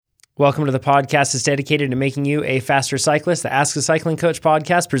Welcome to the podcast that's dedicated to making you a faster cyclist, the Ask a Cycling Coach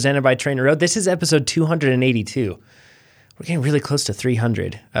podcast presented by Trainer Road. This is episode 282. We're getting really close to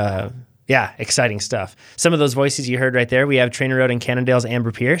 300. Yeah, exciting stuff. Some of those voices you heard right there, we have Trainer Road and Cannondale's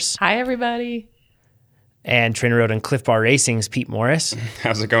Amber Pierce. Hi, everybody. And Trainer Road and Cliff Bar Racing's Pete Morris.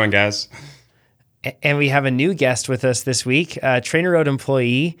 How's it going, guys? And we have a new guest with us this week, Trainer Road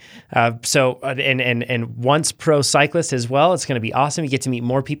employee. And once pro cyclist as well. It's going to be awesome. You get to meet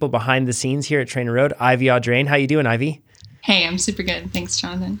more people behind the scenes here at Trainer Road. Ivy Audrain, how you doing, Ivy? Hey, I'm super good. Thanks,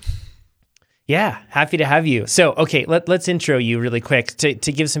 Jonathan. Yeah, happy to have you. So, okay, let's intro you really quick to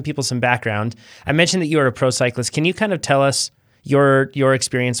give some people some background. I mentioned that you are a pro cyclist. Can you kind of tell us your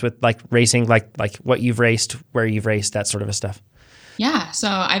experience with like racing, like what you've raced, where you've raced, that sort of stuff? Yeah, so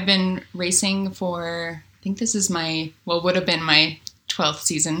I've been racing for, I think this is would have been my 12th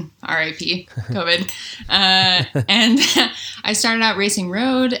season, RIP, COVID. And I started out racing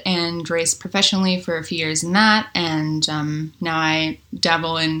road and raced professionally for a few years in that. And now I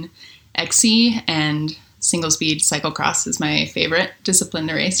dabble in XC, and single speed cyclocross is my favorite discipline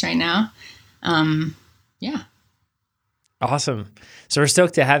to race right now. Yeah. Awesome. So we're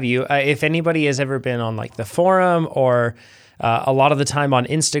stoked to have you. If anybody has ever been on like the forum or a lot of the time on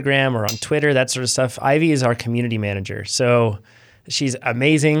Instagram or on Twitter, that sort of stuff, Ivy is our community manager. So she's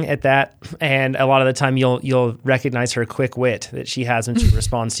amazing at that. And a lot of the time you'll recognize her quick wit that she has when she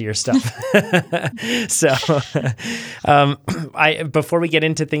responds to your stuff. So before we get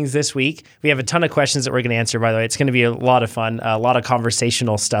into things this week, we have a ton of questions that we're going to answer, by the way. It's going to be a lot of fun, a lot of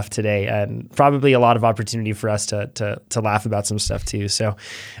conversational stuff today, and probably a lot of opportunity for us to laugh about some stuff too. So,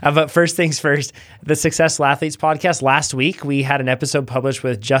 but first things first, the Successful Athletes podcast. Last week, we had an episode published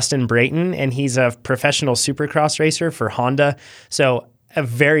with Justin Brayton, and he's a professional supercross racer for Honda. So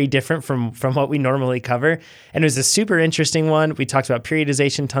very different from what we normally cover. And it was a super interesting one. We talked about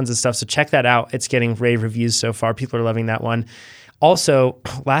periodization, tons of stuff. So check that out. It's getting rave reviews so far. People are loving that one. Also,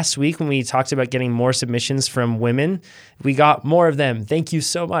 last week when we talked about getting more submissions from women, we got more of them. Thank you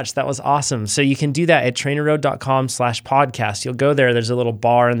so much. That was awesome. So you can do that at trainerroad.com/podcast. You'll go there. There's a little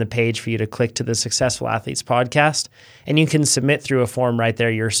bar on the page for you to click to the Successful Athletes podcast, and you can submit through a form right there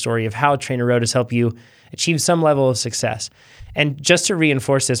your story of how Trainer Road has helped you achieve some level of success. And just to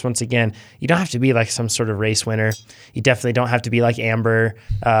reinforce this once again, you don't have to be like some sort of race winner. You definitely don't have to be like Amber,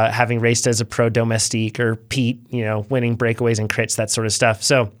 having raced as a pro domestique, or Pete, winning breakaways and crits, that sort of stuff.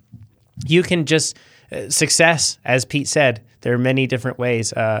 So you can just, success, as Pete said, there are many different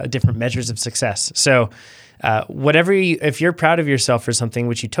ways, different measures of success. So if you're proud of yourself for something,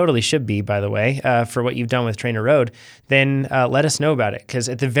 which you totally should be, by the way, for what you've done with Trainer Road, then let us know about it. Because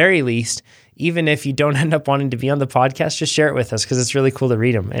at the very least, even if you don't end up wanting to be on the podcast, just share it with us, because it's really cool to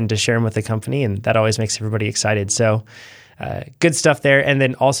read them and to share them with the company. And that always makes everybody excited. So good stuff there. And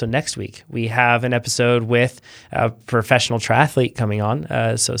then also next week, we have an episode with a professional triathlete coming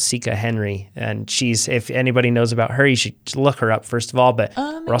on. So Sika Henry. And if anybody knows about her, you should look her up first of all. But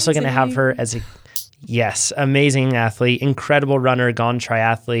we're also going to have her as amazing athlete, incredible runner, gone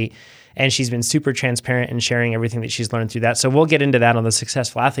triathlete. And she's been super transparent in sharing everything that she's learned through that. So we'll get into that on the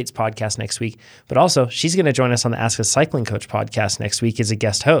Successful Athletes podcast next week. But also, she's going to join us on the Ask a Cycling Coach podcast next week as a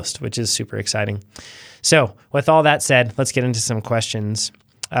guest host, which is super exciting. So with all that said, let's get into some questions.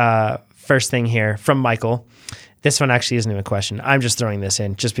 First thing here from Michael. This one actually isn't even a question. I'm just throwing this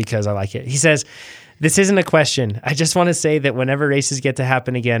in just because I like it. He says, "This isn't a question. I just want to say that whenever races get to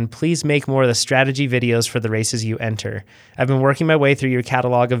happen again, please make more of the strategy videos for the races you enter. I've been working my way through your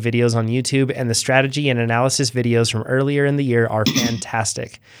catalog of videos on YouTube, and the strategy and analysis videos from earlier in the year are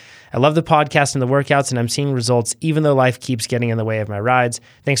fantastic. I love the podcast and the workouts, and I'm seeing results even though life keeps getting in the way of my rides.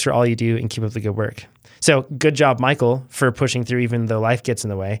 Thanks for all you do, and keep up the good work." So good job, Michael, for pushing through even though life gets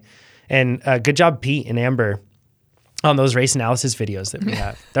in the way. And good job, Pete and Amber, on those race analysis videos that we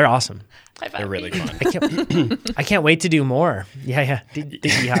have. They're awesome. They're really fun. I can't wait to do more. Yeah. Did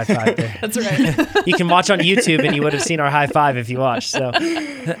you high five there? That's right. You can watch on YouTube, and you would have seen our high five if you watched. So,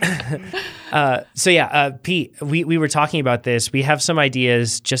 Pete, we were talking about this. We have some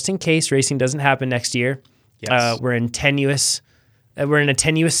ideas just in case racing doesn't happen next year. Yes. We're in a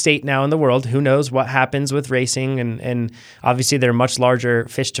tenuous state now in the world. Who knows what happens with racing? And obviously there are much larger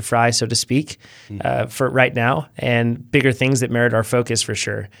fish to fry, so to speak, for right now, and bigger things that merit our focus for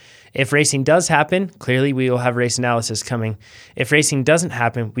sure. If racing does happen, clearly we will have race analysis coming. If racing doesn't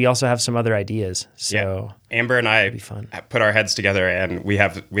happen, we also have some other ideas. So Amber and I put our heads together, and we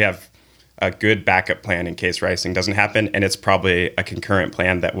have a good backup plan in case racing doesn't happen, and it's probably a concurrent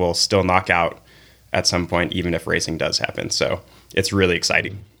plan that will still knock out at some point, even if racing does happen. So it's really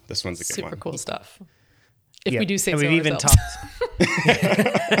exciting. This one's a good one. Super cool stuff. If we do say and so we've even ourselves. talked.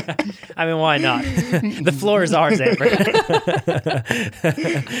 I mean, why not? The floor is ours, Amber.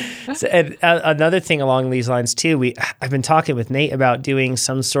 So, and, another thing along these lines too, I've been talking with Nate about doing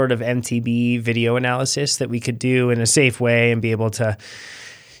some sort of MTB video analysis that we could do in a safe way and be able to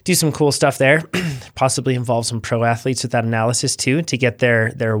do some cool stuff there. Possibly involve some pro athletes with that analysis too, to get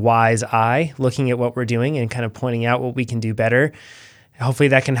their wise eye looking at what we're doing and kind of pointing out what we can do better. Hopefully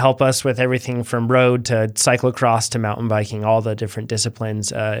that can help us with everything from road to cyclocross to mountain biking, all the different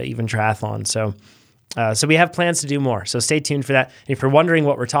disciplines, even triathlon. So we have plans to do more. So stay tuned for that. And if you're wondering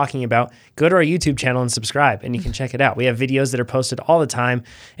what we're talking about, go to our YouTube channel and subscribe, and you can check it out. We have videos that are posted all the time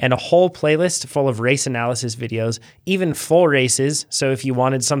and a whole playlist full of race analysis videos, even full races. So if you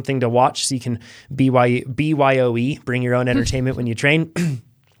wanted something to watch so you can BYOE, bring your own entertainment when you train,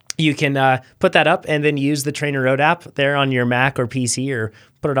 you can put that up and then use the Trainer Road app there on your Mac or PC, or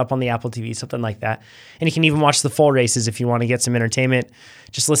put it up on the Apple TV, something like that. And you can even watch the full races if you want to get some entertainment.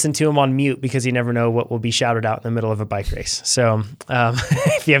 Just listen to them on mute, because you never know what will be shouted out in the middle of a bike race. So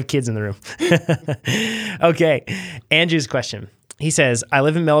if you have kids in the room. Okay, Andrew's question. He says, I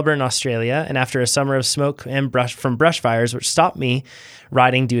live in Melbourne, Australia, and after a summer of smoke and brush fires, which stopped me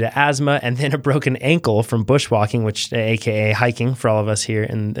riding due to asthma, and then a broken ankle from bushwalking, which AKA hiking for all of us here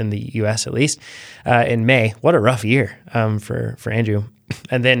in the US at least, in May. What a rough year for Andrew.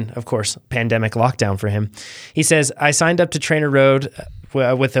 And then, of course, pandemic lockdown for him. He says, I signed up to Trainer Road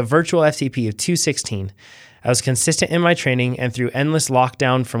with a virtual FTP of 216. I was consistent in my training, and through endless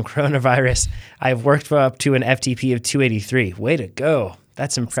lockdown from coronavirus, I've worked up to an FTP of 283. Way to go.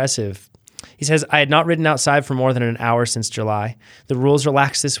 That's impressive. He says, I had not ridden outside for more than an hour since July. The rules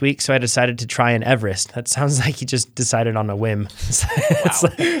relaxed this week, so I decided to try an Everest. That sounds like he just decided on a whim. It's Wow.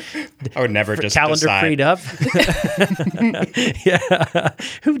 I would never just calendar decide. freed up. Yeah.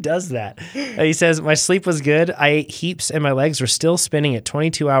 Who does that? He says, my sleep was good. I ate heaps and my legs were still spinning at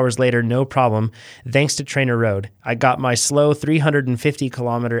 22 hours later, no problem, thanks to Trainer Road. I got my slow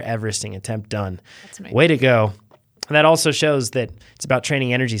 350-kilometer Everesting attempt done. That's amazing. Way to go. And that also shows that it's about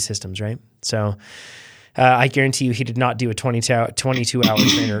training energy systems, right? So I guarantee you he did not do a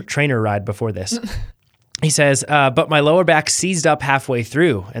 22-hour trainer ride before this. He says, but my lower back seized up halfway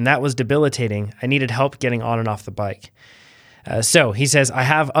through, and that was debilitating. I needed help getting on and off the bike. So he says, I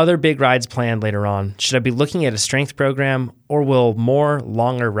have other big rides planned later on. Should I be looking at a strength program, or will more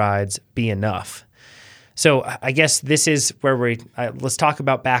longer rides be enough? So I guess this is where let's talk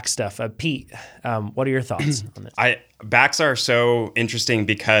about back stuff. Pete, what are your thoughts on this? Backs are so interesting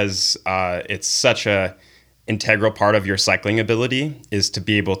because it's such a integral part of your cycling ability, is to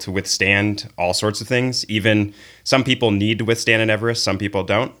be able to withstand all sorts of things. Even some people need to withstand an Everest, some people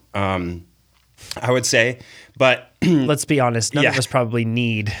don't, I would say. But let's be honest, none of us probably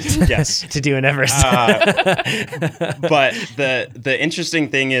need to do an Everest. But the interesting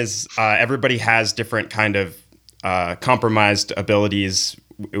thing is everybody has different kind of compromised abilities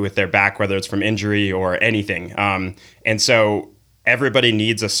with their back, whether it's from injury or anything. And so everybody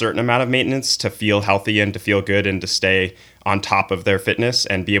needs a certain amount of maintenance to feel healthy and to feel good and to stay on top of their fitness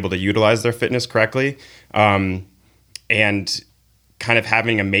and be able to utilize their fitness correctly. And kind of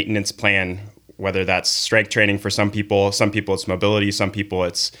having a maintenance plan, whether that's strength training for some people it's mobility, some people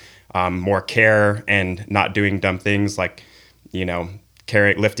it's more care and not doing dumb things like,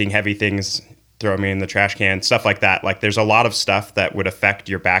 lifting heavy things, throw me in the trash can, stuff like that. Like there's a lot of stuff that would affect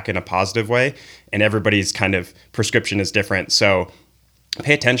your back in a positive way, and everybody's kind of prescription is different. So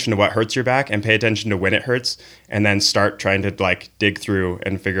pay attention to what hurts your back and pay attention to when it hurts, and then start trying to dig through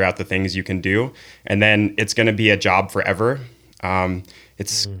and figure out the things you can do. And then it's going to be a job forever.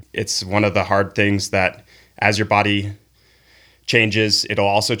 It's one of the hard things that as your body changes, it'll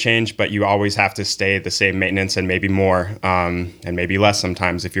also change, but you always have to stay the same maintenance and maybe more, and maybe less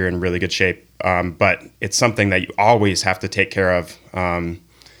sometimes if you're in really good shape. But it's something that you always have to take care of.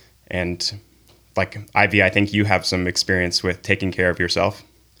 And like Ivy, I think you have some experience with taking care of yourself.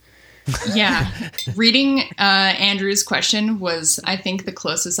 Yeah. Reading Andrew's question was, I think, the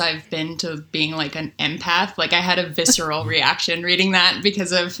closest I've been to being like an empath. Like I had a visceral reaction reading that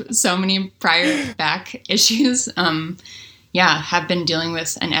because of so many prior back issues. Have been dealing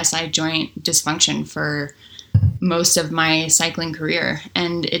with an SI joint dysfunction for most of my cycling career.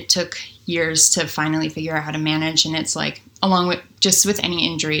 And it took years to finally figure out how to manage. And it's like, along with just with any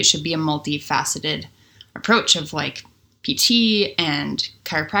injury, it should be a multifaceted approach of like PT and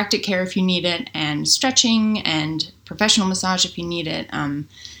chiropractic care if you need it, and stretching and professional massage if you need it.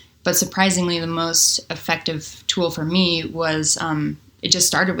 But surprisingly, the most effective tool for me was, it just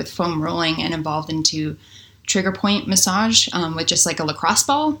started with foam rolling and evolved into trigger point massage with just like a lacrosse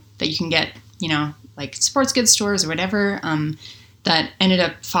ball that you can get, like sports goods stores or whatever, that ended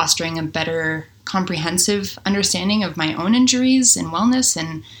up fostering a better comprehensive understanding of my own injuries and wellness,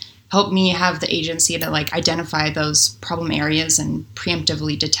 and helped me have the agency to like identify those problem areas and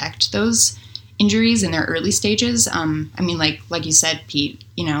preemptively detect those injuries in their early stages. I mean, like you said, Pete,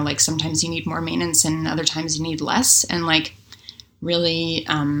 you know, like sometimes you need more maintenance and other times you need less. And like really,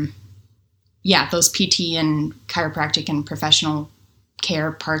 those PT and chiropractic and professional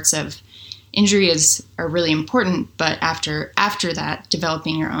care parts of injury are really important. But after that,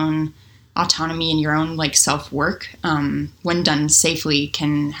 developing your own autonomy and your own like self-work, when done safely,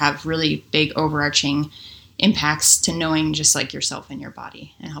 can have really big overarching impacts to knowing just like yourself and your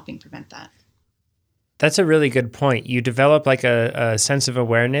body and helping prevent that. That's a really good point. You develop like a sense of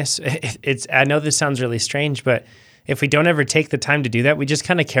awareness. I know this sounds really strange, but if we don't ever take the time to do that, we just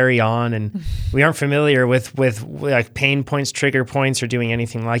kind of carry on, and we aren't familiar with like pain points, trigger points, or doing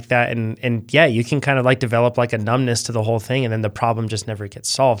anything like that. And yeah, you can kind of like develop like a numbness to the whole thing, and then the problem just never gets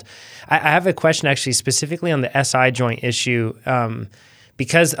solved. I have a question actually specifically on the SI joint issue,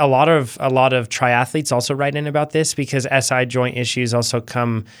 because a lot of triathletes also write in about this, because SI joint issues also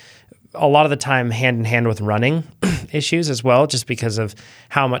come a lot of the time hand in hand with running issues as well, just because of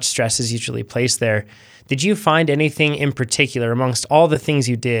how much stress is usually placed there. Did you find anything in particular amongst all the things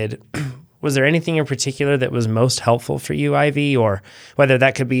you did? Was there anything in particular that was most helpful for you, Ivy, or whether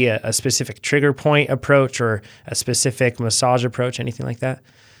that could be a specific trigger point approach or a specific massage approach, anything like that?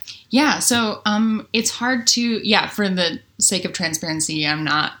 Yeah. So it's hard to, for the sake of transparency, I'm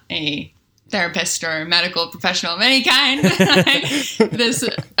not a therapist or medical professional of any kind. This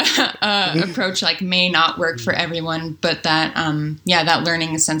approach like may not work for everyone, but that that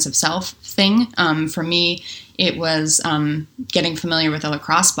learning a sense of self thing, for me, it was getting familiar with a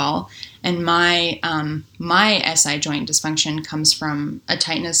lacrosse ball, and my SI joint dysfunction comes from a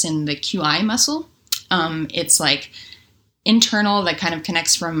tightness in the QI muscle. It's like internal, that kind of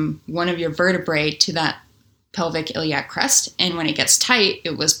connects from one of your vertebrae to that pelvic iliac crest, and when it gets tight,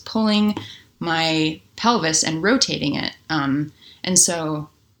 it was pulling my pelvis and rotating it. And so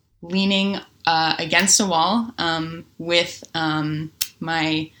leaning against a wall with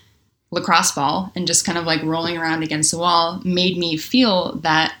my lacrosse ball and just kind of like rolling around against the wall made me feel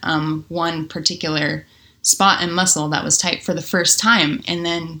that one particular spot and muscle that was tight for the first time. And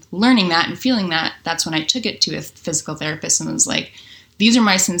then learning that and feeling that, that's when I took it to a physical therapist and was like, these are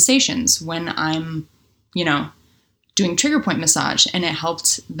my sensations when I'm, doing trigger point massage, and it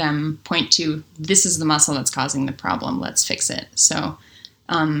helped them point to, this is the muscle that's causing the problem. Let's fix it. So,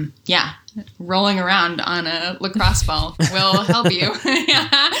 rolling around on a lacrosse ball will help you.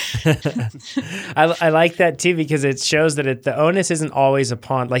 I like that too, because it shows that the onus isn't always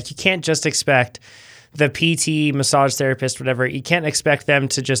upon, like, you can't just expect the PT, massage therapist, whatever, you can't expect them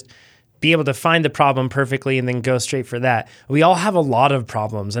to just be able to find the problem perfectly and then go straight for that. We all have a lot of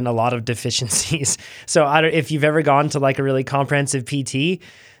problems and a lot of deficiencies. So if you've ever gone to like a really comprehensive PT,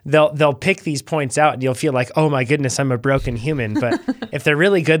 they'll pick these points out and you'll feel like, oh my goodness, I'm a broken human. But if they're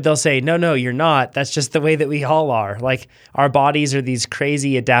really good, they'll say, no, you're not. That's just the way that we all are. Like, our bodies are these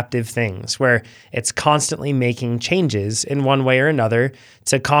crazy adaptive things where it's constantly making changes in one way or another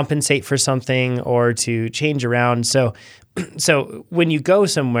to compensate for something or to change around. So when you go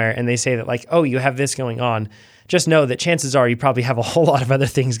somewhere and they say that like, oh, you have this going on, just know that chances are you probably have a whole lot of other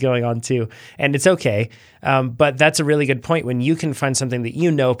things going on too. And it's okay. But that's a really good point when you can find something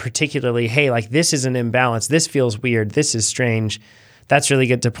that particularly, hey, like this is an imbalance. This feels weird. This is strange. That's really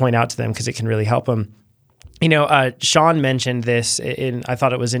good to point out to them because it can really help them. Sean mentioned this, I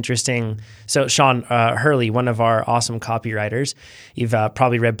thought it was interesting. So Sean Hurley, one of our awesome copywriters, you've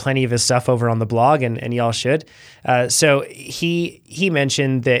probably read plenty of his stuff over on the blog, and y'all should. So he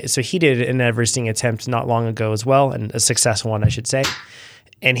mentioned that, so he did an Everesting attempt not long ago as well, and a successful one, I should say.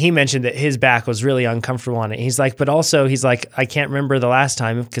 And he mentioned that his back was really uncomfortable on it. He's like, but also he's like, I can't remember the last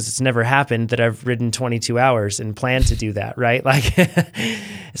time, because it's never happened, that I've ridden 22 hours and planned to do that, right? Like,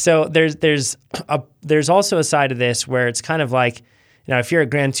 so there's also a side of this where it's kind of like, if you're a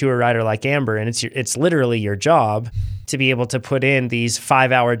Grand Tour rider like Amber, and it's literally your job to be able to put in these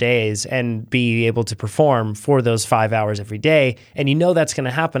 5-hour days and be able to perform for those 5 hours every day, and that's going to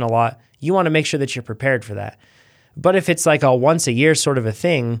happen a lot, you want to make sure that you're prepared for that. But if it's like a once a year sort of a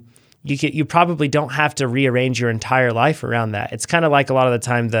thing, you probably don't have to rearrange your entire life around that. It's kind of like a lot of the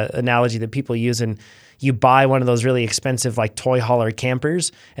time the analogy that people use, and you buy one of those really expensive like toy hauler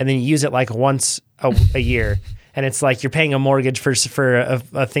campers, and then you use it like once a year, and it's like you're paying a mortgage for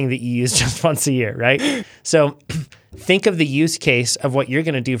a thing that you use just once a year, right? So think of the use case of what you're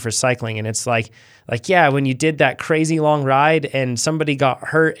going to do for cycling. And it's like, yeah, when you did that crazy long ride and somebody got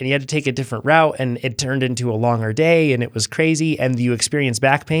hurt and you had to take a different route and it turned into a longer day and it was crazy and you experienced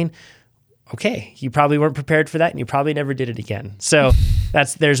back pain. Okay, you probably weren't prepared for that and you probably never did it again. So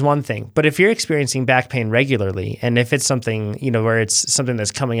there's one thing. But if you're experiencing back pain regularly, and if it's something, where it's something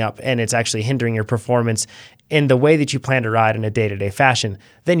that's coming up and it's actually hindering your performance in the way that you plan to ride in a day-to-day fashion,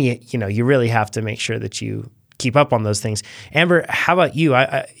 then you really have to make sure that you keep up on those things. Amber, how about you?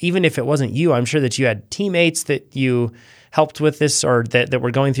 Even if it wasn't you, I'm sure that you had teammates that you helped with this or that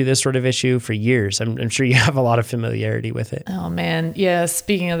were going through this sort of issue for years. I'm sure you have a lot of familiarity with it. Oh man. Yeah.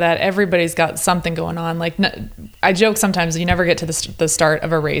 Speaking of that, everybody's got something going on. Like I joke sometimes you never get to the start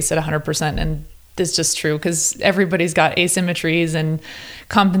of a race at 100%. And it's just true because everybody's got asymmetries and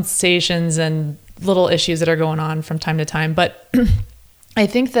compensations and little issues that are going on from time to time. But I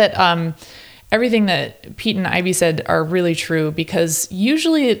think that, everything that Pete and Ivy said are really true because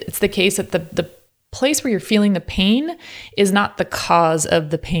usually it's the case that the place where you're feeling the pain is not the cause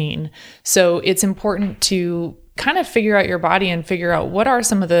of the pain. So it's important to kind of figure out your body and figure out what are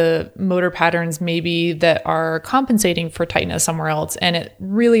some of the motor patterns maybe that are compensating for tightness somewhere else. And it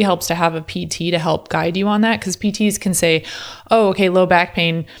really helps to have a PT to help guide you on that because PTs can say, oh, okay, low back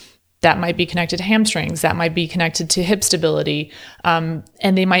pain, that might be connected to hamstrings, that might be connected to hip stability. And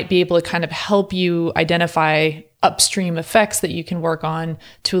they might be able to kind of help you identify upstream effects that you can work on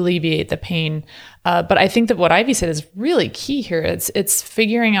to alleviate the pain. But I think that what Ivy said is really key here. It's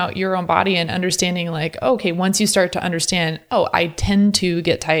figuring out your own body and understanding like, okay, once you start to understand, oh, I tend to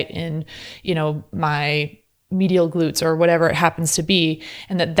get tight in, my medial glutes or whatever it happens to be,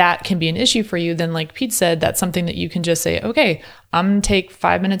 and that can be an issue for you, then like Pete said, that's something that you can just say, okay, I'm going to take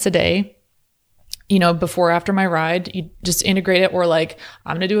 5 minutes a day, before or after my ride, you just integrate it, or like,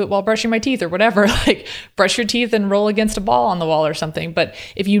 I'm going to do it while brushing my teeth or whatever, like brush your teeth and roll against a ball on the wall or something. But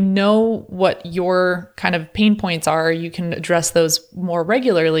if you know what your kind of pain points are, you can address those more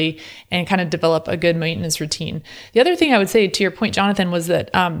regularly and kind of develop a good maintenance routine. The other thing I would say to your point, Jonathan, was that,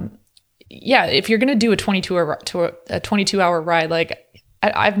 if you're going to do a 22-hour ride, like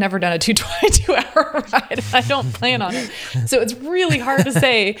I've never done a 22-hour ride. I don't plan on it. So it's really hard to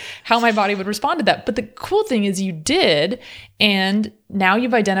say how my body would respond to that. But the cool thing is you did, and now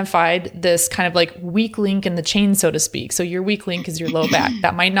you've identified this kind of like weak link in the chain, so to speak. So your weak link is your low back.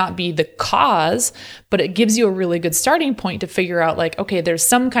 That might not be the cause, but it gives you a really good starting point to figure out like, okay, there's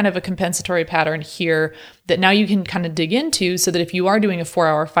some kind of a compensatory pattern here that now you can kind of dig into so that if you are doing a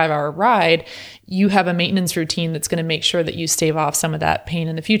 4-hour, 5-hour ride, you have a maintenance routine that's going to make sure that you stave off some of that pain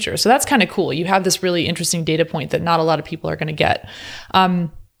in the future. So that's kind of cool. You have this really interesting data point that not a lot of people are going to get.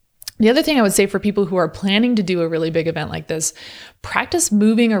 The other thing I would say for people who are planning to do a really big event like this, practice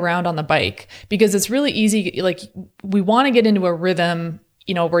moving around on the bike, because it's really easy. Like we want to get into a rhythm,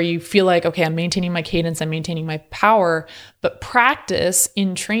 where you feel like, okay, I'm maintaining my cadence, I'm maintaining my power, but practice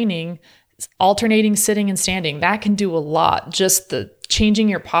in training, alternating sitting and standing, that can do a lot. Just the changing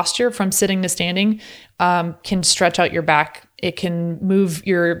your posture from sitting to standing can stretch out your back. It can move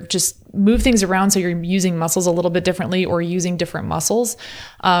things around so you're using muscles a little bit differently or using different muscles.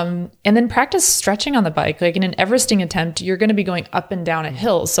 And then practice stretching on the bike. Like in an Everesting attempt, you're going to be going up and down a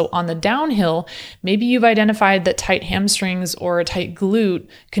hill. So on the downhill, maybe you've identified that tight hamstrings or a tight glute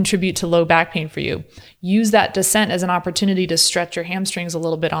contribute to low back pain for you. Use that descent as an opportunity to stretch your hamstrings a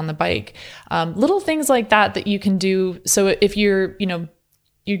little bit on the bike. Little things like that you can do. So if you're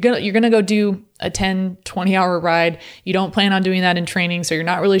going to go do a 10, 20-hour ride. You don't plan on doing that in training, so you're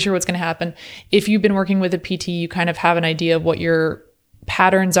not really sure what's going to happen. If you've been working with a PT, you kind of have an idea of what your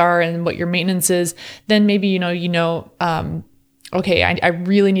patterns are and what your maintenance is. Then maybe, okay, I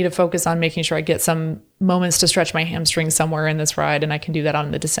really need to focus on making sure I get some moments to stretch my hamstrings somewhere in this ride, and I can do that on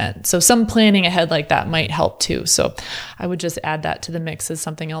the descent. So some planning ahead like that might help too. So I would just add that to the mix as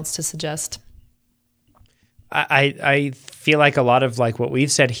something else to suggest. I feel like a lot of like what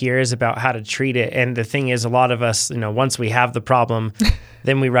we've said here is about how to treat it. And the thing is, a lot of us, once we have the problem,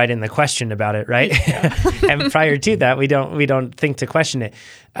 then we write in the question about it, right? Yeah. And prior to that, we don't think to question it.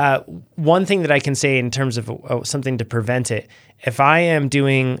 One thing that I can say in terms of something to prevent it, if I'm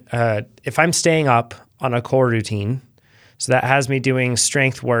staying up on a core routine, so that has me doing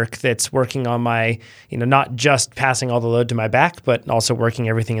strength work that's working on my, not just passing all the load to my back, but also working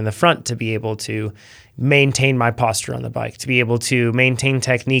everything in the front to be able to maintain my posture on the bike, to be able to maintain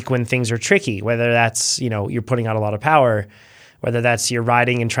technique when things are tricky, whether that's, you're putting out a lot of power, whether that's you're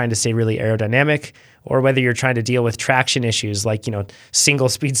riding and trying to stay really aerodynamic, or whether you're trying to deal with traction issues like, single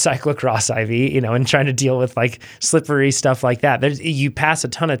speed cyclocross IV, and trying to deal with like slippery stuff like that. You pass a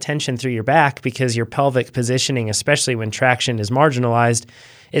ton of tension through your back because your pelvic positioning, especially when traction is marginalized,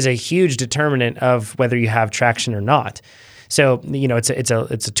 is a huge determinant of whether you have traction or not. So, it's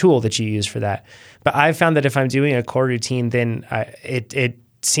a tool that you use for that. But I've found that if I'm doing a core routine, then it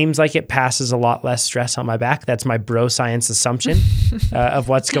seems like it passes a lot less stress on my back. That's my bro science assumption of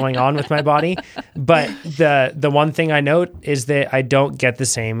what's going on with my body. But the one thing I note is that I don't get the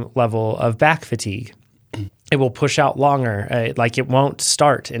same level of back fatigue. It will push out longer, like it won't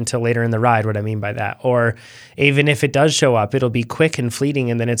start until later in the ride, what I mean by that. Or even if it does show up, it'll be quick and fleeting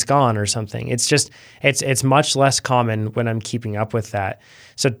and then it's gone or something. It's just, it's much less common when I'm keeping up with that.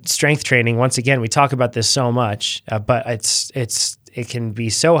 So strength training, once again, we talk about this so much, but it can be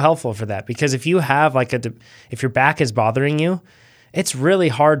so helpful for that, because if you have if your back is bothering you, it's really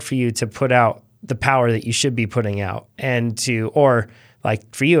hard for you to put out the power that you should be putting out, or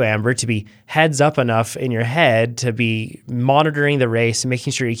like for you, Amber, to be heads up enough in your head to be monitoring the race and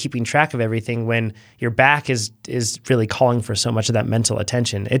making sure you're keeping track of everything when your back is really calling for so much of that mental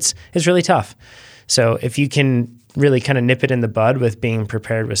attention. It's really tough. So if you can really kind of nip it in the bud with being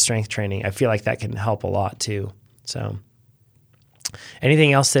prepared with strength training, I feel like that can help a lot too. So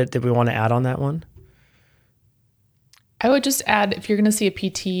anything else that we want to add on that one? I would just add, if you're going to see a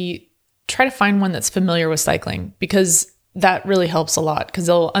PT, try to find one that's familiar with cycling, because that really helps a lot, because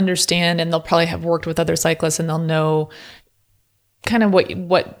they'll understand and they'll probably have worked with other cyclists and they'll know kind of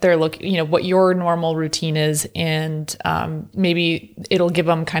what they're looking, what your normal routine is. And maybe it'll give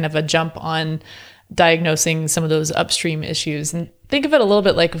them kind of a jump on diagnosing some of those upstream issues. And think of it a little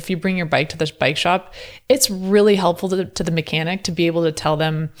bit like if you bring your bike to the bike shop, it's really helpful to the mechanic to be able to tell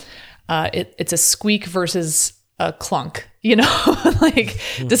them it's a squeak versus a clunk,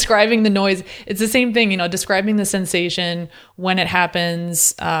 describing the noise. It's the same thing, describing the sensation when it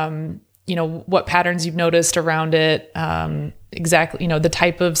happens, what patterns you've noticed around it, exactly, the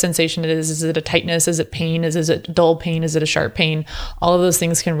type of sensation it is. Is it a tightness? Is it pain? Is it dull pain? Is it a sharp pain? All of those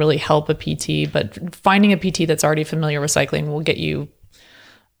things can really help a PT, but finding a PT that's already familiar with cycling will get you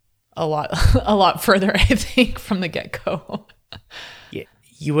a lot further, I think, from the get-go. Yeah.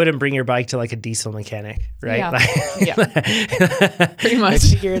 You wouldn't bring your bike to like a diesel mechanic, right? Yeah, pretty much.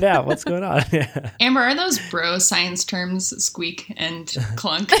 Figure it out. What's going on? Yeah. Amber, are those bro science terms squeak and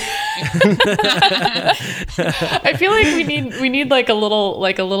clunk? I feel like we need like a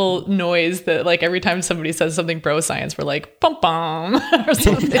little noise that like every time somebody says something bro science, we're like pum pum or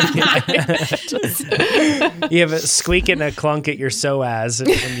something. You have a squeak and a clunk at your psoas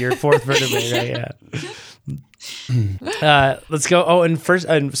and your fourth vertebrae, right? Yeah. Let's go. Oh, and first,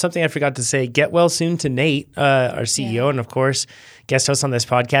 something I forgot to say, get well soon to Nate, our CEO, and of course, guest host on this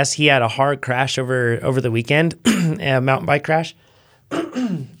podcast. He had a hard crash over the weekend, a mountain bike crash,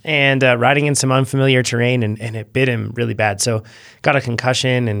 and riding in some unfamiliar terrain, and it bit him really bad. So got a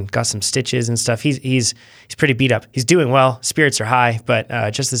concussion and got some stitches and stuff. He's pretty beat up. He's doing well. Spirits are high, but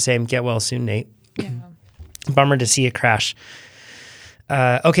just the same, get well soon, Nate. Yeah. Bummer to see a crash.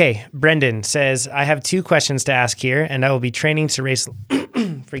 Okay, Brendan says, I have 2 questions to ask here, and I will be training to race,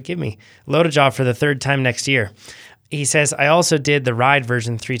 forgive me, load a job for the 3rd time next year. He says, I also did the ride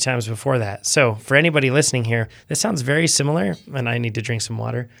version 3 times before that. So for anybody listening here, this sounds very similar, and I need to drink some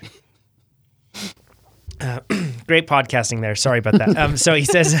water. Great podcasting there. Sorry about that. So he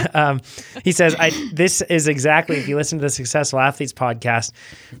says, this is exactly, if you listen to the Successful Athletes podcast,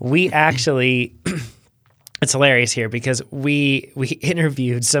 we actually... It's hilarious here because we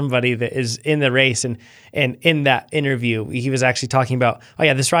interviewed somebody that is in the race, and in that interview he was actually talking about, oh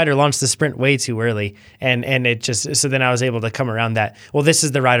yeah, this rider launched the sprint way too early, and it just, so then I was able to come around that. Well, this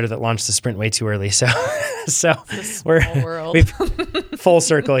is the rider that launched the sprint way too early, so we're full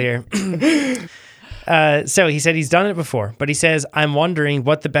circle here. So he said he's done it before, but he says, I'm wondering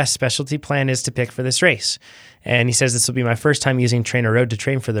what the best specialty plan is to pick for this race. And he says, this will be my first time using Trainer Road to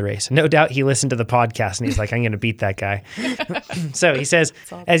train for the race. No doubt he listened to the podcast and he's like, I'm going to beat that guy. So he says,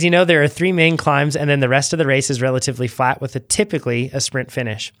 as you know, there are 3 main climbs, and then the rest of the race is relatively flat with typically a sprint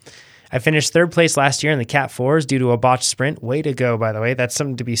finish. I finished 3rd place last year in the Cat 4s due to a botched sprint. Way to go, by the way. That's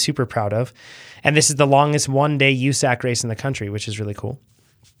something to be super proud of. And this is the longest one-day USAC race in the country, which is really cool.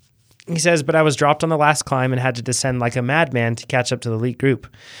 He says, but I was dropped on the last climb and had to descend like a madman to catch up to the elite group.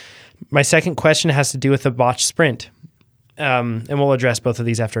 My second question has to do with the botched sprint, and we'll address both of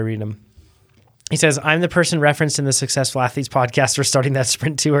these after I read them. He says, I'm the person referenced in the Successful Athletes podcast for starting that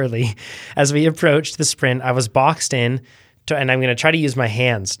sprint too early. As we approached the sprint, I was boxed in, and I'm going to try to use my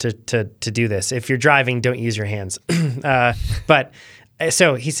hands to do this. If you're driving, don't use your hands. But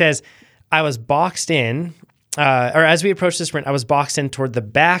so he says, I was boxed in, or as we approached the sprint, I was boxed in toward the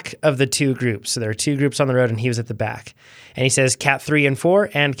back of the two groups. So there are two groups on the road, and he was at the back. And he says Cat 3 and 4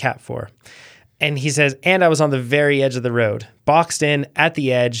 and Cat 4. And he says, and I was on the very edge of the road, boxed in at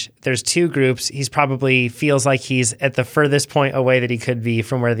the edge. There's two groups. He's probably feels like he's at the furthest point away that he could be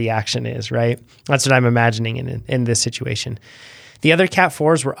from where the action is, right? That's what I'm imagining in this situation. The other Cat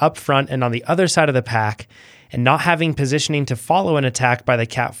 4s were up front and on the other side of the pack, and not having positioning to follow an attack by the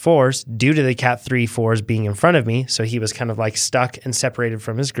Cat 4s due to the Cat 3-4s being in front of me, so he was kind of like stuck and separated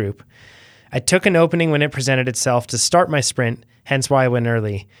from his group. I took an opening when it presented itself to start my sprint, hence why I went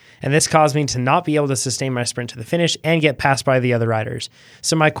early. And this caused me to not be able to sustain my sprint to the finish and get passed by the other riders.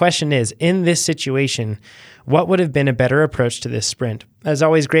 So my question is, in this situation, what would have been a better approach to this sprint? As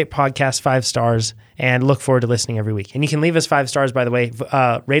always, great podcast, 5 stars, and look forward to listening every week. And you can leave us 5 stars, by the way,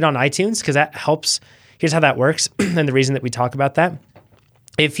 rate on iTunes, because that helps. Here's how that works, and the reason that we talk about that.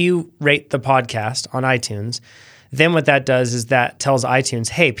 If you rate the podcast on iTunes, then what that does is that tells iTunes,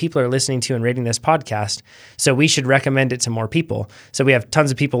 hey, people are listening to and rating this podcast, so we should recommend it to more people. So we have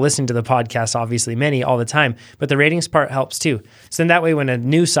tons of people listening to the podcast, obviously many all the time, but the ratings part helps too. So then that way when a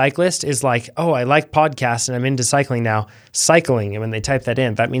new cyclist is like, oh, I like podcasts and I'm into cycling now, cycling, and when they type that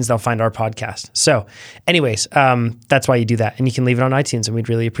in, that means they'll find our podcast. So anyways, that's why you do that. And you can leave it on iTunes and we'd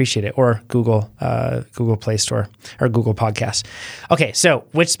really appreciate it, or Google Play Store or Google Podcasts. Okay, so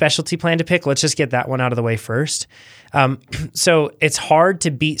which specialty plan to pick? Let's just get that one out of the way first. So it's hard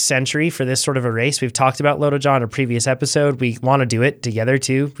to beat Century for this sort of a race. We've talked about Lotoja in a previous episode. We want to do it together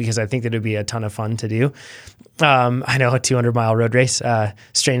too, because I think that it would be a ton of fun to do. I know, a 200-mile road race,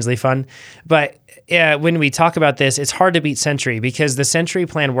 strangely fun. But when we talk about this, it's hard to beat Century because the Century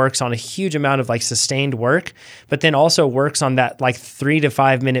plan works on a huge amount of like sustained work, but then also works on that like 3 to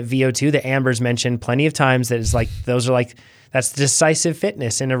 5 minute VO2 that Amber's mentioned plenty of times. That is like, those are like, that's decisive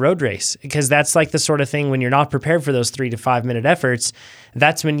fitness in a road race, because that's like the sort of thing when you're not prepared for those 3 to 5 minute efforts,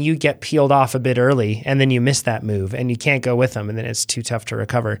 that's when you get peeled off a bit early and then you miss that move and you can't go with them and then it's too tough to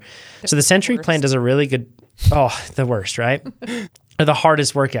recover. So the Century plan does a really good, the worst, right? Or the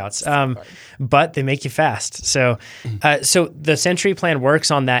hardest workouts, but they make you fast. So the Century plan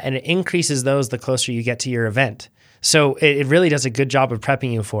works on that and it increases those the closer you get to your event. So it really does a good job of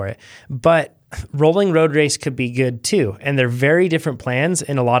prepping you for it. But Rolling Road Race could be good too. And they're very different plans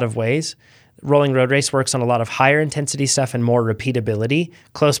in a lot of ways. Rolling Road Race works on a lot of higher intensity stuff and more repeatability,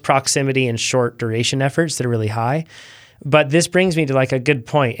 close proximity and short duration efforts that are really high. But this brings me to like a good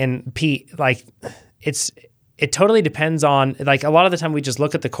point. And Pete, like it totally depends on, like, a lot of the time we just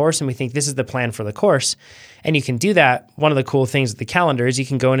look at the course and we think this is the plan for the course. And you can do that. One of the cool things with the calendar is you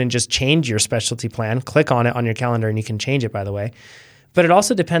can go in and just change your specialty plan, click on it on your calendar, and you can change it, by the way. But it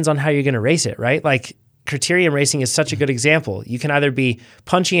also depends on how you're going to race it, right? Like criterium racing is such a good example. You can either be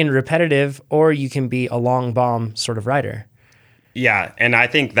punchy and repetitive, or you can be a long bomb sort of rider. Yeah, and I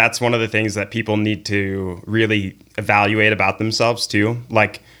think that's one of the things that people need to really evaluate about themselves too.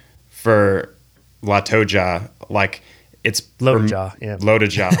 Like for Lotoja, like it's Lotoja, yeah.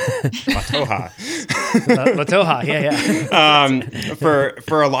 Lotoja, Lotoja. Lotoja, yeah.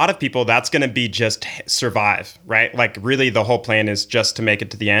 For a lot of people, that's going to be just survive, right? Like really, the whole plan is just to make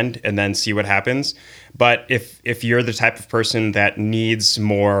it to the end and then see what happens. But if you're the type of person that needs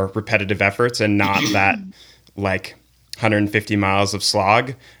more repetitive efforts and not that like 150 miles of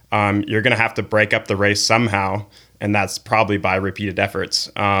slog, you're going to have to break up the race somehow, and that's probably by repeated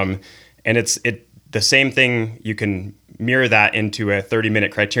efforts. And it's the same thing. You can mirror that into a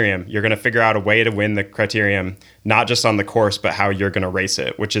 30-minute criterium. You're going to figure out a way to win the criterium, not just on the course, but how you're going to race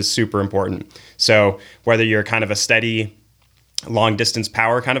it, which is super important. So whether you're kind of a steady, long-distance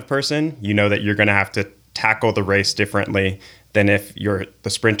power kind of person, you know that you're going to have to tackle the race differently than if you're the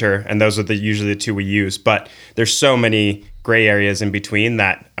sprinter. And those are usually the two we use. But there's so many gray areas in between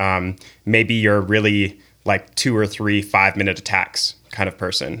that maybe you're really like 2 or 3 5-minute attacks kind of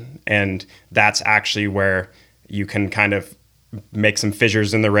person. And that's actually where you can kind of make some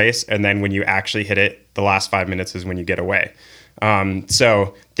fissures in the race. And then when you actually hit it, the last 5 minutes is when you get away.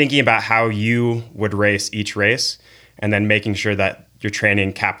 So thinking about how you would race each race and then making sure that your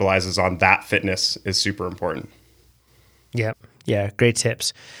training capitalizes on that fitness is super important. Yep. Yeah, great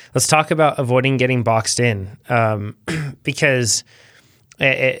tips. Let's talk about avoiding getting boxed in, because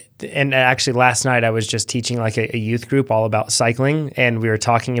and actually last night I was just teaching like a youth group all about cycling, and we were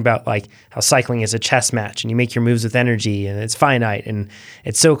talking about like how cycling is a chess match and you make your moves with energy and it's finite and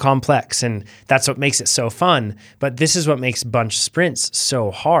it's so complex, and that's what makes it so fun. But this is what makes bunch sprints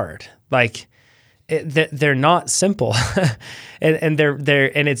so hard. Like they're not simple. and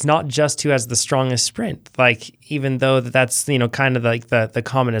it's not just who has the strongest sprint. Like, even though that's, kind of like the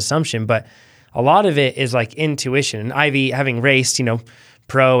common assumption, but a lot of it is like intuition. And Ivy, having raced,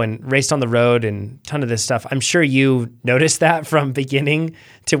 pro and raced on the road and a ton of this stuff, I'm sure you noticed that from beginning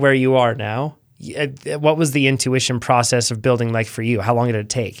to where you are now. What was the intuition process of building like for you? How long did it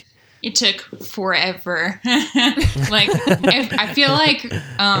take? It took forever. I feel like,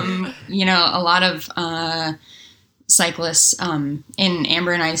 a lot of cyclists in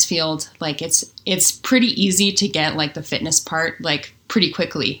Amber and I's field, like it's pretty easy to get like the fitness part like pretty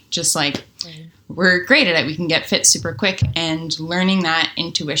quickly. Just like we're great at it. We can get fit super quick, and learning that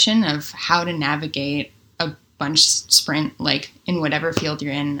intuition of how to navigate a bunch sprint, like in whatever field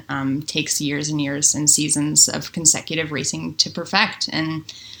you're in, takes years and years and seasons of consecutive racing to perfect.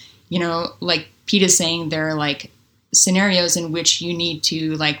 And like Pete is saying, there are like scenarios in which you need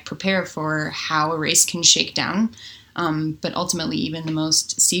to like prepare for how a race can shake down. But ultimately, even the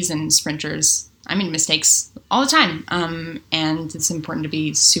most seasoned sprinters, mistakes all the time. And it's important to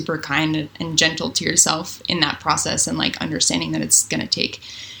be super kind and gentle to yourself in that process, and like understanding that it's going to take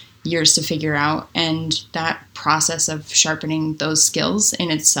years to figure out. And that process of sharpening those skills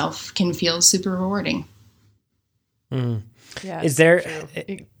in itself can feel super rewarding. Mm. Yeah. Is there...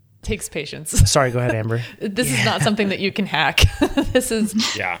 It takes patience. Sorry, go ahead, Amber. This is not something that you can hack. This is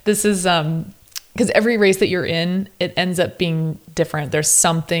because every race that you're in, it ends up being different. There's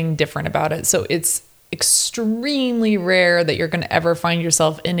something different about it. So it's extremely rare that you're going to ever find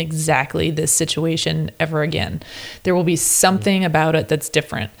yourself in exactly this situation ever again. There will be something about it that's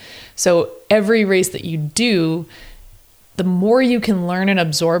different. So every race that you do, the more you can learn and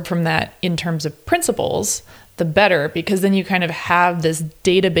absorb from that in terms of principles, the better, because then you kind of have this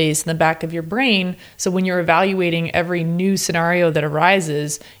database in the back of your brain. So when you're evaluating every new scenario that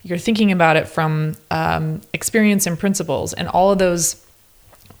arises, you're thinking about it from experience and principles. And all of those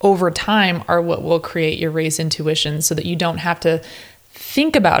over time are what will create your race intuition, so that you don't have to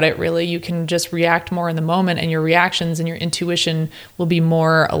think about it really. You can just react more in the moment, and your reactions and your intuition will be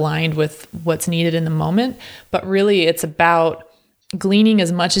more aligned with what's needed in the moment. But really, it's about gleaning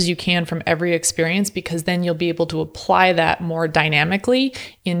as much as you can from every experience, because then you'll be able to apply that more dynamically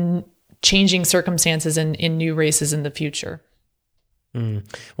in changing circumstances and in new races in the future.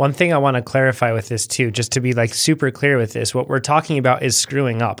 One thing I want to clarify with this too, just to be like super clear with this, what we're talking about is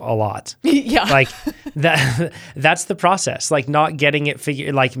screwing up a lot. Yeah. Like that's the process, like not getting it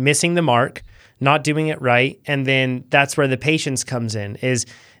figured, like missing the mark, not doing it right. And then that's where the patience comes in, is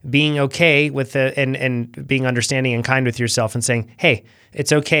being okay with the, and being understanding and kind with yourself and saying, hey,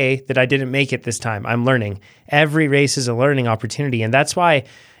 it's okay that I didn't make it this time. I'm learning. Every race is a learning opportunity. And that's why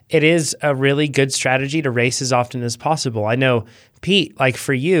it is a really good strategy to race as often as possible. I know, Pete, like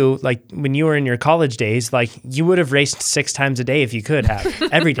for you, like when you were in your college days, like you would have raced 6 times a day if you could have,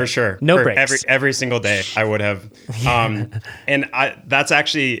 every day. For sure. No breaks. Every single day I would have. And that's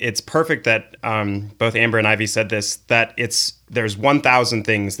actually, it's perfect that both Amber and Ivy said this, that there's 1,000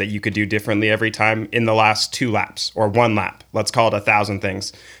 things that you could do differently every time in the last 2 laps or 1 lap. Let's call it 1,000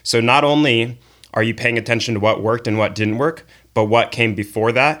 things. So not only are you paying attention to what worked and what didn't work, but what came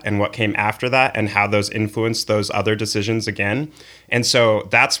before that and what came after that and how those influenced those other decisions again. And so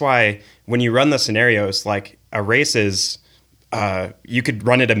that's why when you run the scenarios, like a race is, you could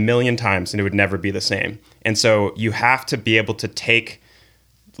run it 1,000,000 times and it would never be the same. And so you have to be able to take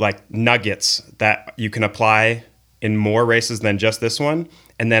like nuggets that you can apply in more races than just this one,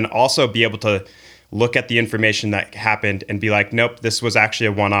 and then also be able to look at the information that happened and be like, nope, this was actually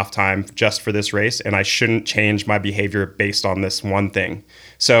a one-off time just for this race, and I shouldn't change my behavior based on this one thing.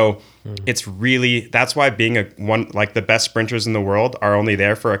 So it's really, that's why being like the best sprinters in the world are only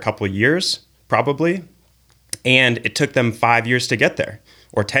there for a couple of years, probably. And it took them 5 years to get there,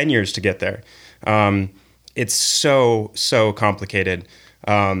 or 10 years to get there. It's so complicated.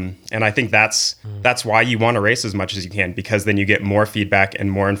 And I think that's why you want to race as much as you can, because then you get more feedback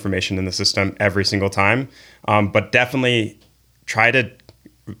and more information in the system every single time. But definitely try to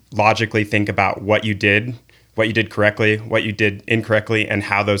logically think about what you did correctly, what you did incorrectly, and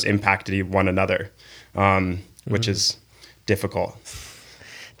how those impacted one another, which is difficult.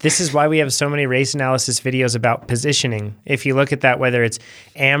 This is why we have so many race analysis videos about positioning. If you look at that, whether it's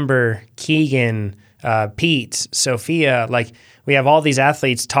Amber, Keegan, Pete, Sophia, like we have all these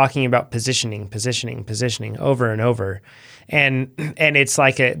athletes talking about positioning over and over. And it's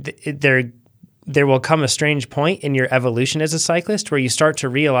like there will come a strange point in your evolution as a cyclist where you start to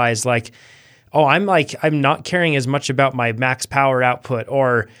realize like, oh, I'm not caring as much about my max power output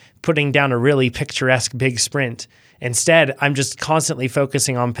or putting down a really picturesque big sprint. Instead, I'm just constantly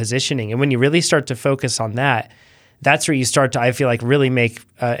focusing on positioning. And when you really start to focus on that, that's where you start to, I feel like, really make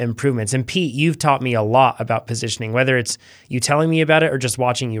improvements. And Pete, you've taught me a lot about positioning, whether it's you telling me about it or just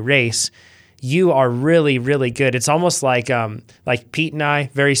watching you race. You are really, really good. It's almost like Pete and I,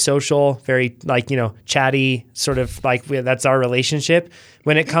 very social, very chatty, sort of like that's our relationship.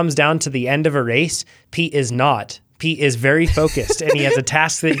 When it comes down to the end of a race, Pete is not. Pete is very focused and he has a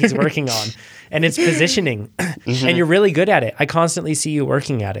task that he's working on, and it's positioning. And you're really good at it. I constantly see you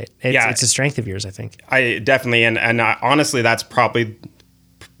working at it. It's a strength of yours, I think. I definitely, and honestly, that's probably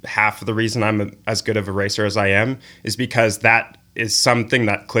half of the reason I'm as good of a racer as I am, is because that is something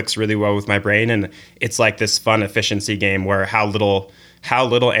that clicks really well with my brain. And it's like this fun efficiency game where how little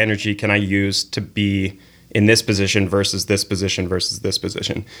energy can I use to be in this position versus this position versus this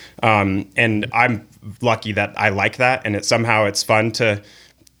position. And I'm lucky that I like that. And it's fun to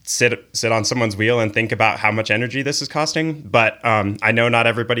sit on someone's wheel and think about how much energy this is costing. But I know not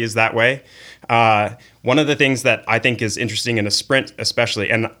everybody is that way. One of the things that I think is interesting in a sprint, especially,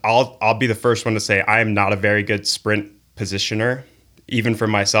 and I'll be the first one to say I am not a very good sprint positioner, even for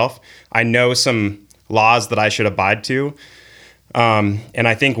myself. I know some laws that I should abide to. And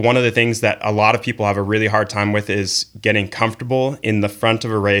I think one of the things that a lot of people have a really hard time with is getting comfortable in the front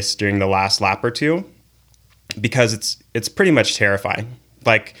of a race during the last lap or two, because it's pretty much terrifying.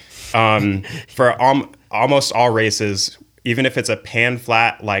 Like for almost all races, even if it's a pan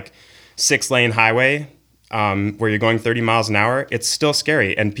flat, like 6-lane highway, where you're going 30 miles an hour, it's still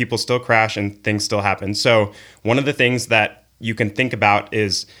scary and people still crash and things still happen. So one of the things that you can think about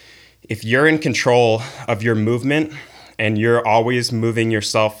is if you're in control of your movement and you're always moving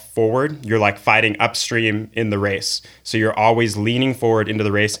yourself forward, you're like fighting upstream in the race. So you're always leaning forward into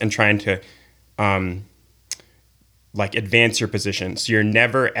the race and trying to advance your position. So you're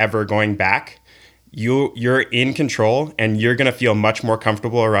never, ever going back. You're in control and you're going to feel much more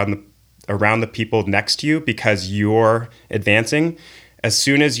comfortable around the people next to you because you're advancing. As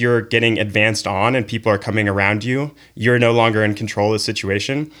soon as you're getting advanced on and people are coming around you, you're no longer in control of the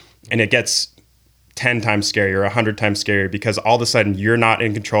situation. And it gets 10 times scarier, 100 times scarier, because all of a sudden you're not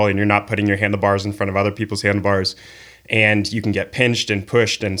in control and you're not putting your handlebars in front of other people's handlebars, and you can get pinched and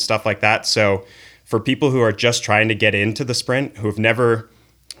pushed and stuff like that. So for people who are just trying to get into the sprint, who have never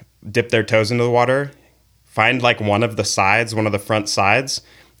dipped their toes into the water, find like one of the front sides,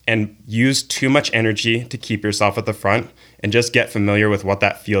 and use too much energy to keep yourself at the front and just get familiar with what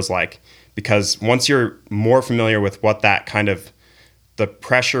that feels like. Because once you're more familiar with what that kind of the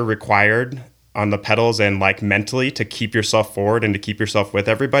pressure required on the pedals and like mentally to keep yourself forward and to keep yourself with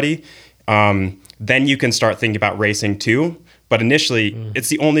everybody, then you can start thinking about racing too. But initially, it's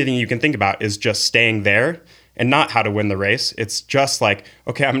the only thing you can think about is just staying there and not how to win the race. It's just like,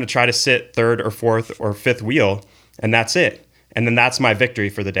 okay, I'm going to try to sit third or fourth or fifth wheel, and that's it. And then that's my victory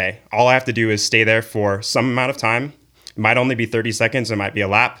for the day. All I have to do is stay there for some amount of time. It might only be 30 seconds. It might be a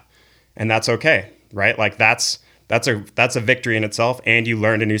lap, and that's okay, right? Like that's a victory in itself, and you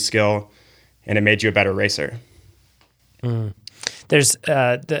learned a new skill, and it made you a better racer. There's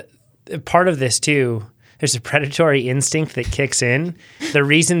the part of this too. There's a predatory instinct that kicks in. The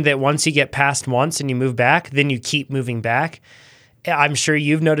reason that once you get past once and you move back, then you keep moving back. I'm sure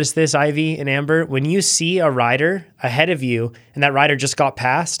you've noticed this, Ivy and Amber. When you see a rider ahead of you and that rider just got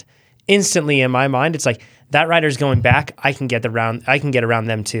past, instantly in my mind, it's like, that rider's going back. I can get around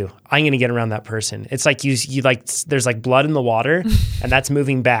them too. I'm going to get around that person. It's like you like, there's like blood in the water and that's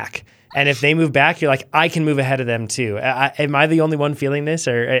moving back. And if they move back, you're like, I can move ahead of them too. Am I the only one feeling this,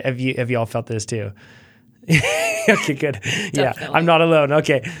 or have you all felt this too? Okay, good. Yeah, I'm not alone.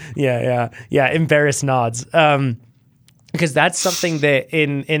 Okay. Yeah. Embarrassed nods. Because that's something that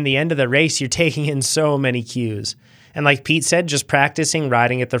in the end of the race, you're taking in so many cues. And like Pete said, just practicing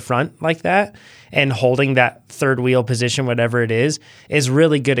riding at the front like that and holding that third wheel position, whatever it is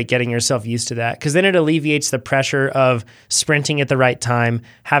really good at getting yourself used to that. Because then it alleviates the pressure of sprinting at the right time,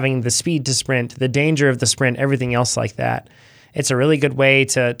 having the speed to sprint, the danger of the sprint, everything else like that. It's a really good way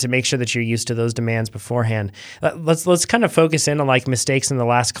to make sure that you're used to those demands beforehand. Let's kind of focus in on like mistakes in the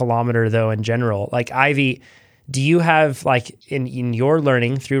last kilometer though in general. Like Ivy, do you have like in your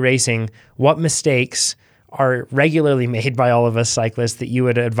learning through racing, what mistakes are regularly made by all of us cyclists that you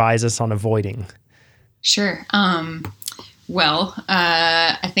would advise us on avoiding? Sure. I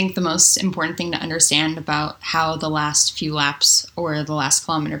think the most important thing to understand about how the last few laps or the last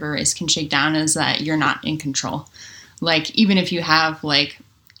kilometer of a race can shake down is that you're not in control. Like, even if you have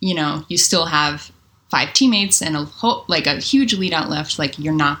you still have 5 teammates and a huge lead out left, like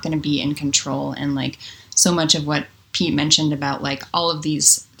you're not going to be in control. And like so much of what Pete mentioned about like all of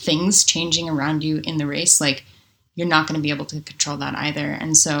these things changing around you in the race, like you're not going to be able to control that either.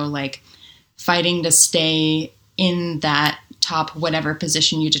 And so like fighting to stay in that top, whatever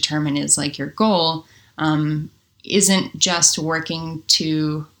position you determine is like your goal, isn't just working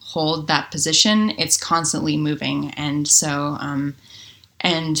to hold that position. It's constantly moving. And so,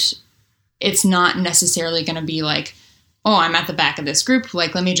 and it's not necessarily going to be like, oh, I'm at the back of this group.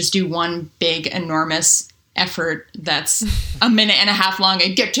 Like, let me just do one big, enormous effort that's a minute and a half long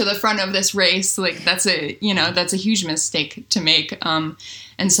and get to the front of this race. Like that's a huge mistake to make. And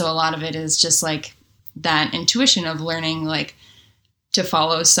so a lot of it is just like that intuition of learning, like to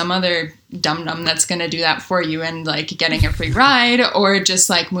follow some other dum-dum that's going to do that for you and like getting a free ride or just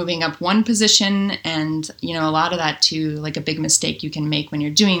like moving up one position. And, you know, a lot of that too, like a big mistake you can make when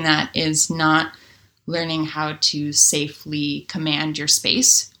you're doing that is not learning how to safely command your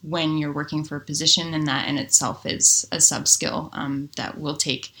space when you're working for a position. And that in itself is a sub skill that will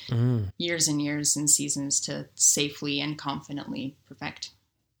take years and years and seasons to safely and confidently perfect.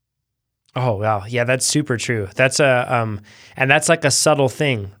 Oh, wow. Yeah, that's super true. That's and that's like a subtle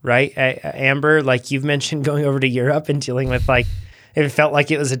thing, right? Amber, like you've mentioned going over to Europe and dealing with like, it felt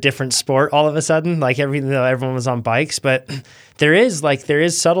like it was a different sport all of a sudden, like everyone was on bikes, but there is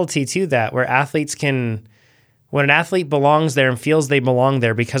subtlety to that where athletes can, when an athlete belongs there and feels they belong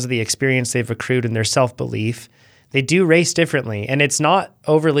there because of the experience they've accrued and their self-belief, they do race differently. And it's not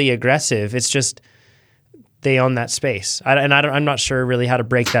overly aggressive. It's just, they own that space. I'm not sure really how to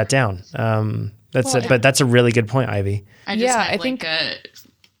break that down. But that's a really good point, Ivy. I just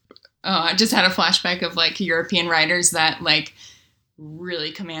had a flashback of like European riders that like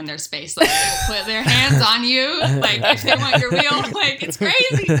really command their space. Like they will put their hands on you, like if they want your wheel, like it's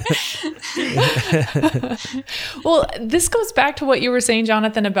crazy. Well, this goes back to what you were saying,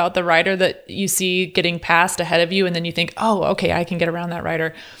 Jonathan, about the rider that you see getting passed ahead of you. And then you think, oh, okay, I can get around that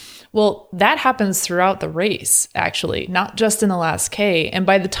rider. Well, that happens throughout the race, actually, not just in the last K. And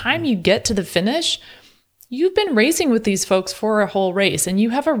by the time you get to the finish, you've been racing with these folks for a whole race, and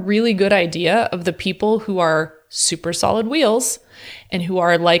you have a really good idea of the people who are super solid wheels and who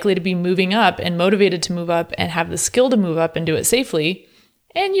are likely to be moving up and motivated to move up and have the skill to move up and do it safely.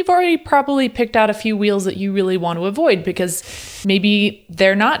 And you've already probably picked out a few wheels that you really want to avoid because maybe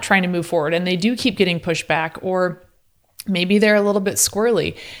they're not trying to move forward and they do keep getting pushed back, or maybe they're a little bit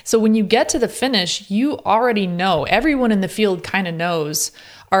squirrely. So when you get to the finish, you already know, everyone in the field kind of knows,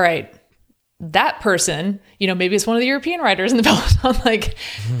 all right, that person, you know, maybe it's one of the European riders in the peloton, like,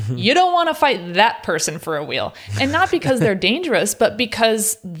 you don't want to fight that person for a wheel. And not because they're dangerous, but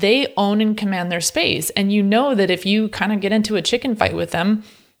because they own and command their space. And you know that if you kind of get into a chicken fight with them,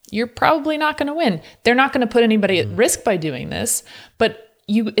 you're probably not going to win. They're not going to put anybody at risk by doing this, but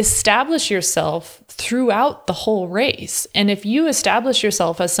you establish yourself throughout the whole race. And if you establish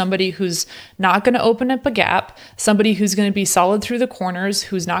yourself as somebody who's not going to open up a gap, somebody who's going to be solid through the corners,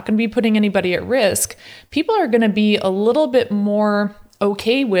 who's not going to be putting anybody at risk, people are going to be a little bit more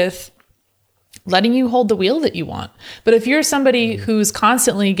okay with letting you hold the wheel that you want. But if you're somebody who's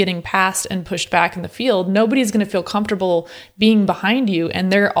constantly getting passed and pushed back in the field, nobody's going to feel comfortable being behind you,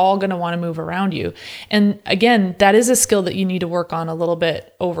 and they're all going to want to move around you. And again, that is a skill that you need to work on a little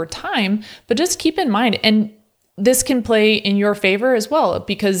bit over time, but just keep in mind, and this can play in your favor as well,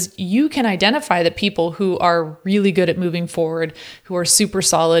 because you can identify the people who are really good at moving forward, who are super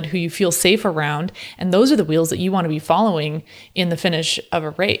solid, who you feel safe around. And those are the wheels that you want to be following in the finish of a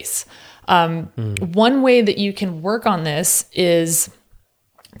race. One way that you can work on this is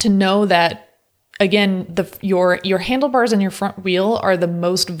to know that, again, your handlebars and your front wheel are the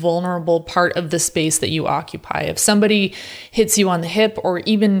most vulnerable part of the space that you occupy. If somebody hits you on the hip or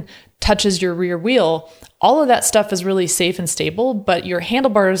even touches your rear wheel, all of that stuff is really safe and stable, but your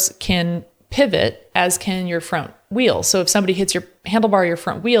handlebars can pivot, as can your front wheel. So if somebody hits your handlebar or your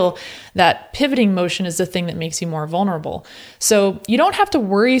front wheel, that pivoting motion is the thing that makes you more vulnerable. So you don't have to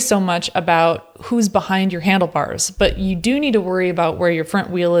worry so much about who's behind your handlebars, but you do need to worry about where your front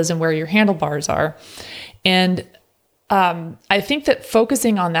wheel is and where your handlebars are. And I think that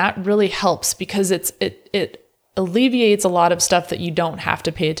focusing on that really helps, because it alleviates a lot of stuff that you don't have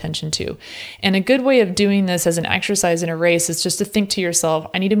to pay attention to. And a good way of doing this as an exercise in a race is just to think to yourself,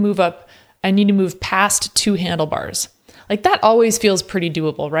 I need to move past 2 handlebars. Like that always feels pretty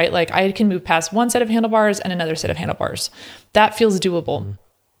doable, right? Like I can move past one set of handlebars and another set of handlebars. That feels doable. Mm-hmm.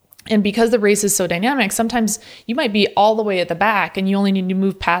 And because the race is so dynamic, sometimes you might be all the way at the back and you only need to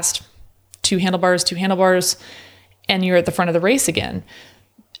move past 2 handlebars, and you're at the front of the race again.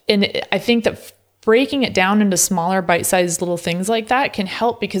 And I think that breaking it down into smaller bite-sized little things like that can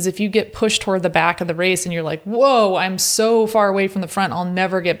help, because if you get pushed toward the back of the race and you're like, whoa, I'm so far away from the front, I'll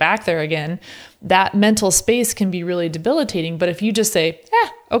never get back there again. That mental space can be really debilitating. But if you just say,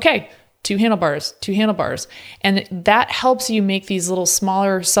 okay, 2 handlebars, 2 handlebars. And that helps you make these little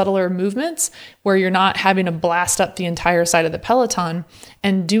smaller, subtler movements where you're not having to blast up the entire side of the peloton.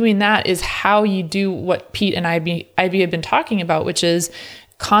 And doing that is how you do what Pete and Ivy have been talking about, which is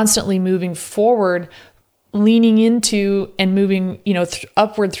constantly moving forward, leaning into and moving,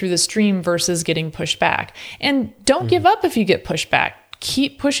 upward through the stream versus getting pushed back. And don't give up if you get pushed back.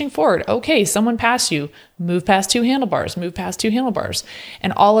 Keep pushing forward. Okay, someone passed you, move past 2 handlebars, move past 2 handlebars.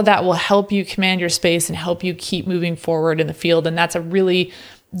 And all of that will help you command your space and help you keep moving forward in the field. And that's a really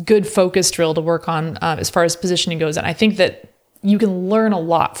good focus drill to work on as far as positioning goes. And I think that you can learn a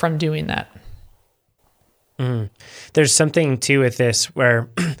lot from doing that. There's something too with this where,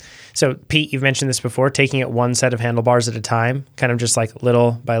 so Pete, you've mentioned this before, taking it one set of handlebars at a time, kind of just like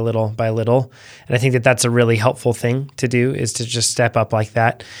little by little by little. And I think that that's a really helpful thing to do, is to just step up like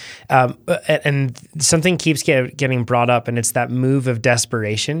that. And something keeps getting brought up, and it's that move of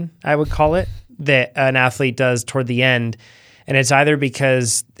desperation, I would call it, that an athlete does toward the end. And it's either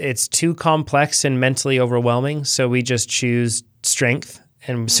because it's too complex and mentally overwhelming, so we just choose strength.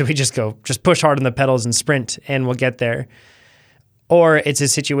 And so we just push hard on the pedals and sprint, and we'll get there. Or it's a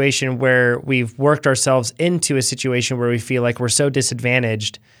situation where we've worked ourselves into a situation where we feel like we're so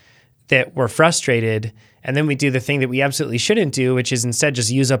disadvantaged that we're frustrated, and then we do the thing that we absolutely shouldn't do, which is instead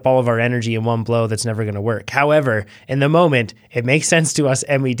just use up all of our energy in one blow that's never going to work. However, in the moment, it makes sense to us,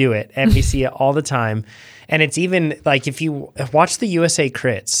 and we do it, and we see it all the time. And it's even like, if you watch the USA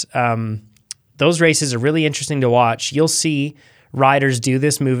Crits, those races are really interesting to watch. You'll see riders do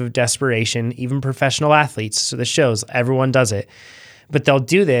this move of desperation, even professional athletes. So this shows everyone does it, but they'll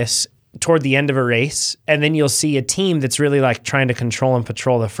do this toward the end of a race. And then you'll see a team that's really like trying to control and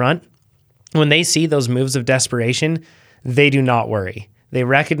patrol the front. When they see those moves of desperation, they do not worry. They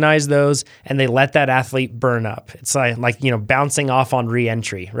recognize those and they let that athlete burn up. It's like bouncing off on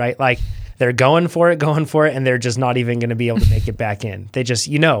re-entry, right? Like they're going for it, and they're just not even going to be able to make it back in. They just,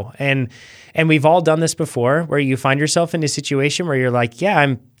 and we've all done this before, where you find yourself in a situation where you're like,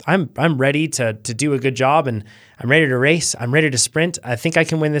 yeah, I'm ready to do a good job, and I'm ready to race. I'm ready to sprint. I think I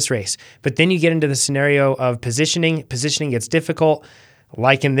can win this race. But then you get into the scenario of positioning. Positioning gets difficult.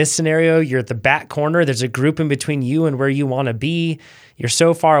 Like in this scenario, you're at the back corner. There's a group in between you and where you want to be. You're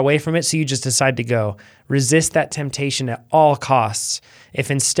so far away from it, so you just decide to go. Resist that temptation at all costs. If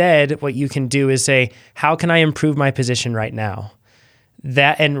instead what you can do is say, how can I improve my position right now?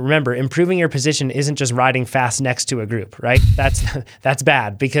 And remember, improving your position isn't just riding fast next to a group, right? That's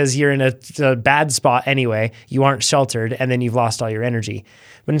bad, because you're in a bad spot anyway. You aren't sheltered, and then you've lost all your energy.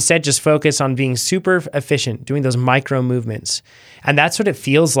 But instead, just focus on being super efficient, doing those micro movements. And that's what it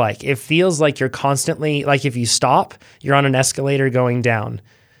feels like. It feels like you're constantly, like if you stop, you're on an escalator going down.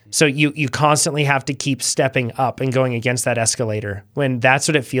 So you constantly have to keep stepping up and going against that escalator, when that's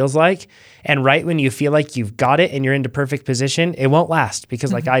what it feels like. And right when you feel like you've got it and you're into perfect position, it won't last,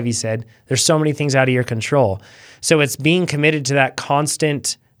 because like Ivy said, there's so many things out of your control. So it's being committed to that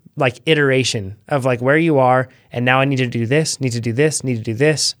constant like iteration of like where you are, and now I need to do this, need to do this, need to do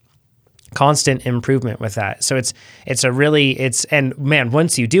this. Constant improvement with that. So and man,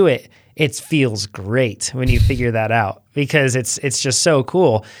 once you do it, it feels great when you figure that out, because it's just so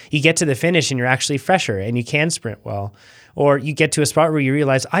cool. You get to the finish and you're actually fresher and you can sprint well. Or you get to a spot where you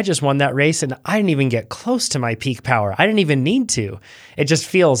realize, I just won that race and I didn't even get close to my peak power. I didn't even need to. It just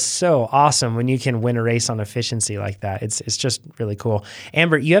feels so awesome when you can win a race on efficiency like that. It's just really cool.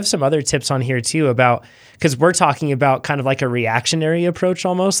 Amber, you have some other tips on here too about, because we're talking about kind of like a reactionary approach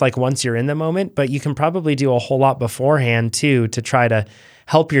almost, like once you're in the moment, but you can probably do a whole lot beforehand too to try to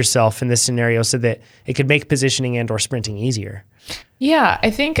help yourself in this scenario so that it could make positioning and or sprinting easier. Yeah, I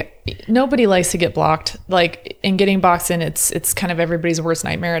think nobody likes to get blocked. Like in getting boxed in, it's kind of everybody's worst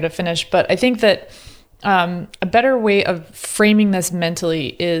nightmare to finish. But I think that a better way of framing this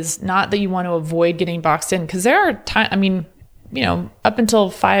mentally is not that you want to avoid getting boxed in, because there are times, up until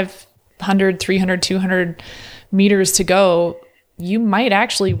 500, 300, 200 meters to go, you might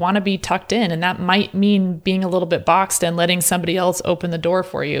actually want to be tucked in, and that might mean being a little bit boxed and letting somebody else open the door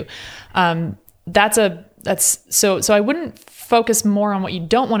for you. So I wouldn't focus more on what you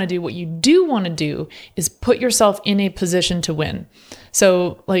don't want to do. What you do want to do is put yourself in a position to win.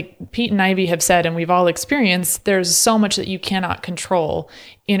 So like Pete and Ivy have said, and we've all experienced, there's so much that you cannot control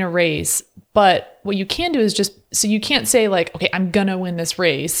in a race. But what you can do is so you can't say like, okay, I'm going to win this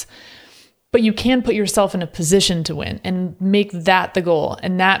race. but you can put yourself in a position to win and make that the goal.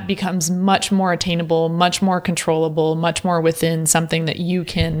 And that becomes much more attainable, much more controllable, much more within something that you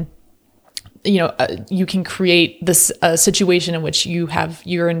can, you can create this situation in which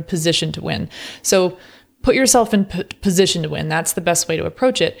you're in position to win. So put yourself in position to win. That's the best way to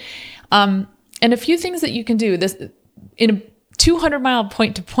approach it. And a few things that you can do this in a 200-mile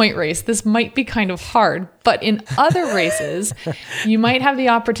point-to-point race, this might be kind of hard, but in other races, you might have the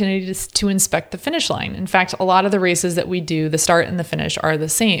opportunity to inspect the finish line. In fact, a lot of the races that we do, the start and the finish are the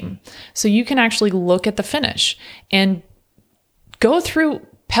same. So you can actually look at the finish and go through,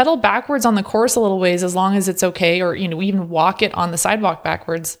 pedal backwards on the course a little ways as long as it's okay, or even walk it on the sidewalk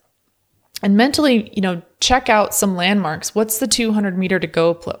backwards. And mentally, check out some landmarks. What's the 200 meter to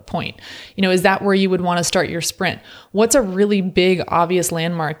go point? Is that where you would want to start your sprint? What's a really big, obvious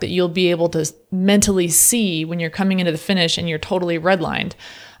landmark that you'll be able to mentally see when you're coming into the finish and you're totally redlined?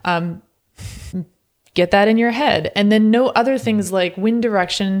 Get that in your head. And then know other things like wind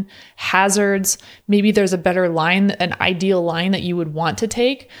direction, hazards. Maybe there's a better line, an ideal line that you would want to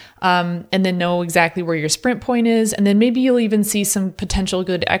take. And then know exactly where your sprint point is. And then maybe you'll even see some potential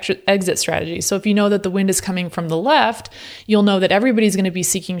good exit strategies. So if you know that the wind is coming from the left, you'll know that everybody's going to be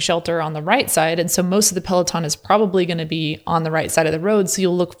seeking shelter on the right side. And so most of the peloton is probably going to be on the right side of the road. So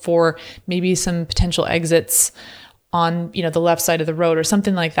you'll look for maybe some potential exits on, the left side of the road or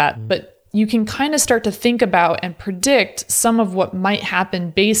something like that. But you can kind of start to think about and predict some of what might happen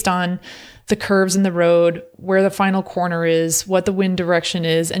based on the curves in the road, where the final corner is, what the wind direction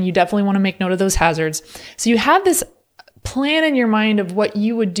is, and you definitely want to make note of those hazards. So you have this plan in your mind of what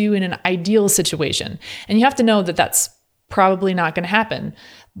you would do in an ideal situation. And you have to know that that's probably not going to happen.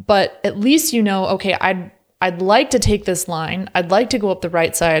 But at least okay, I'd like to take this line. I'd like to go up the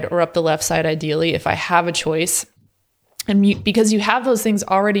right side or up the left side, ideally, if I have a choice. And because you have those things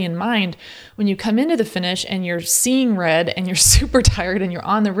already in mind, when you come into the finish and you're seeing red and you're super tired and you're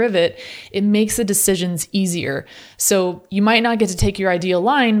on the rivet, it makes the decisions easier. So you might not get to take your ideal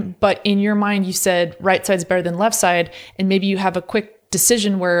line, but in your mind, you said right side's better than left side. And maybe you have a quick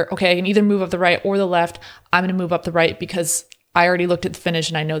decision where, okay, I can either move up the right or the left. I'm going to move up the right because I already looked at the finish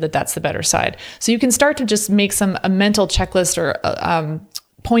and I know that that's the better side. So you can start to just make a mental checklist or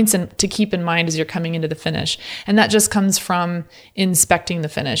points to keep in mind as you're coming into the finish. And that just comes from inspecting the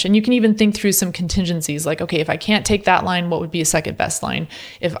finish. And you can even think through some contingencies like, okay, if I can't take that line, what would be a second best line?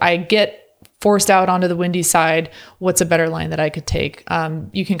 If I get forced out onto the windy side, what's a better line that I could take?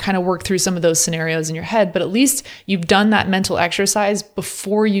 You can kind of work through some of those scenarios in your head, but at least you've done that mental exercise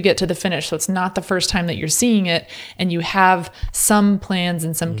before you get to the finish. So it's not the first time that you're seeing it, and you have some plans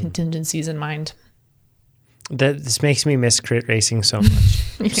and some contingencies in mind. This makes me miss crit racing so much.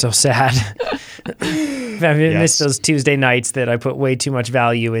 I'm so sad. I missed those Tuesday nights that I put way too much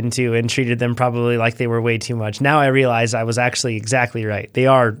value into and treated them probably like they were way too much. Now I realize I was actually exactly right. They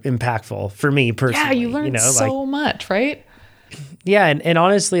are impactful for me personally. Yeah, you learn so much, right? Yeah, and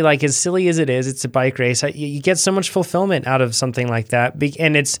honestly, as silly as it is, it's a bike race. You get so much fulfillment out of something like that,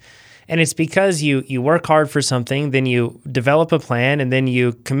 and it's because you work hard for something, then you develop a plan, and then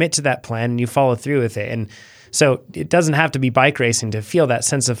you commit to that plan and you follow through with it. And so it doesn't have to be bike racing to feel that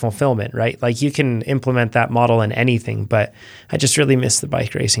sense of fulfillment, right? You can implement that model in anything, but I just really miss the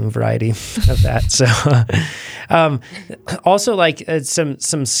bike racing variety of that. So also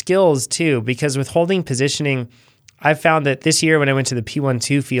some skills too, because with holding positioning, I found that this year when I went to the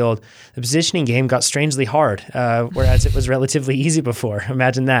P12 field, the positioning game got strangely hard, whereas it was relatively easy before.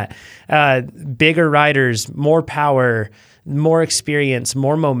 Imagine that. Bigger riders, more power, more experience,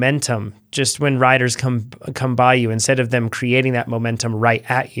 more momentum, just when riders come by you instead of them creating that momentum right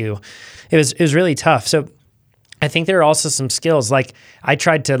at you. It was really tough. So I think there are also some skills. I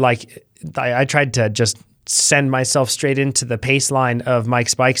tried to just send myself straight into the pace line of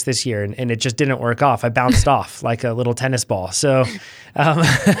Mike's bikes this year, and it just didn't work off. I bounced off like a little tennis ball. So, there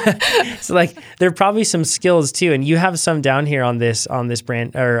are probably some skills too, and you have some down here on this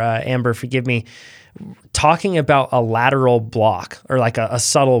brand, or Amber, forgive me, talking about a lateral block or a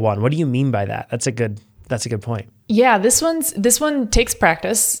subtle one. What do you mean by that? That's a good point. Yeah, this one takes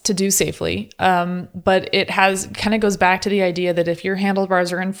practice to do safely, but it kind of goes back to the idea that if your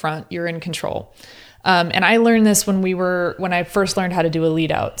handlebars are in front, you're in control. And I learned this when I first learned how to do a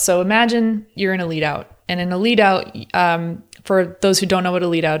lead out. So imagine you're in a lead out, and in a lead out, for those who don't know what a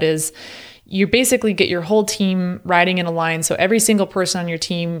lead out is, you basically get your whole team riding in a line. So every single person on your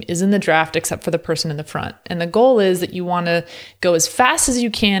team is in the draft except for the person in the front. And the goal is that you want to go as fast as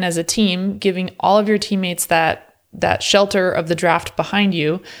you can as a team, giving all of your teammates that that shelter of the draft behind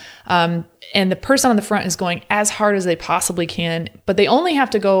you. And the person on the front is going as hard as they possibly can, but they only have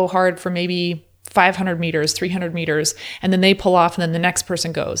to go hard for maybe 500 meters, 300 meters, and then they pull off and then the next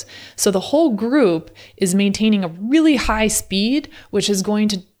person goes. So the whole group is maintaining a really high speed, which is going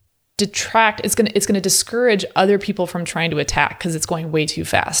to detract. It's going to discourage other people from trying to attack because it's going way too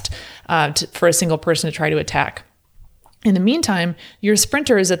fast for a single person to try to attack. In the meantime, your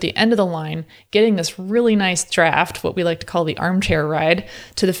sprinter is at the end of the line getting this really nice draft, what we like to call the armchair ride,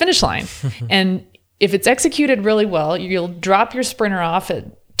 to the finish line. And if it's executed really well, you'll drop your sprinter off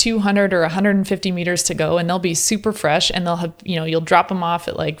at 200 or 150 meters to go, and they'll be super fresh, and they'll have, you'll drop them off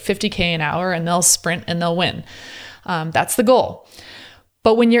at like 50K an hour, and they'll sprint and they'll win. That's the goal.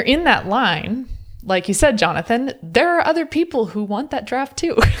 But when you're in that line, like you said, Jonathan, there are other people who want that draft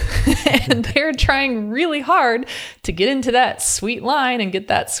too. And they're trying really hard to get into that sweet line and get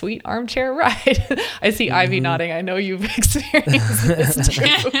that sweet armchair ride. I see Ivy nodding. I know you've experienced this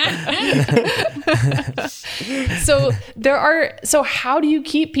too. So how do you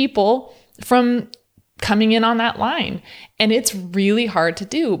keep people from coming in on that line? And it's really hard to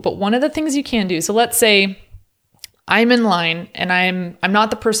do. But one of the things you can do, so let's say I'm in line and I'm not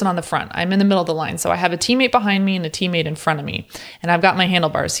the person on the front. I'm in the middle of the line. So I have a teammate behind me and a teammate in front of me, and I've got my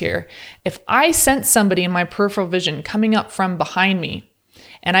handlebars here. If I sense somebody in my peripheral vision coming up from behind me,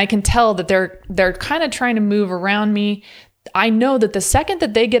 and I can tell that they're kind of trying to move around me, I know that the second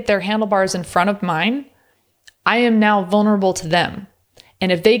that they get their handlebars in front of mine, I am now vulnerable to them. And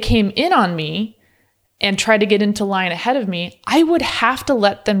if they came in on me and tried to get into line ahead of me, I would have to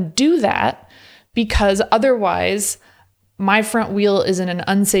let them do that, because otherwise my front wheel is in an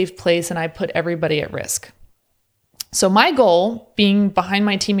unsafe place and I put everybody at risk. So my goal, being behind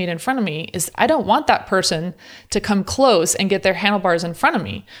my teammate in front of me, is I don't want that person to come close and get their handlebars in front of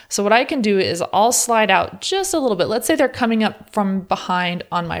me. So what I can do is I'll slide out just a little bit. Let's say they're coming up from behind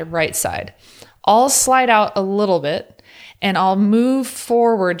on my right side. I'll slide out a little bit and I'll move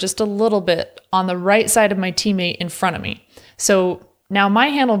forward just a little bit on the right side of my teammate in front of me. So now my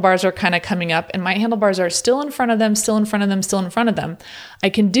handlebars are kind of coming up and my handlebars are still in front of them, still in front of them, still in front of them. I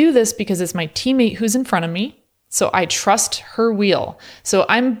can do this because it's my teammate who's in front of me. So I trust her wheel. So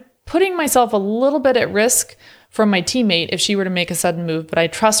I'm putting myself a little bit at risk from my teammate if she were to make a sudden move, but I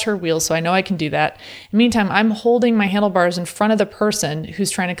trust her wheel, so I know I can do that. In the meantime, I'm holding my handlebars in front of the person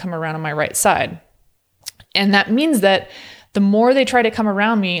who's trying to come around on my right side. And that means that the more they try to come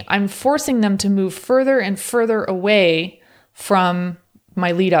around me, I'm forcing them to move further and further away from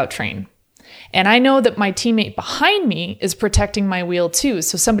my lead out train. And I know that my teammate behind me is protecting my wheel too.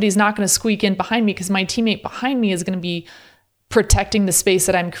 So somebody's not going to squeak in behind me because my teammate behind me is going to be protecting the space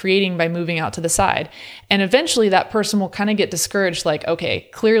that I'm creating by moving out to the side. And eventually that person will kind of get discouraged, like, okay,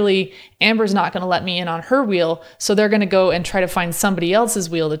 clearly Amber's not going to let me in on her wheel. So they're going to go and try to find somebody else's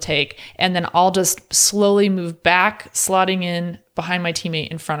wheel to take. And then I'll just slowly move back, slotting in behind my teammate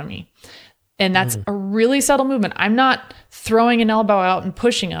in front of me. And that's a really subtle movement. I'm not throwing an elbow out and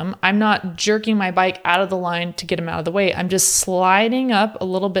pushing them. I'm not jerking my bike out of the line to get them out of the way. I'm just sliding up a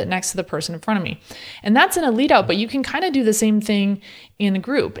little bit next to the person in front of me. And that's in a lead out, but you can kind of do the same thing in a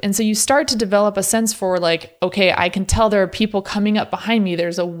group. And so you start to develop a sense for like, okay, I can tell there are people coming up behind me.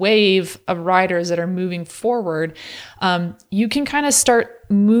 There's a wave of riders that are moving forward. You can kind of start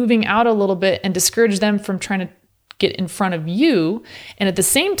moving out a little bit and discourage them from trying to get in front of you. And at the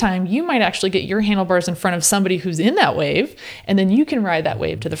same time, you might actually get your handlebars in front of somebody who's in that wave, and then you can ride that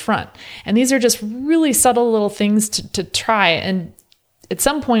wave to the front. And these are just really subtle little things to try. And at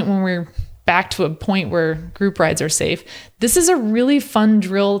some point when we're back to a point where group rides are safe, this is a really fun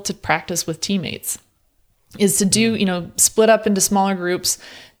drill to practice with teammates, is to do, split up into smaller groups,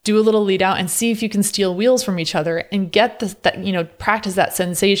 do a little lead out and see if you can steal wheels from each other and get practice that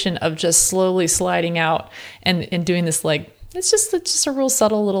sensation of just slowly sliding out and doing this, like, it's just a real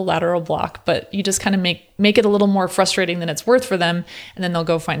subtle little lateral block, but you just kind of make it a little more frustrating than it's worth for them. And then they'll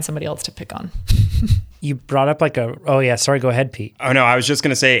go find somebody else to pick on. You brought up sorry, go ahead, Pete. Oh no, I was just going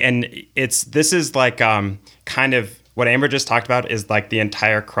to say, and this is like kind of what Amber just talked about is like the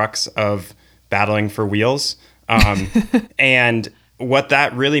entire crux of battling for wheels. And what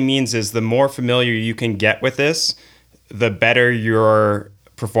that really means is the more familiar you can get with this, the better your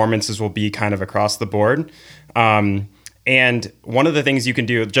performances will be kind of across the board. And one of the things you can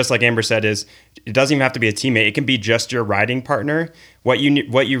do, just like Amber said, is it doesn't even have to be a teammate. It can be just your riding partner. What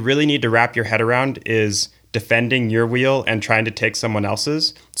you really need to wrap your head around is defending your wheel and trying to take someone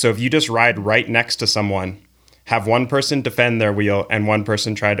else's. So if you just ride right next to someone, have one person defend their wheel and one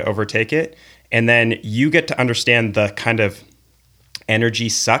person try to overtake it, and then you get to understand the kind of energy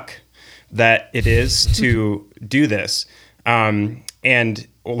suck that it is to do this. And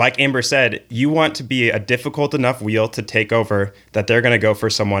like Amber said, you want to be a difficult enough wheel to take over that they're going to go for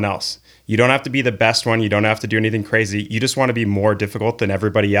someone else. You don't have to be the best one. You don't have to do anything crazy. You just want to be more difficult than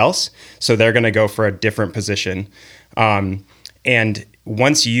everybody else. So they're going to go for a different position. And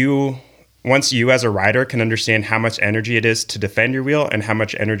once you as a rider can understand how much energy it is to defend your wheel and how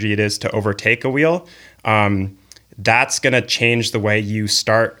much energy it is to overtake a wheel, that's going to change the way you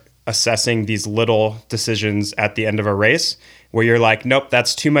start assessing these little decisions at the end of a race, where you're like, nope,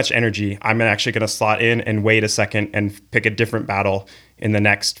 that's too much energy. I'm actually going to slot in and wait a second and pick a different battle in the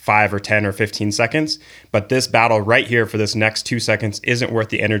next 5 or 10 or 15 seconds. But this battle right here for this next 2 seconds isn't worth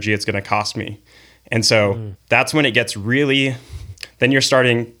the energy it's going to cost me. And so that's when it gets really, then you're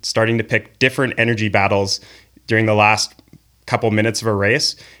starting to pick different energy battles during the last couple minutes of a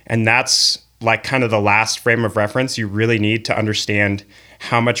race. And that's like kind of the last frame of reference you really need to understand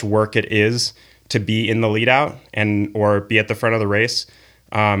how much work it is to be in the lead out or be at the front of the race.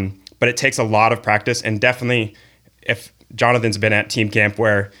 But it takes a lot of practice, and definitely if Jonathan's been at team camp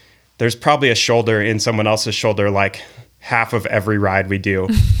where there's probably a shoulder in someone else's shoulder like half of every ride we do,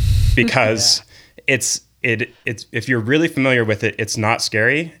 because it's if you're really familiar with it, it's not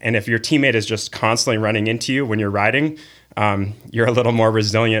scary. And if your teammate is just constantly running into you when you're riding, you're a little more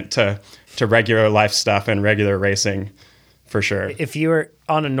resilient to regular life stuff and regular racing. For sure. If you were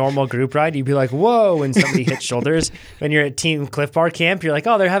on a normal group ride, you'd be like, whoa, when somebody hits shoulders. When you're at Team Cliff Bar Camp, you're like,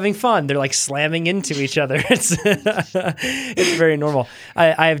 oh, they're having fun. They're like slamming into each other. It's very normal.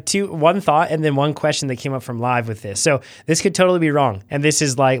 I have one thought and then one question that came up from live with this. So this could totally be wrong. And this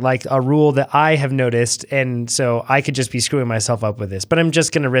is like a rule that I have noticed. And so I could just be screwing myself up with this, but I'm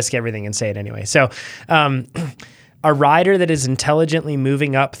just going to risk everything and say it anyway. So, a rider that is intelligently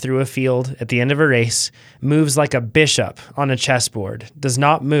moving up through a field at the end of a race moves like a bishop on a chessboard, does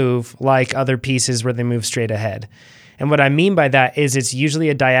not move like other pieces where they move straight ahead. And what I mean by that is it's usually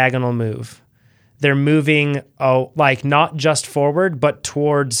a diagonal move. They're moving like not just forward, but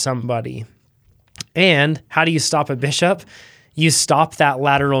towards somebody. And how do you stop a bishop? You stop that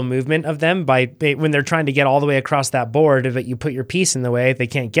lateral movement of them when they're trying to get all the way across that board, but you put your piece in the way, they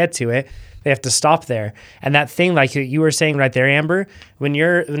can't get to it. They have to stop there. And that thing, like you were saying right there, Amber, when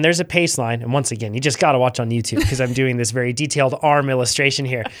there's a pace line, and once again, you just got to watch on YouTube because I'm doing this very detailed arm illustration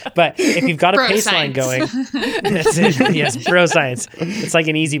here. But if you've got a pace line going, that's it. Yes, bro science. It's like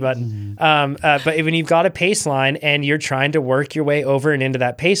an easy button. But when you've got a pace line and you're trying to work your way over and into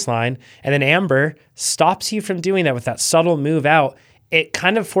that pace line, and then Amber stops you from doing that with that subtle move out, it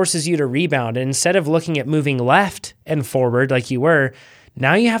kind of forces you to rebound. And instead of looking at moving left and forward like you were,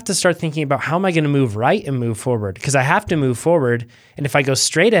 now you have to start thinking about how am I going to move right and move forward? Because I have to move forward. And if I go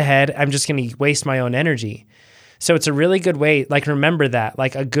straight ahead, I'm just going to waste my own energy. So it's a really good way, like remember that,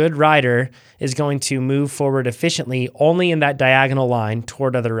 like a good rider is going to move forward efficiently only in that diagonal line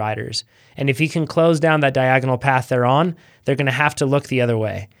toward other riders. And if you can close down that diagonal path they're on, they're going to have to look the other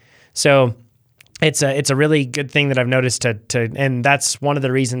way. So it's a really good thing that I've noticed and that's one of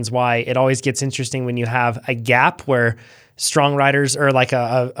the reasons why it always gets interesting when you have a gap where strong riders or like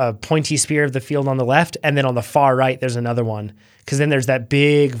a pointy spear of the field on the left, and then on the far right, there's another one. Because then there's that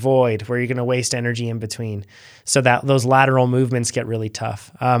big void where you're going to waste energy in between. So that those lateral movements get really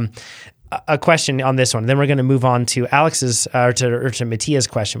tough. A question on this one. Then we're going to move on to Alex's or to Mattia's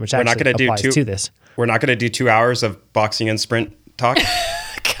question, which actually applies to this. We're not going to do 2 hours of boxing and sprint talk.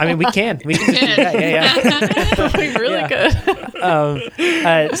 I mean, we can do that. Yeah. We really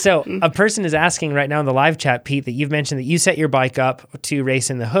could. So a person is asking right now in the live chat, Pete, that you've mentioned that you set your bike up to race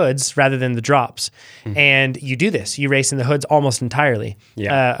in the hoods rather than the drops. Mm-hmm. And you do this. You race in the hoods almost entirely.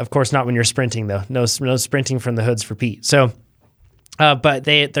 Yeah. Of course, not when you're sprinting, though. No sprinting from the hoods for Pete. So, but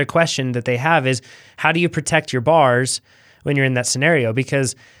their question that they have is, how do you protect your bars when you're in that scenario?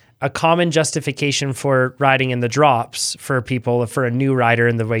 Because a common justification for riding in the drops for people, for a new rider,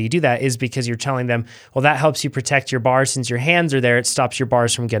 and the way you do that is because you're telling them, well, that helps you protect your bars. Since your hands are there, it stops your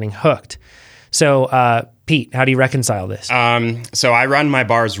bars from getting hooked. So, Pete, how do you reconcile this? So I run my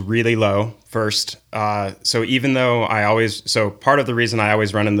bars really low first. So even though part of the reason I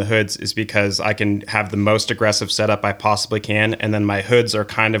always run in the hoods is because I can have the most aggressive setup I possibly can. And then my hoods are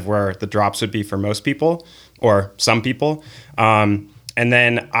kind of where the drops would be for most people or some people. And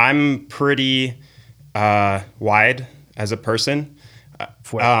then I'm pretty wide as a person.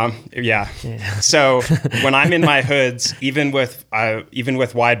 Yeah. So when I'm in my hoods, even with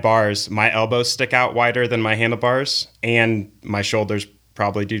wide bars, my elbows stick out wider than my handlebars, and my shoulders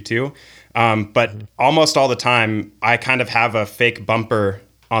probably do too. But almost all the time, I kind of have a fake bumper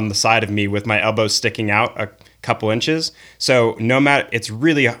on the side of me with my elbows sticking out couple inches. So no matter,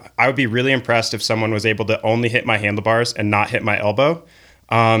 I would be really impressed if someone was able to only hit my handlebars and not hit my elbow.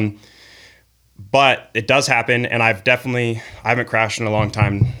 But it does happen, and I haven't crashed in a long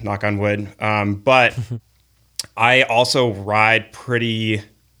time, knock on wood. But I also ride pretty,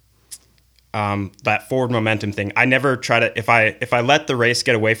 that forward momentum thing. I never try to, if I let the race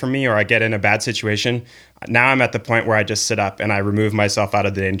get away from me or I get in a bad situation, now I'm at the point where I just sit up and I remove myself out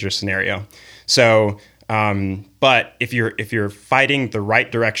of the dangerous scenario. So, but if you're fighting the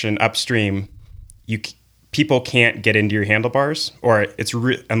right direction upstream, people can't get into your handlebars, or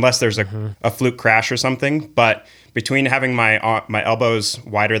unless there's a fluke crash or something. But between having my elbows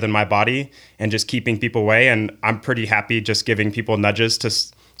wider than my body and just keeping people away, and I'm pretty happy just giving people nudges to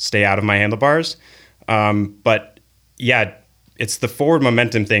stay out of my handlebars. But yeah, it's the forward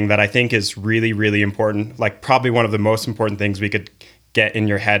momentum thing that I think is really, really important. Like probably one of the most important things we could get in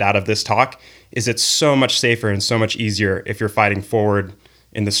your head out of this talk is it's so much safer and so much easier if you're fighting forward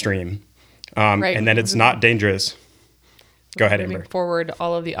in the stream. Right. And then it's not dangerous. Go ahead, Amber. Moving forward,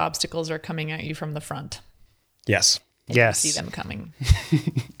 all of the obstacles are coming at you from the front. Yes. Yes. You see them coming.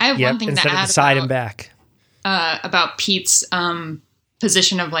 I have one thing to instead of add the side and back. About Pete's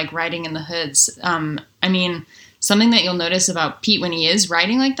position of like riding in the hoods. I mean, something that you'll notice about Pete when he is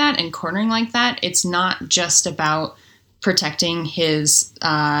riding like that and cornering like that, it's not just about protecting his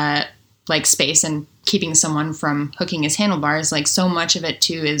like space and keeping someone from hooking his handlebars. Like so much of it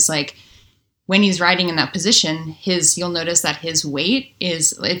too is like when he's riding in that position, you'll notice that his weight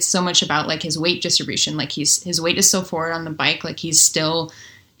it's so much about like his weight distribution. Like his weight is so forward on the bike, like he's still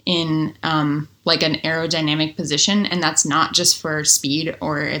in like an aerodynamic position. And that's not just for speed,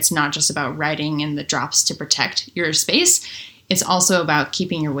 or it's not just about riding in the drops to protect your space. It's also about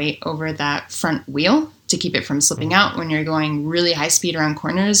keeping your weight over that front wheel to keep it from slipping out when you're going really high speed around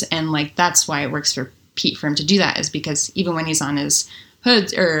corners. And like, that's why it works for Pete for him to do that, is because even when he's on his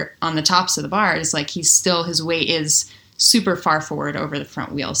hoods or on the tops of the bars, like his weight is super far forward over the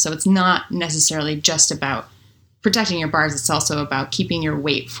front wheel. So it's not necessarily just about protecting your bars. It's also about keeping your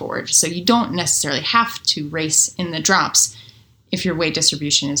weight forward. So you don't necessarily have to race in the drops if your weight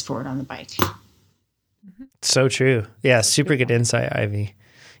distribution is forward on the bike. So true. Yeah. Super good insight, Ivy.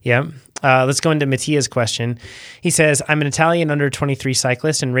 Yeah. Let's go into Mattia's question. He says, I'm an Italian under 23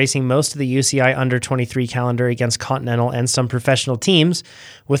 cyclist and racing most of the UCI under 23 calendar against Continental and some professional teams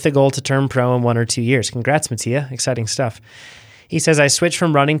with the goal to turn pro in 1 or 2 years. Congrats, Mattia. Exciting stuff. He says, I switched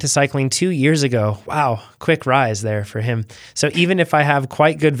from running to cycling 2 years ago. Wow, quick rise there for him. So even if I have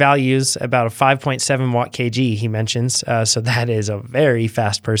quite good values, about a 5.7 watt kg, he mentions, so that is a very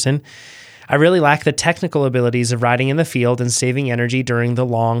fast person, I really lack the technical abilities of riding in the field and saving energy during the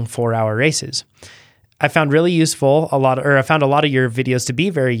long 4-hour races. I found a lot of your videos to be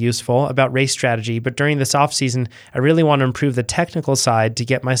very useful about race strategy, but during this off season, I really want to improve the technical side to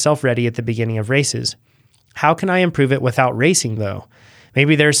get myself ready at the beginning of races. How can I improve it without racing though?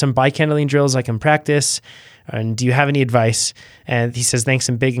 Maybe there's some bike handling drills I can practice. And do you have any advice? And he says, thanks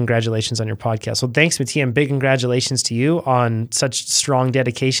and big congratulations on your podcast. Well, thanks, Mattia, and big congratulations to you on such strong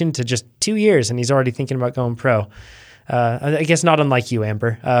dedication to just 2 years. And he's already thinking about going pro. I guess not unlike you,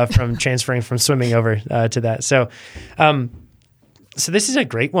 Amber, from transferring from swimming over to that. So this is a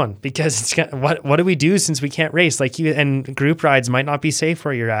great one because it's what do we do since we can't race? Like and group rides might not be safe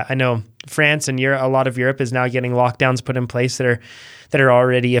where you're at. I know France and a lot of Europe is now getting lockdowns put in place that are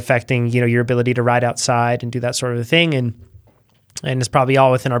already affecting your ability to ride outside and do that sort of thing. And it's probably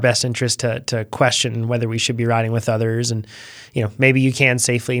all within our best interest to question whether we should be riding with others. And maybe you can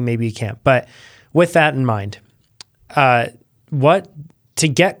safely, maybe you can't. But with that in mind, to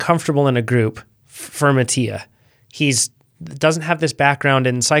get comfortable in a group for Mattia, he's doesn't have this background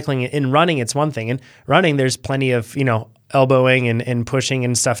in cycling. In running, it's one thing. In running, there's plenty of, elbowing and pushing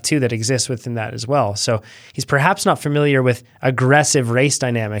and stuff too that exists within that as well. So he's perhaps not familiar with aggressive race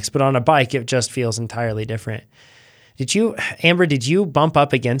dynamics, but on a bike, it just feels entirely different. Amber, did you bump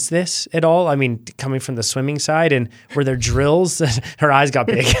up against this at all? I mean, coming from the swimming side, and were there drills? Her eyes got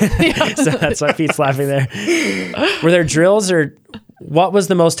big. So that's why Pete's laughing there. Were there drills, or what was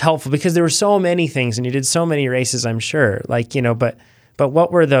the most helpful? Because there were so many things and you did so many races, I'm sure, but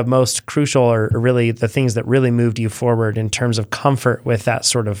what were the most crucial or really the things that really moved you forward in terms of comfort with that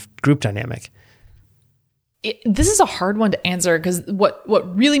sort of group dynamic? This is a hard one to answer because what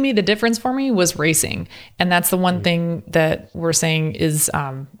really made a difference for me was racing. And that's the one thing that we're saying is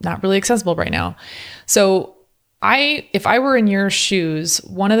not really accessible right now. So if I were in your shoes,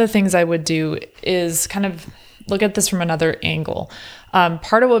 one of the things I would do is kind of look at this from another angle.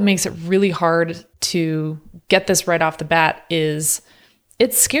 Part of what makes it really hard to get this right off the bat is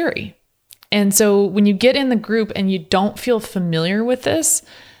it's scary. And so when you get in the group and you don't feel familiar with this,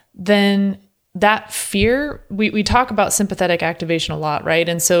 then that fear, we talk about sympathetic activation a lot, right?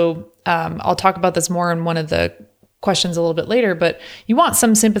 And so I'll talk about this more in one of the questions a little bit later, but you want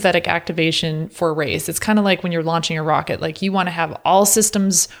some sympathetic activation for a race. It's kind of like when you're launching a rocket, like you want to have all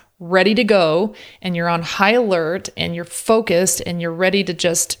systems ready to go and you're on high alert and you're focused and you're ready to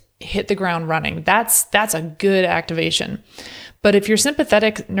just hit the ground running. That's a good activation. But if your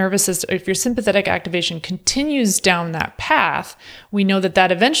sympathetic nervous system, if your sympathetic activation continues down that path, we know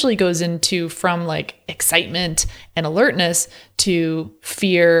that eventually goes into from like excitement and alertness to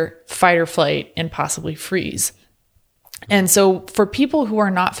fear, fight or flight, and possibly freeze. And so for people who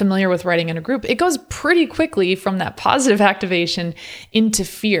are not familiar with riding in a group, it goes pretty quickly from that positive activation into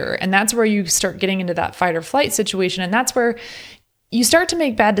fear. And that's where you start getting into that fight or flight situation. And that's where you start to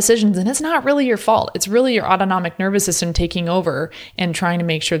make bad decisions, and it's not really your fault. It's really your autonomic nervous system taking over and trying to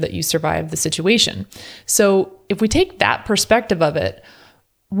make sure that you survive the situation. So if we take that perspective of it,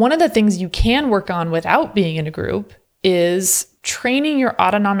 one of the things you can work on without being in a group is training your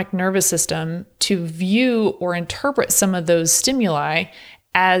autonomic nervous system to view or interpret some of those stimuli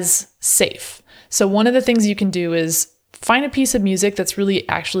as safe. So one of the things you can do is find a piece of music that's really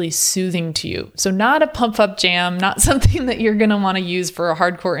actually soothing to you. So not a pump up jam, not something that you're going to want to use for a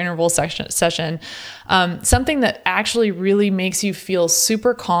hardcore interval session, something that actually really makes you feel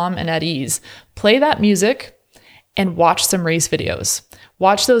super calm and at ease. Play that music and watch some race videos.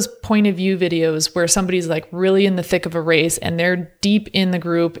 Watch those point of view videos where somebody's like really in the thick of a race and they're deep in the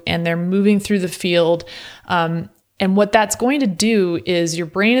group and they're moving through the field. And what that's going to do is your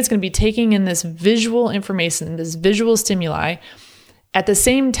brain is going to be taking in this visual information, this visual stimuli, at the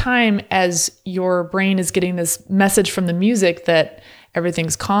same time as your brain is getting this message from the music that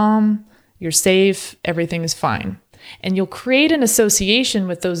everything's calm, you're safe, everything is fine. And you'll create an association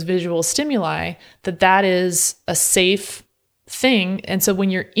with those visual stimuli that is a safe thing. And so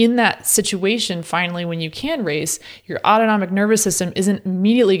when you're in that situation, finally, when you can race, your autonomic nervous system isn't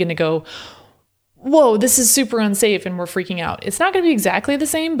immediately going to go, whoa, this is super unsafe and we're freaking out. It's not going to be exactly the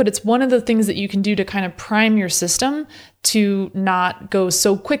same, but it's one of the things that you can do to kind of prime your system to not go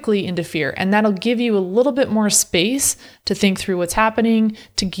so quickly into fear. And that'll give you a little bit more space to think through what's happening,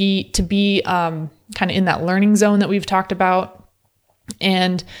 to be kind of in that learning zone that we've talked about,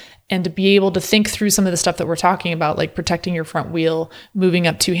 and to be able to think through some of the stuff that we're talking about, like protecting your front wheel, moving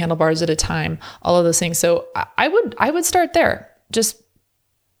up 2 handlebars at a time, all of those things. So I would start there. Just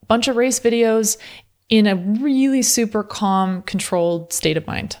bunch of race videos in a really super calm, controlled state of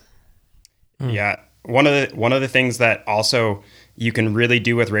mind. Yeah. One of the things that also you can really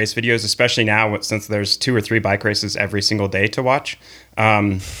do with race videos, especially now since there's 2 or 3 bike races every single day to watch,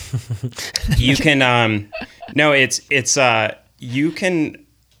 you can you can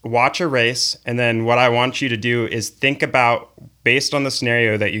watch a race, and then what I want you to do is think about, based on the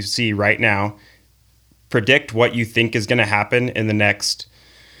scenario that you see right now, predict what you think is going to happen in the next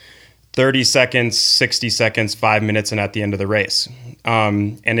 30 seconds, 60 seconds, 5 minutes, and at the end of the race.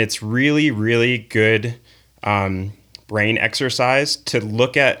 And it's really, really good brain exercise to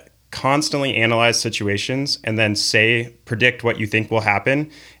look at, constantly analyze situations and then predict what you think will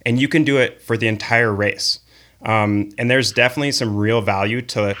happen. And you can do it for the entire race. And there's definitely some real value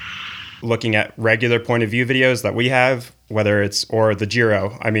to looking at regular point of view videos that we have, whether it's, or the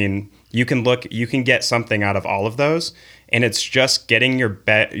Giro. I mean, you can get something out of all of those. And it's just getting your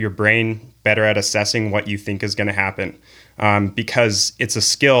brain better at assessing what you think is going to happen, because it's a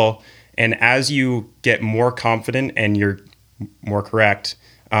skill. And as you get more confident and you're more correct,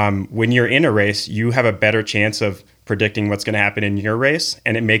 when you're in a race, you have a better chance of predicting what's going to happen in your race,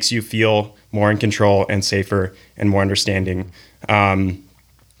 and it makes you feel more in control and safer and more understanding. And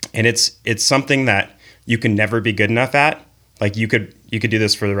it's something that you can never be good enough at. Like you could do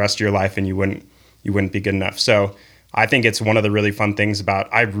this for the rest of your life and you wouldn't be good enough. So I think it's one of the really fun things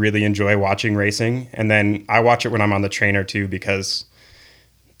I really enjoy watching racing. And then I watch it when I'm on the trainer too, because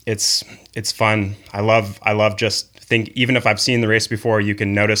it's fun. I love just even if I've seen the race before, you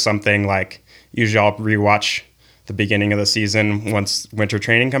can notice something. Like usually I'll rewatch the beginning of the season once winter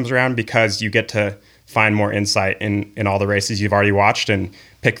training comes around, because you get to find more insight in all the races you've already watched and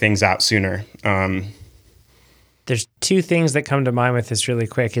pick things out sooner. There's 2 things that come to mind with this really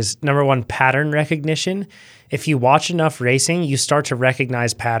quick is, number 1, pattern recognition. If you watch enough racing, you start to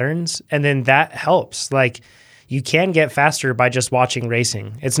recognize patterns, and then that helps. Like, you can get faster by just watching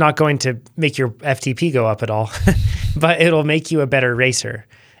racing. It's not going to make your FTP go up at all, but it'll make you a better racer.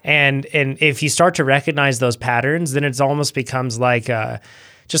 And if you start to recognize those patterns, then it almost becomes like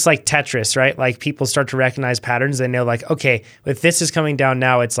just like Tetris, right? Like people start to recognize patterns. They know like, okay, if this is coming down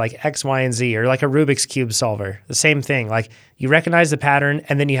now, it's like X, Y, and Z, or like a Rubik's Cube solver. The same thing. Like you recognize the pattern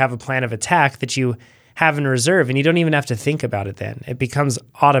and then you have a plan of attack that you have in reserve, and you don't even have to think about it then. It becomes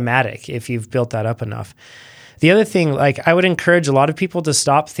automatic if you've built that up enough. The other thing, like I would encourage a lot of people to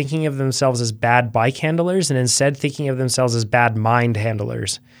stop thinking of themselves as bad bike handlers and instead thinking of themselves as bad mind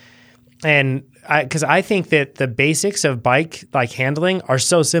handlers. And because I think that the basics of bike like handling are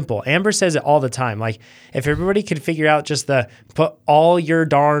so simple. Amber says it all the time. Like if everybody could figure out just the put all your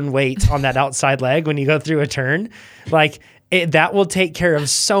darn weight on that outside leg when you go through a turn, like that will take care of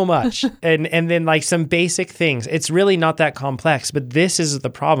so much. And then like some basic things. It's really not that complex, but this is the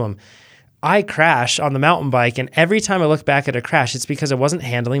problem. I crash on the mountain bike, and every time I look back at a crash, it's because I wasn't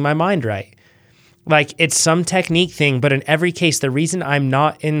handling my mind right. Like it's some technique thing, but in every case, the reason I'm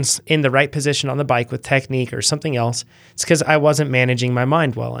not in the right position on the bike with technique or something else, it's because I wasn't managing my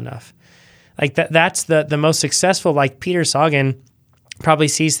mind well enough. Like that's the most successful, like Peter Sagan probably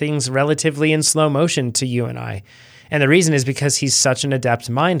sees things relatively in slow motion to you and I. And the reason is because he's such an adept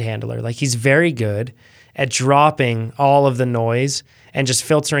mind handler. Like he's very good at dropping all of the noise and just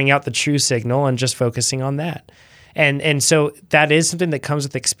filtering out the true signal and just focusing on that. And so that is something that comes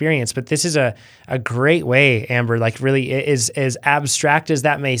with experience. But this is a great way, Amber, like really is as abstract as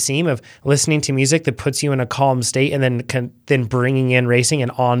that may seem, of listening to music that puts you in a calm state and then bringing in racing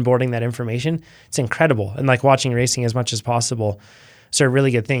and onboarding that information. It's incredible. And like watching racing as much as possible. So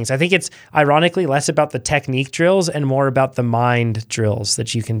really good things. I think it's ironically less about the technique drills and more about the mind drills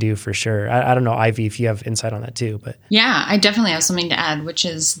that you can do for sure. I don't know, Ivy, if you have insight on that too, but yeah, I definitely have something to add, which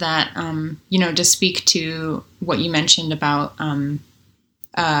is that, to speak to what you mentioned about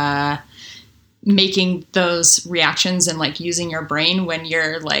making those reactions and like using your brain when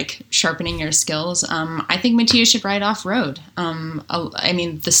you're like sharpening your skills. I think Matthias should ride off road. I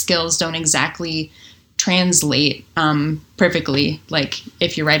mean, the skills don't exactly translate perfectly. Like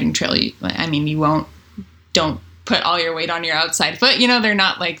if you're riding trail, don't put all your weight on your outside foot. They're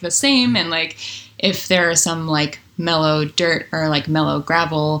not like the same. And like if there are some like mellow dirt or like mellow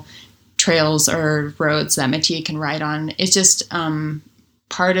gravel trails or roads that Mattia can ride on, it's just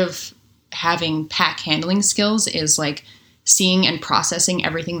part of having pack handling skills is like seeing and processing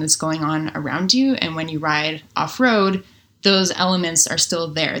everything that's going on around you. And when you ride off road, those elements are still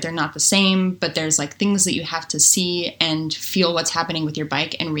there. They're not the same, but there's like things that you have to see and feel what's happening with your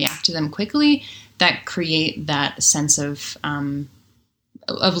bike and react to them quickly that create that sense of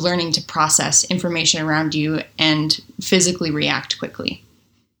learning to process information around you and physically react quickly.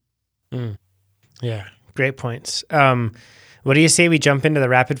 Yeah, great points. What do you say we jump into the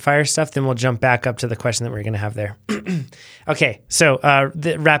rapid fire stuff? Then we'll jump back up to the question that we're going to have there. Okay, so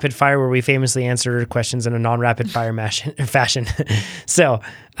the rapid fire where we famously answer questions in a non-rapid fire fashion. So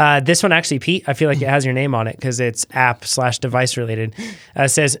this one actually, Pete, I feel like it has your name on it because it's app/device related.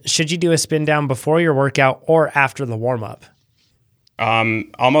 Says, should you do a spin down before your workout or after the warm-up?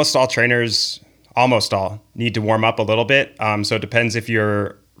 Almost all trainers, need to warm up a little bit. So it depends if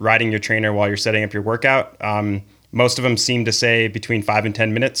you're riding your trainer while you're setting up your workout. Most of them seem to say between 5 and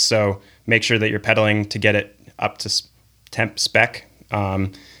 10 minutes. So make sure that you're pedaling to get it up to temp spec.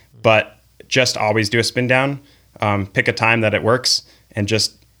 But just always do a spin down. Pick a time that it works and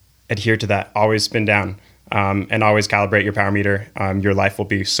just adhere to that. Always spin down and always calibrate your power meter. Your life will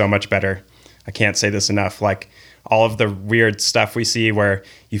be so much better. I can't say this enough. Like all of the weird stuff we see where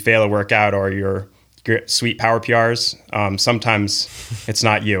you fail a workout or your sweet power PRs, sometimes it's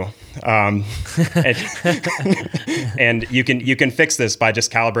not you. And you can fix this by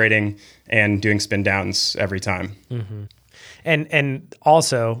just calibrating and doing spin downs every time. Mm-hmm. And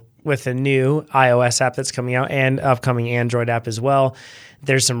also with the new iOS app that's coming out and upcoming Android app as well,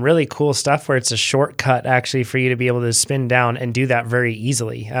 there's some really cool stuff where it's a shortcut actually for you to be able to spin down and do that very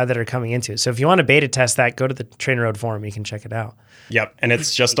easily that are coming into it. So if you want to beta test that, go to the Trainer Road forum. You can check it out. Yep. And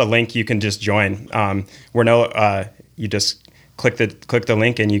it's just a link you can just join. You just click the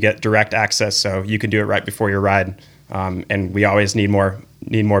link and you get direct access. So you can do it right before your ride. And we always need more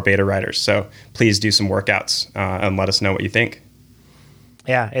beta riders. So please do some workouts and let us know what you think.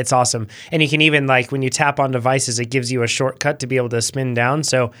 Yeah, it's awesome. And you can even, like, when you tap on devices, it gives you a shortcut to be able to spin down.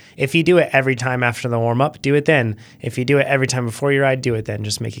 So if you do it every time after the warm-up, do it then. If you do it every time before your ride, do it then.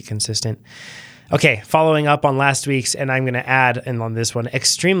 Just make it consistent. Okay, following up on last week's, and I'm going to add in on this one,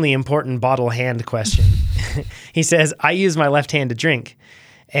 extremely important bottle hand question. He says, I use my left hand to drink.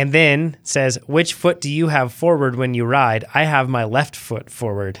 And then says, which foot do you have forward when you ride? I have my left foot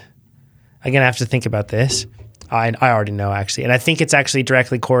forward. I'm going to have to think about this. I already know, actually. And I think it's actually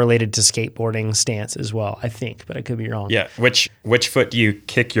directly correlated to skateboarding stance as well, I think, but I could be wrong. Yeah. Which foot do you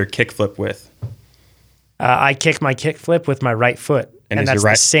kick your kickflip with? I kick my kickflip with my right foot. And that's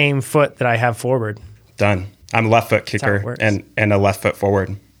the same foot that I have forward. Done. I'm a left foot kicker and a left foot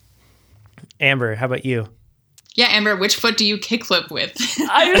forward. Amber, how about you? Yeah, Amber, which foot do you kickflip with?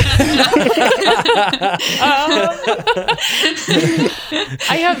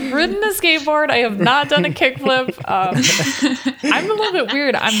 I have ridden a skateboard. I have not done a kickflip. I'm a little bit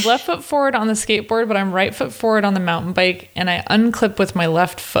weird. I'm left foot forward on the skateboard, but I'm right foot forward on the mountain bike, and I unclip with my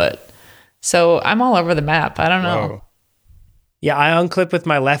left foot. So I'm all over the map. I don't know. Whoa. Yeah, I unclip with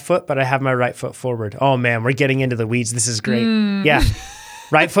my left foot, but I have my right foot forward. Oh, man, we're getting into the weeds. This is great. Yeah.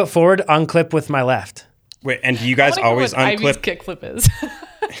 Right foot forward, unclip with my left. Wait, and do you guys always Ivy's unclip? kickflip is.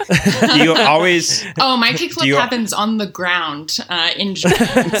 Do you always? Oh, my kickflip happens on the ground in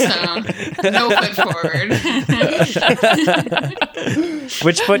Japan, so no foot forward.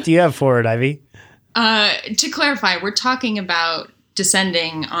 Which foot do you have forward, Ivy? To clarify, we're talking about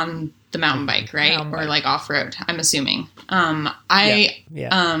descending on the mountain bike, right? Or like off-road, I'm assuming. I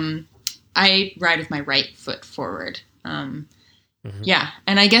ride with my right foot forward. Yeah.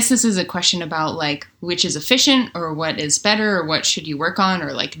 And I guess this is a question about like which is efficient or what is better or what should you work on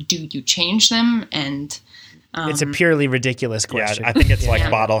or like do you change them? And it's a purely ridiculous question. Yeah, I think it's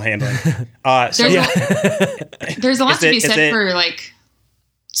like bottle handling. There's a lot to be said for like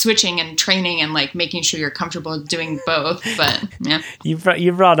switching and training and like making sure you're comfortable doing both. But yeah,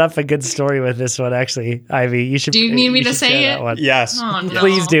 you brought up a good story with this one, actually, Ivy. You should. Do you need me to say it? One. Yes. Oh, no.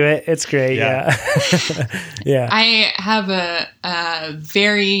 Please do it. It's great. Yeah. Yeah. I have a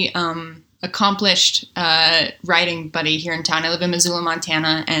very accomplished riding buddy here in town. I live in Missoula,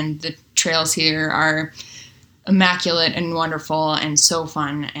 Montana, and the trails here are immaculate and wonderful and so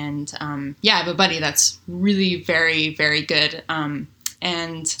fun. And I have a buddy that's really very, very good.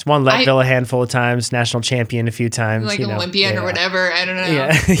 And it's won Leadville a handful of times, national champion a few times, like Olympian or whatever. I don't know.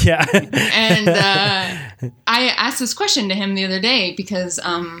 Yeah. And I asked this question to him the other day because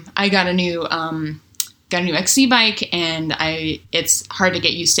I got a new XC bike, and it's hard to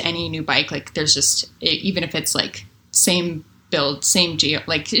get used to any new bike. Like there's just even if it's like same build, same geo,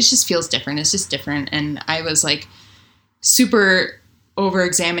 like it just feels different. It's just different. And I was like super over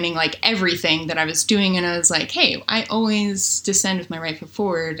examining like everything that I was doing, and I was like, hey, I always descend with my right foot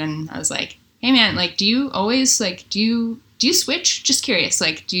forward. And I was like, hey man, like do you always like do you switch? Just curious,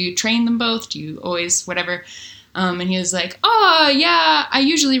 like do you train them both? Do you always whatever? And he was like, oh yeah, I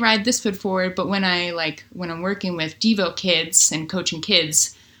usually ride this foot forward, but when I'm working with Devo kids and coaching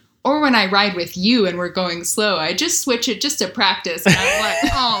kids, or when I ride with you and we're going slow, I just switch it just to practice. And I'm like,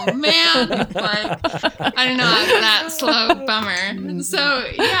 oh man, like I don't know, I'm that slow, bummer. And so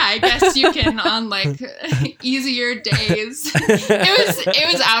yeah, I guess you can on like easier days.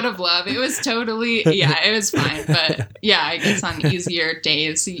 It was out of love. It was totally it was fine. But yeah, I guess on easier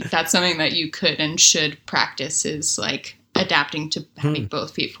days, that's something that you could and should practice is like adapting to having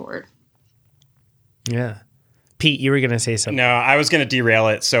both feet forward. Yeah. Pete, you were going to say something. No, I was going to derail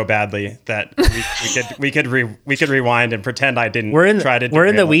it so badly that we could rewind and pretend I didn't try to derail We're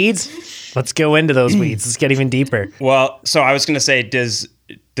in the weeds. Let's go into those weeds. Let's get even deeper. Well, so I was going to say, does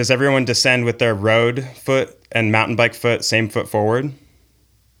everyone descend with their road foot and mountain bike foot, same foot forward?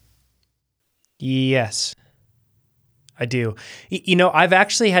 Yes, I do. You know, I've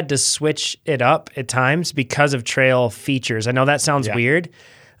actually had to switch it up at times because of trail features. I know that sounds weird,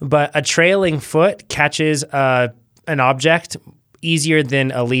 but a trailing foot catches an object easier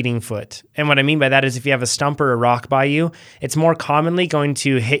than a leading foot. And what I mean by that is if you have a stump or a rock by you, it's more commonly going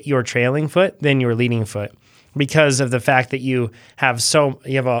to hit your trailing foot than your leading foot because of the fact that you have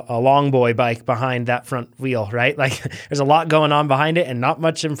a long boy bike behind that front wheel, right? Like there's a lot going on behind it and not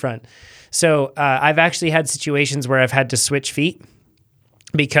much in front. So I've actually had situations where I've had to switch feet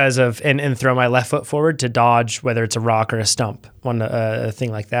because of and throw my left foot forward to dodge whether it's a rock or a stump, a thing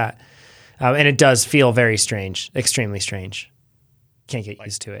like that. And it does feel very strange, extremely strange. Can't get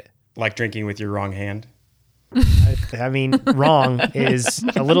used to it. Like drinking with your wrong hand? I mean, wrong is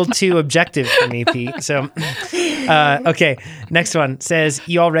a little too objective for me, Pete. So, okay, next one says,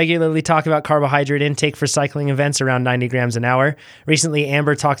 you all regularly talk about carbohydrate intake for cycling events around 90 grams an hour. Recently,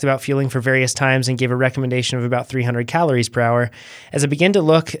 Amber talked about fueling for various times and gave a recommendation of about 300 calories per hour. As I began to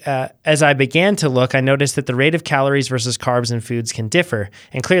look, I noticed that the rate of calories versus carbs in foods can differ.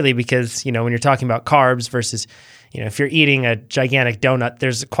 And clearly because, when you're talking about carbs versus if you're eating a gigantic donut,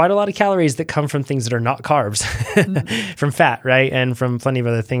 there's quite a lot of calories that come from things that are not carbs, from fat, right? And from plenty of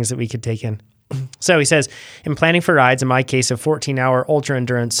other things that we could take in. So he says, in planning for rides, in my case, a 14-hour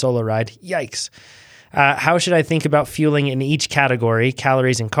ultra-endurance solo ride, yikes. How should I think about fueling in each category,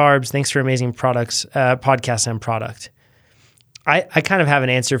 calories and carbs? Thanks for amazing products, podcast and product. I kind of have an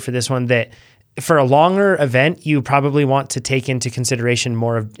answer for this one that for a longer event, you probably want to take into consideration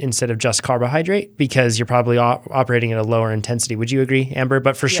more of instead of just carbohydrate because you're probably operating at a lower intensity. Would you agree, Amber?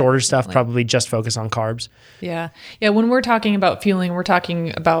 But for shorter stuff, probably just focus on carbs. Yeah. When we're talking about fueling, we're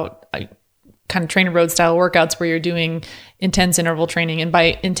talking about kind of trainer road style workouts where you're doing intense interval training. And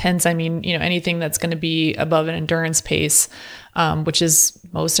by intense, I mean, anything that's going to be above an endurance pace, which is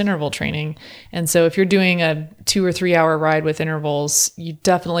most interval training. And so if you're doing a 2 or 3 hour ride with intervals, you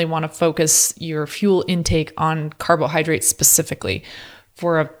definitely want to focus your fuel intake on carbohydrates specifically.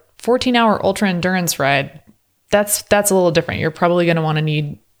 For a 14-hour ultra endurance ride, that's a little different. You're probably going to want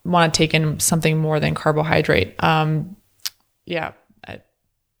to take in something more than carbohydrate.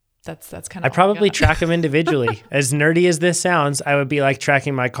 That's kind of. I probably track them individually. As nerdy as this sounds, I would be like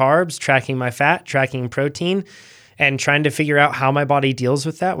tracking my carbs, tracking my fat, tracking protein, and trying to figure out how my body deals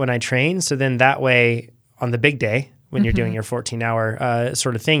with that when I train. So then that way, on the big day, when you're doing your 14-hour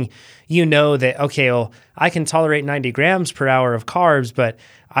sort of thing, that, okay, well, I can tolerate 90 grams per hour of carbs, but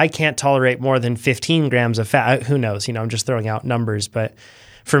I can't tolerate more than 15 grams of fat. Who knows? I'm just throwing out numbers, but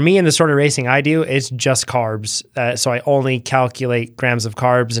for me, in the sort of racing I do, it's just carbs. So I only calculate grams of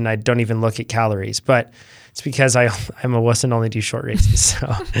carbs and I don't even look at calories. But it's because I'm a wuss and only do short races.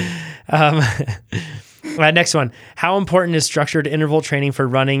 So, next one. How important is structured interval training for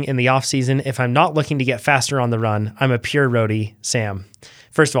running in the off season if I'm not looking to get faster on the run? I'm a pure roadie, Sam.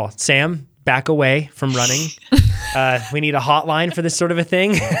 First of all, Sam, back away from running. We need a hotline for this sort of a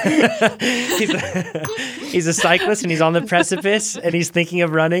thing. He's a cyclist and he's on the precipice and he's thinking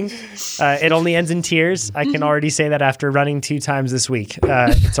of running. It only ends in tears. I can already say that after running 2 times this week.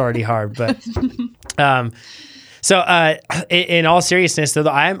 It's already hard, but in all seriousness, though,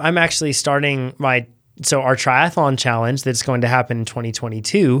 I'm actually starting our triathlon challenge that's going to happen in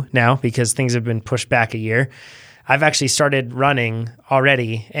 2022 now because things have been pushed back a year. I've actually started running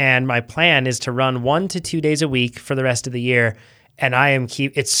already, and my plan is to run 1 to 2 days a week for the rest of the year. And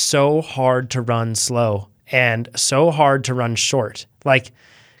it's so hard to run slow and so hard to run short. Like,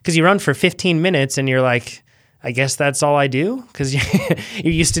 because you run for 15 minutes and you're like, I guess that's all I do because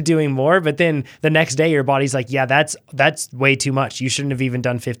you're used to doing more. But then the next day your body's like, yeah, that's way too much. You shouldn't have even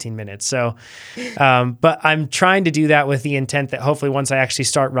done 15 minutes. So, but I'm trying to do that with the intent that hopefully once I actually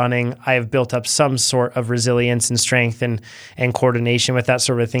start running, I have built up some sort of resilience and strength and coordination with that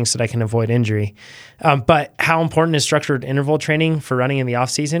sort of thing so that I can avoid injury. But how important is structured interval training for running in the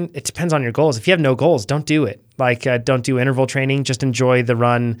off season? It depends on your goals. If you have no goals, don't do it. Like don't do interval training, just enjoy the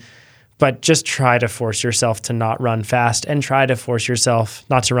run. But just try to force yourself to not run fast and try to force yourself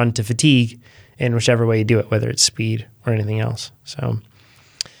not to run to fatigue in whichever way you do it, whether it's speed or anything else. So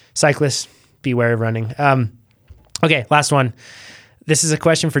cyclists, beware of running. Okay, last one. This is a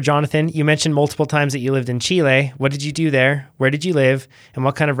question for Jonathan. You mentioned multiple times that you lived in Chile. What did you do there? Where did you live? And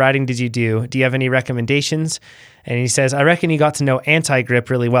what kind of riding did you do? Do you have any recommendations? And he says, I reckon you got to know anti-grip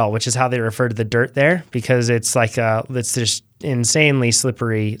really well, which is how they refer to the dirt there because it's like it's just insanely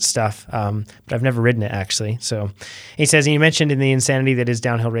slippery stuff. But I've never ridden it actually. So he says, and you mentioned in the insanity that is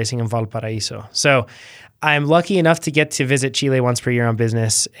downhill racing in Valparaiso. So I'm lucky enough to get to visit Chile once per year on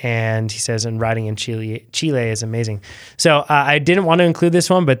business. And he says, and riding in Chile is amazing. So I didn't want to include this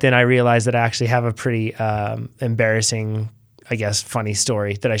one, but then I realized that I actually have a pretty embarrassing, I guess, funny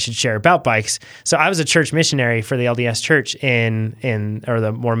story that I should share about bikes. So I was a church missionary for the LDS church or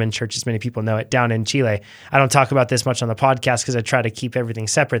the Mormon church, as many people know it, down in Chile. I don't talk about this much on the podcast because I try to keep everything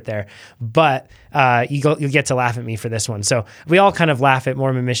separate there, but you'll get to laugh at me for this one. So we all kind of laugh at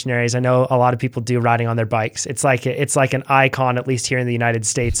Mormon missionaries. I know a lot of people do riding on their bikes. It's like an icon, at least here in the United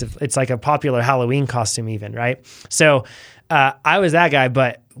States. It's like a popular Halloween costume even, right? So I was that guy,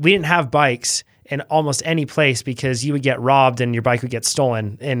 but we didn't have bikes in almost any place because you would get robbed and your bike would get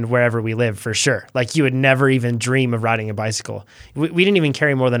stolen in wherever we live for sure. Like you would never even dream of riding a bicycle. We didn't even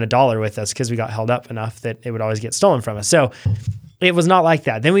carry more than $1 with us because we got held up enough that it would always get stolen from us. So it was not like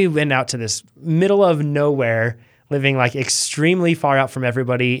that. Then we went out to this middle of nowhere, living like extremely far out from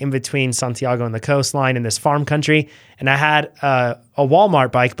everybody in between Santiago and the coastline in this farm country. And I had a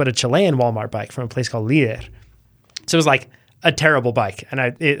Walmart bike, but a Chilean Walmart bike from a place called Líder. So it was like a terrible bike.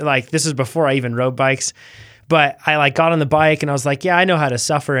 And this is before I even rode bikes, but I got on the bike and I was like, yeah, I know how to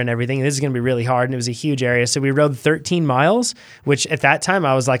suffer and everything. This is going to be really hard. And it was a huge area. So we rode 13 miles, which at that time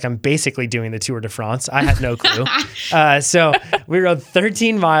I was like, I'm basically doing the Tour de France. I had no clue. So we rode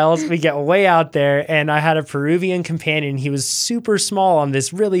 13 miles. We get way out there and I had a Peruvian companion. He was super small on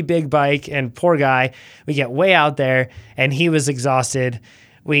this really big bike and poor guy. We get way out there and he was exhausted.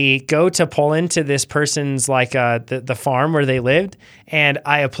 we go to pull into this person's like the farm where they lived, and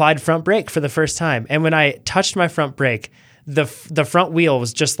I applied front brake for the first time. And when I touched my front brake, the front wheel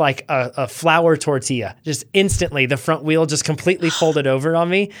was just like a flour tortilla. Just instantly, the front wheel just completely folded over on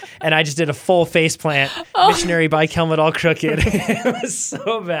me, and I just did a full face plant, missionary bike helmet all crooked. It was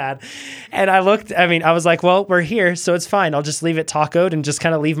so bad. And I was like, well, we're here, so it's fine. I'll just leave it tacoed and just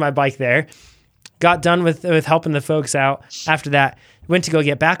kind of leave my bike there. Got done with helping the folks out. After that, went to go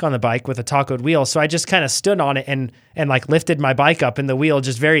get back on the bike with a tacoed wheel. So I just kind of stood on it and like lifted my bike up, and the wheel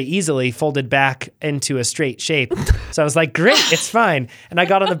just very easily folded back into a straight shape. So I was like, great, it's fine. And I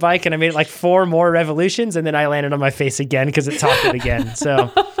got on the bike and I made like 4 more revolutions, and then I landed on my face again because it tacoed again.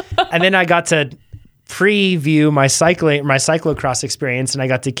 So, and then I got to preview my cyclocross experience, and I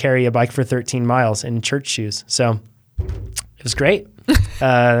got to carry a bike for 13 miles in church shoes. So it was great.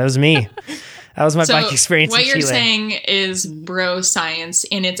 That was me. That was my bike experience in Chile. What you're saying is bro science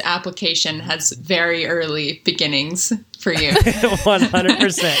in its application has very early beginnings for you.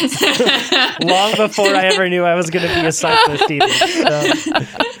 100%. Long before I ever knew I was going to be a cyclist either. So.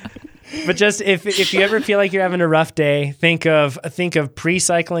 But just if you ever feel like you're having a rough day, think of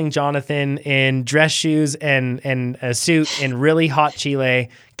pre-cycling Jonathan in dress shoes and a suit in really hot Chile,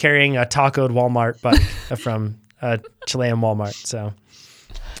 carrying a tacoed Walmart bike from a Chilean Walmart. So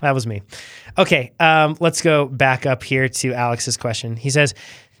that was me. Okay, let's go back up here to Alex's question. He says,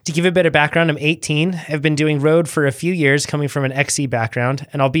 to give a bit of background, I'm 18. I've been doing road for a few years, coming from an XC background,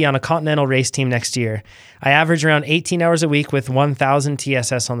 and I'll be on a continental race team next year. I average around 18 hours a week with 1,000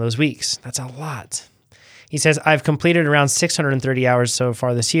 TSS on those weeks. That's a lot. He says, I've completed around 630 hours so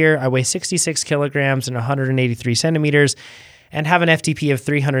far this year. I weigh 66 kilograms and 183 centimeters and have an FTP of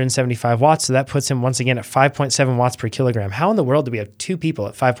 375 watts. So that puts him once again at 5.7 watts per kilogram. How in the world do we have 2 people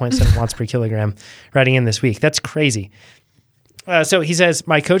at 5.7 watts per kilogram riding in this week? That's crazy. So he says,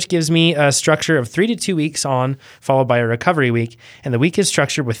 my coach gives me a structure of 3 to 2 weeks on, followed by a recovery week. And the week is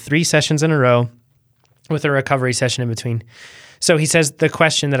structured with 3 sessions in a row with a recovery session in between. So he says, the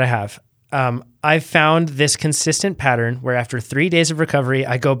question that I have, I've found this consistent pattern where after 3 days of recovery,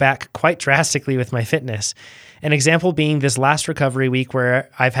 I go back quite drastically with my fitness. An example being this last recovery week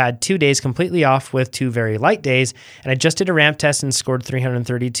where I've had 2 days completely off with 2 very light days, and I just did a ramp test and scored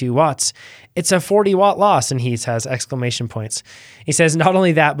 332 watts. It's a 40 watt loss, and he has exclamation points. He says, not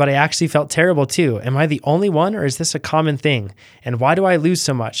only that, but I actually felt terrible too. Am I the only one, or is this a common thing? And why do I lose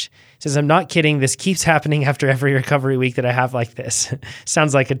so much? He says, I'm not kidding. This keeps happening after every recovery week that I have like this.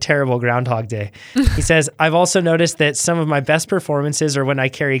 Sounds like a terrible Groundhog Day. He says, I've also noticed that some of my best performances are when I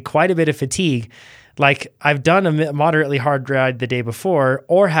carry quite a bit of fatigue, like I've done a moderately hard ride the day before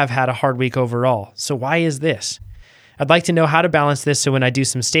or have had a hard week overall. So why is this? I'd like to know how to balance this so when I do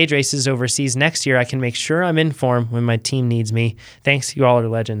some stage races overseas next year, I can make sure I'm in form when my team needs me. Thanks, you all are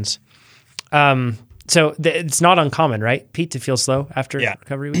legends. It's not uncommon, right, Pete, to feel slow after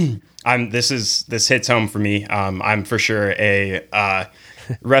recovery week? This hits home for me. I'm for sure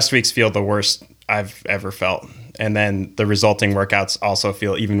rest weeks feel the worst I've ever felt. And then the resulting workouts also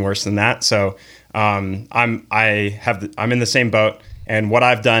feel even worse than that. So I'm in the same boat, and what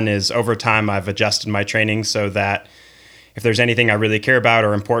I've done is over time I've adjusted my training so that if there's anything I really care about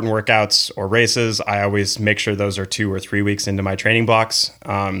or important workouts or races, I always make sure those are 2 or 3 weeks into my training blocks.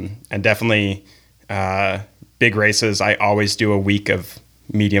 And definitely big races, I always do a week of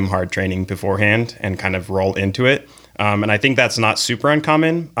medium hard training beforehand and kind of roll into it. And I think that's not super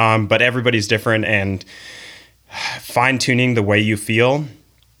uncommon, but everybody's different, and fine-tuning the way you feel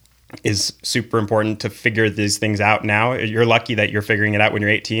is super important to figure these things out now. You're lucky that you're figuring it out when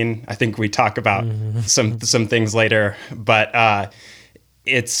you're 18. I think we talk about some things later, but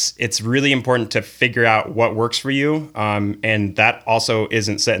it's really important to figure out what works for you. And that also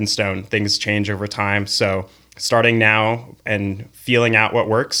isn't set in stone. Things change over time. So starting now and feeling out what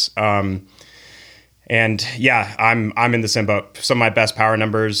works. I'm in the same boat. Some of my best power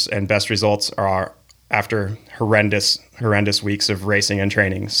numbers and best results are after horrendous weeks of racing and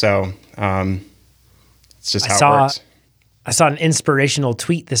training. So it's just how it works. I saw an inspirational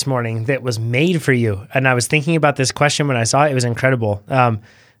tweet this morning that was made for you. And I was thinking about this question when I saw it. It was incredible.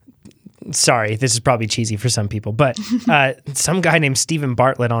 Sorry, this is probably cheesy for some people, but some guy named Stephen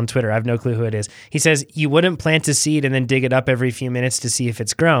Bartlett on Twitter, I have no clue who it is. He says, you wouldn't plant a seed and then dig it up every few minutes to see if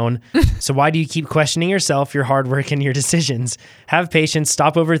it's grown. So why do you keep questioning yourself, your hard work, and your decisions? Have patience,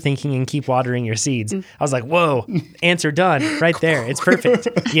 stop overthinking, and keep watering your seeds. I was like, whoa, answer done right there. It's perfect.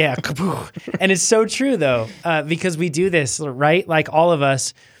 Yeah. And it's so true though, because we do this, right? Like all of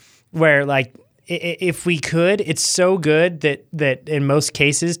us where like, if we could, it's so good that in most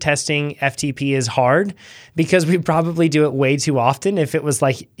cases testing FTP is hard because we probably do it way too often. If it was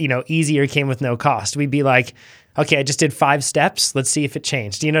like, easy or came with no cost, we'd be like, okay, I just did 5 steps. Let's see if it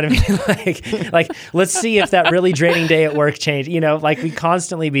changed. You know what I mean? like let's see if that really draining day at work changed. We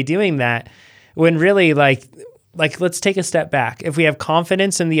constantly be doing that when really like let's take a step back. If we have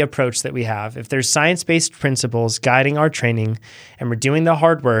confidence in the approach that we have, if there's science-based principles guiding our training and we're doing the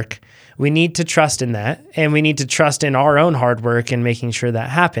hard work, we need to trust in that, and we need to trust in our own hard work and making sure that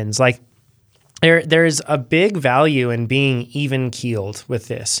happens. Like there's a big value in being even keeled with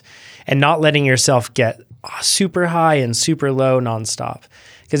this and not letting yourself get super high and super low nonstop.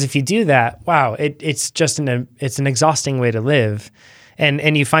 Because if you do that, wow, it's just it's an exhausting way to live.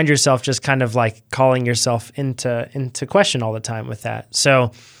 And you find yourself just kind of like calling yourself into question all the time with that.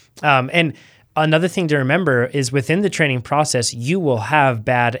 So, and another thing to remember is within the training process, you will have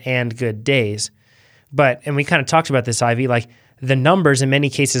bad and good days. And we kind of talked about this, Ivy, like the numbers in many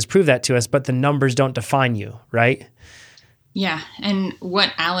cases prove that to us, but the numbers don't define you, right? Yeah. And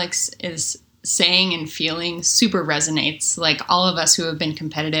what Alex is saying and feeling super resonates. Like all of us who have been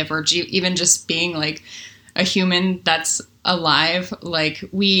competitive or even just being like a human that's alive, like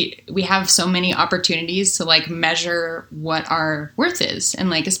we have so many opportunities to like measure what our worth is. And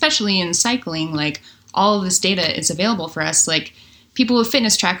like, especially in cycling, like all of this data is available for us. Like people with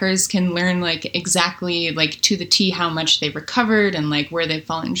fitness trackers can learn like exactly like to the T how much they've recovered and like where they've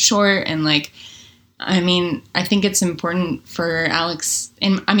fallen short. And like, I mean, I think it's important for Alex,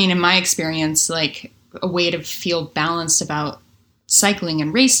 in my experience, like a way to feel balanced about cycling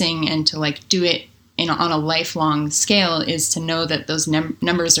and racing and to like do it on a lifelong scale is to know that those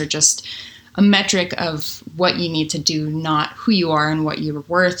numbers are just a metric of what you need to do, not who you are and what you're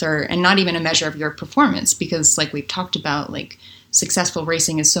worth, and not even a measure of your performance. Because like we've talked about, like successful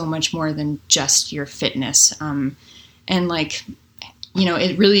racing is so much more than just your fitness. And like,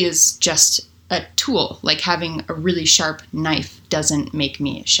 it really is just a tool. Like having a really sharp knife doesn't make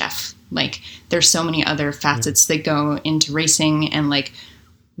me a chef. Like there's so many other facets that go into racing, and like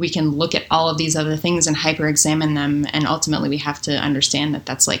we can look at all of these other things and hyper-examine them. And ultimately we have to understand that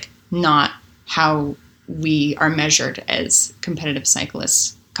that's like not how we are measured as competitive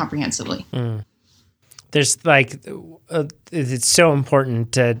cyclists comprehensively. There's like, it's so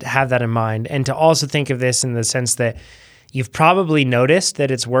important to have that in mind and to also think of this in the sense that you've probably noticed that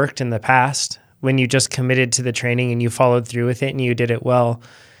it's worked in the past when you just committed to the training and you followed through with it and you did it well.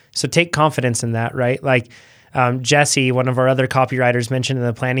 So take confidence in that, right? Like, Jesse, one of our other copywriters, mentioned in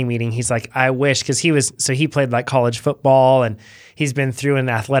the planning meeting, he's like, I wish, because he played like college football and he's been through an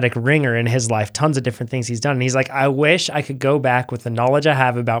athletic ringer in his life, tons of different things he's done. And he's like, I wish I could go back with the knowledge I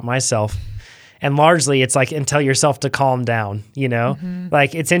have about myself. And largely it's like, and tell yourself to calm down,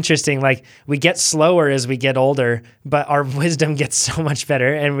 Like it's interesting. Like we get slower as we get older, but our wisdom gets so much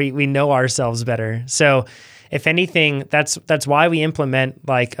better and we know ourselves better. So if anything, that's why we implement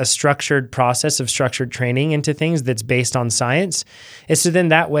like a structured process of structured training into things that's based on science. Is so then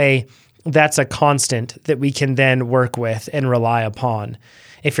that way, that's a constant that we can then work with and rely upon.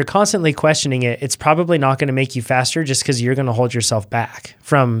 If you're constantly questioning it, it's probably not going to make you faster just because you're going to hold yourself back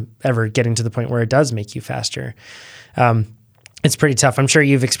from ever getting to the point where it does make you faster. It's pretty tough. I'm sure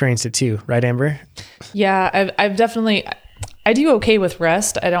you've experienced it too, right, Amber? Yeah, I've definitely... I do okay with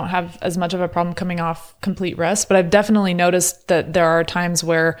rest. I don't have as much of a problem coming off complete rest, but I've definitely noticed that there are times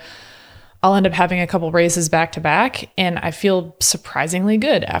where I'll end up having a couple races back to back and I feel surprisingly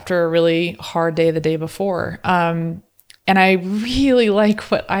good after a really hard day the day before. And I really like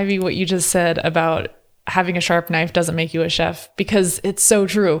what you just said about having a sharp knife doesn't make you a chef, because it's so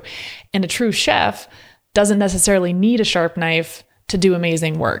true. And a true chef doesn't necessarily need a sharp knife to do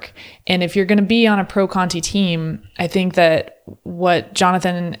amazing work. And if you're going to be on a pro Conti team, I think that what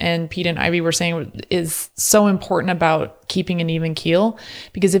Jonathan and Pete and Ivy were saying is so important about keeping an even keel,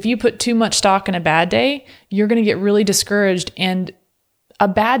 because if you put too much stock in a bad day, you're going to get really discouraged. And a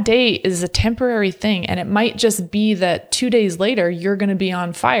bad day is a temporary thing. And it might just be that 2 days later, you're going to be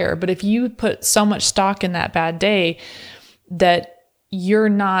on fire. But if you put so much stock in that bad day that you're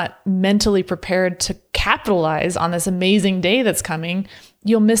not mentally prepared to capitalize on this amazing day that's coming,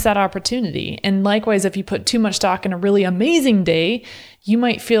 you'll miss that opportunity. And likewise, if you put too much stock in a really amazing day, you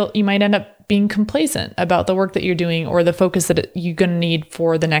might end up being complacent about the work that you're doing or the focus that you're going to need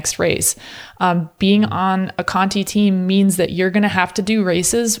for the next race. Being on a Conti team means that you're going to have to do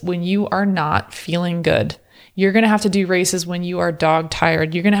races when you are not feeling good. You're going to have to do races when you are dog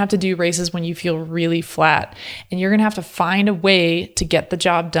tired. You're going to have to do races when you feel really flat. And you're going to have to find a way to get the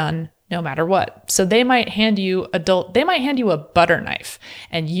job done no matter what. So they might hand you a butter knife,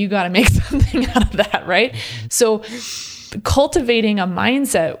 and you got to make something out of that, right? So cultivating a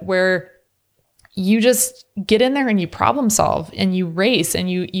mindset where you just get in there and you problem solve and you race and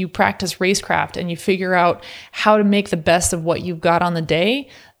you practice racecraft and you figure out how to make the best of what you've got on the day.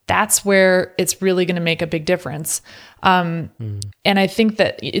 That's where it's really going to make a big difference. And I think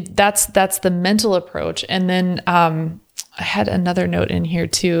that that's the mental approach. And then I had another note in here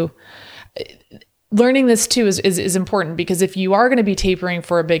too. Learning this too is important, because if you are going to be tapering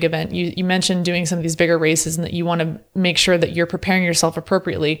for a big event, you mentioned doing some of these bigger races and that you want to make sure that you're preparing yourself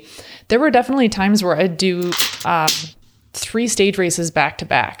appropriately. There were definitely times where I'd do 3 stage races back to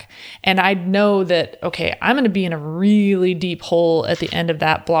back. And I'd know that, okay, I'm going to be in a really deep hole at the end of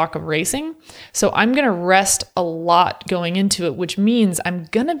that block of racing. So I'm going to rest a lot going into it, which means I'm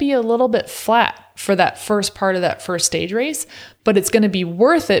going to be a little bit flat for that first part of that first stage race, but it's going to be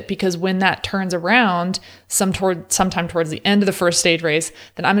worth it, because when that turns around sometime towards the end of the first stage race,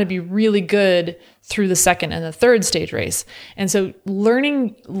 then I'm going to be really good through the second and the third stage race. And so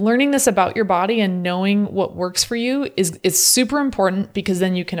learning this about your body and knowing what works for you is super important, because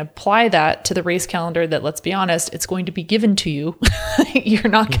then you can apply that to the race calendar that, let's be honest, it's going to be given to you. You're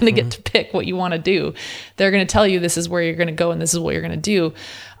not going to get to pick what you want to do. They're going to tell you this is where you're going to go and this is what you're going to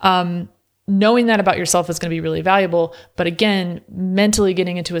do. Knowing that about yourself is going to be really valuable. But again, mentally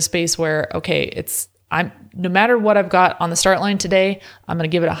getting into a space where, okay, no matter what I've got on the start line today, I'm going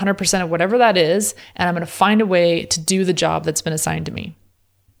to give it 100% of whatever that is. And I'm going to find a way to do the job that's been assigned to me.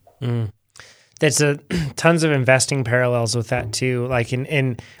 There's tons of investing parallels with that too. Like,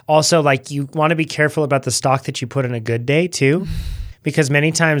 and also like you want to be careful about the stock that you put in a good day too, because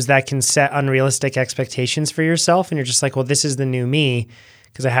many times that can set unrealistic expectations for yourself. And you're just like, well, this is the new me,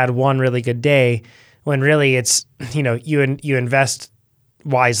 because I had one really good day, when really it's, you invest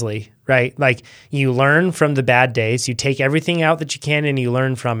wisely, right? Like you learn from the bad days, you take everything out that you can and you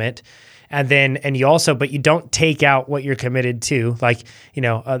learn from it. And you also, but you don't take out what you're committed to. Like,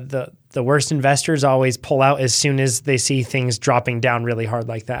 the worst investors always pull out as soon as they see things dropping down really hard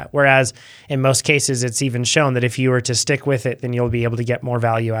like that. Whereas in most cases, it's even shown that if you were to stick with it, then you'll be able to get more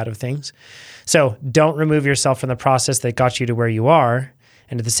value out of things. So don't remove yourself from the process that got you to where you are.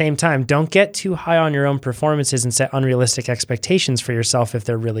 And at the same time, don't get too high on your own performances and set unrealistic expectations for yourself if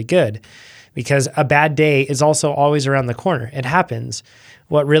they're really good, because a bad day is also always around the corner. It happens.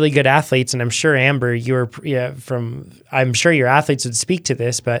 What really good athletes, and I'm sure Amber, I'm sure your athletes would speak to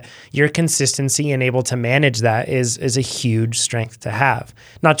this, but your consistency and able to manage that is a huge strength to have,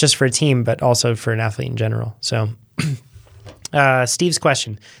 not just for a team, but also for an athlete in general. So Steve's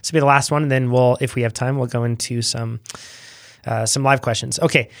question. This will be the last one, and then if we have time, we'll go into some live questions.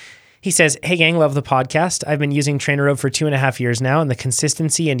 Okay. He says, hey gang, love the podcast. I've been using TrainerRoad for 2.5 years now, and the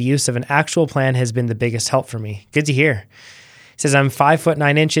consistency and use of an actual plan has been the biggest help for me. Good to hear. He says, I'm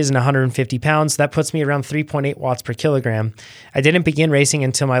 5'9" and 150 pounds. That puts me around 3.8 watts per kilogram. I didn't begin racing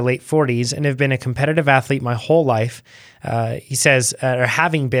until my late 40s and have been a competitive athlete my whole life. He says, or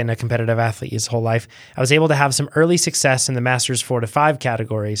having been a competitive athlete his whole life, I was able to have some early success in the Masters 4 to 5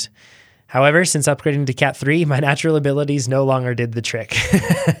 categories. However, since upgrading to Cat 3, my natural abilities no longer did the trick.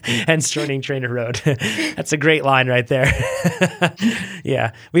 Hence joining TrainerRoad. That's a great line right there.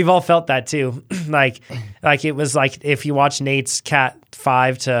 Yeah, we've all felt that too. like it was like if you watch Nate's Cat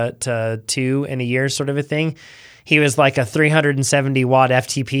 5 to 2 in a year sort of a thing, he was like a 370 watt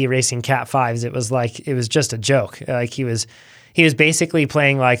FTP racing Cat 5s. It was just a joke. Like he was basically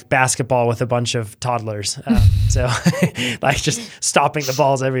playing like basketball with a bunch of toddlers. So like just stopping the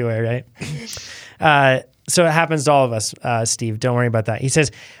balls everywhere, right? So it happens to all of us, Steve. Don't worry about that. He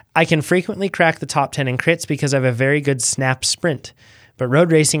says, I can frequently crack the top 10 in crits because I have a very good snap sprint, but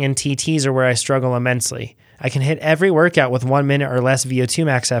road racing and TTs are where I struggle immensely. I can hit every workout with 1 minute or less VO2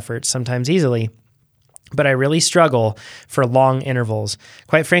 max effort, sometimes easily, but I really struggle for long intervals.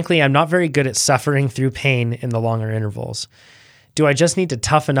 Quite frankly, I'm not very good at suffering through pain in the longer intervals. Do I just need to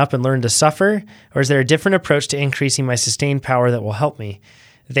toughen up and learn to suffer? Or is there a different approach to increasing my sustained power that will help me?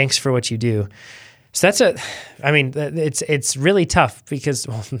 Thanks for what you do. So it's really tough because,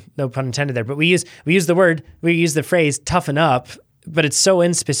 well, no pun intended there, but we use the phrase toughen up, but it's so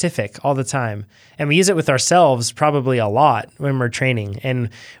inspecific all the time. And we use it with ourselves probably a lot when we're training and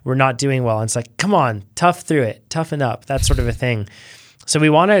we're not doing well. And it's like, come on, tough through it, toughen up, that sort of a thing. So we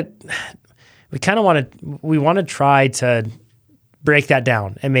want to try to break that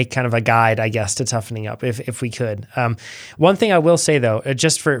down and make kind of a guide, I guess, to toughening up if we could. One thing I will say though,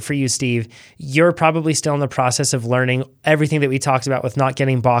 just for you, Steve, you're probably still in the process of learning everything that we talked about with not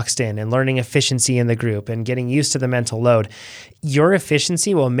getting boxed in and learning efficiency in the group and getting used to the mental load. Your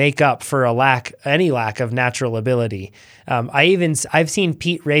efficiency will make up for any lack of natural ability. I've seen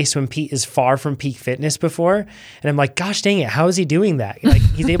Pete race when Pete is far from peak fitness before, and I'm like, gosh dang it, how is he doing that? Like,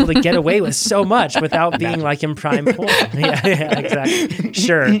 he's able to get away with so much without being like in prime form. Yeah, exactly.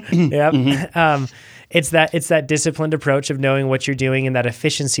 Sure. Yep. Mm-hmm. It's that disciplined approach of knowing what you're doing and that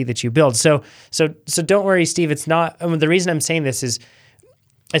efficiency that you build. So don't worry, Steve. It's not. The reason I'm saying this is,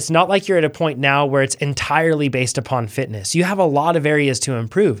 it's not like you're at a point now where it's entirely based upon fitness. You have a lot of areas to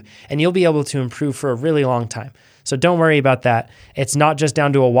improve, and you'll be able to improve for a really long time. So don't worry about that. It's not just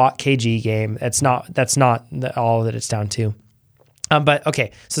down to a watt kg game. That's not all that it's down to. But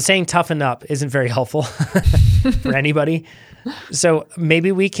okay, so saying toughen up isn't very helpful for anybody. So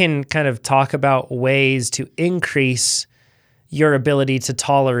maybe we can kind of talk about ways to increase your ability to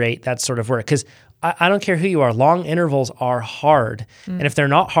tolerate that sort of work. Because I don't care who you are, long intervals are hard. And if they're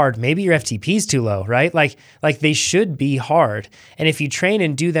not hard, maybe your FTP is too low, right? Like they should be hard. And if you train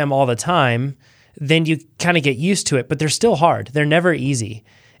and do them all the time, then you kind of get used to it, but they're still hard. They're never easy.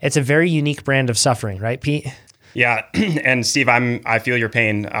 It's a very unique brand of suffering, right, Pete? Yeah. And Steve, I feel your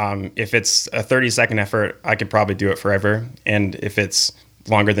pain. If it's a 30-second effort, I could probably do it forever. And if it's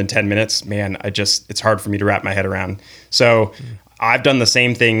longer than 10 minutes, man, it's hard for me to wrap my head around. So I've done the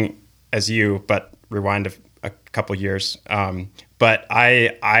same thing as you, but rewind a couple years. But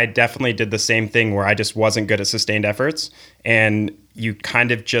I definitely did the same thing where I just wasn't good at sustained efforts. And you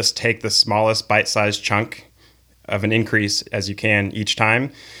kind of just take the smallest bite-sized chunk of an increase as you can each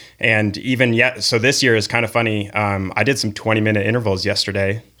time. And even yet, so this year is kind of funny. I did some 20-minute intervals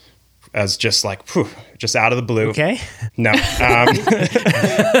yesterday as just like, just out of the blue. Okay. No.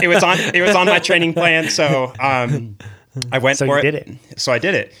 It was on my training plan. So I went for it. So you did it. So I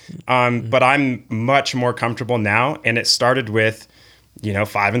did it. But I'm much more comfortable now. And it started with,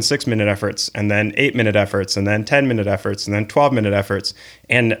 5 and 6 minute efforts, and then 8 minute efforts, and then 10-minute efforts, and then 12-minute efforts.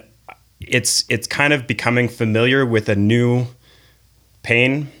 And it's kind of becoming familiar with a new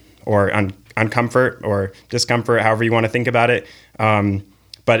pain or uncomfort or discomfort, however you want to think about it.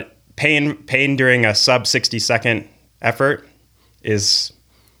 But pain during a sub 60-second effort is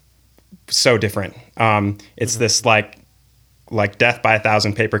so different. It's this like death by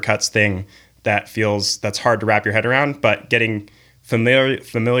 1,000 paper cuts thing that's hard to wrap your head around, but getting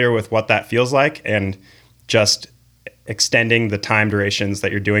familiar with what that feels like and just extending the time durations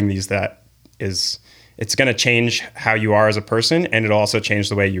that you're doing these, it's going to change how you are as a person, and it'll also change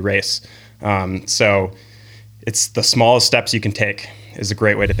the way you race. So it's the smallest steps you can take is a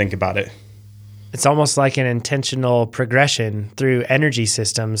great way to think about it. It's almost like an intentional progression through energy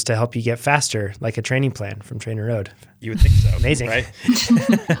systems to help you get faster, like a training plan from Trainer Road. You would think so. Amazing. Right?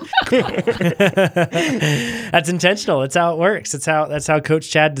 That's intentional. That's how it works. That's how Coach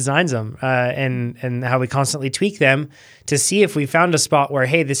Chad designs them, and how we constantly tweak them to see if we found a spot where,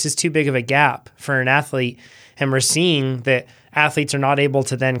 hey, this is too big of a gap for an athlete, and we're seeing that athletes are not able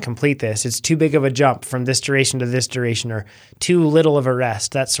to then complete this. It's too big of a jump from this duration to this duration, or too little of a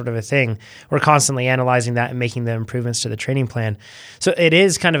rest, that sort of a thing. We're constantly analyzing that and making the improvements to the training plan. So it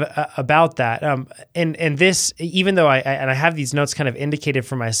is kind of about that. And this, even though I have these notes kind of indicated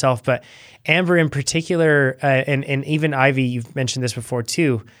for myself, but Amber in particular, and even Ivy, you've mentioned this before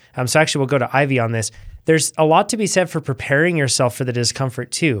too. So actually we'll go to Ivy on this. There's a lot to be said for preparing yourself for the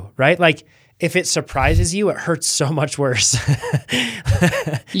discomfort too, right? Like, if it surprises you, it hurts so much worse.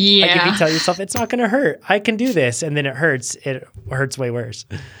 Yeah. Like if you tell yourself, it's not going to hurt, I can do this, and then it hurts way worse.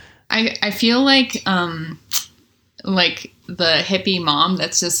 I feel like the hippie mom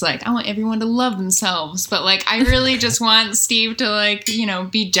that's just like, I want everyone to love themselves. But like, I really just want Steve to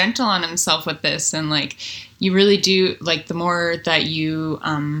be gentle on himself with this. And like, you really do, like, the more that you,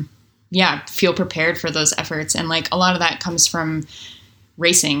 feel prepared for those efforts. And like, a lot of that comes from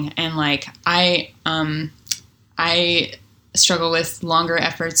racing. And like, I struggle with longer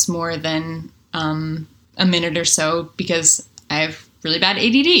efforts more than a minute or so because I have really bad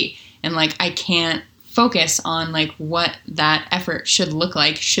ADD, and like, I can't focus on like what that effort should look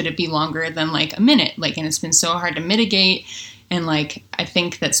like. Should it be longer than like a minute? Like, and it's been so hard to mitigate. And like, I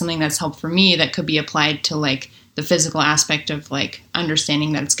think that's something that's helped for me that could be applied to like the physical aspect of like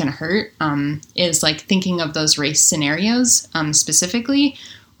understanding that it's going to hurt, is like thinking of those race scenarios specifically,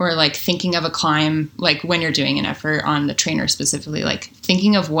 or like thinking of a climb, like when you're doing an effort on the trainer specifically, like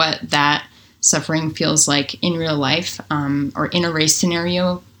thinking of what that suffering feels like in real life, or in a race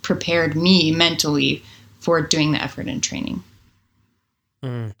scenario, prepared me mentally for doing the effort in training.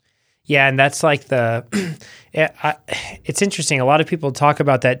 Yeah, and that's like it's interesting. A lot of people talk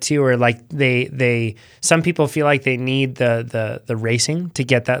about that too, or like some people feel like they need the racing to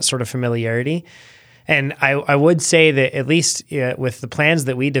get that sort of familiarity. And I would say that at least with the plans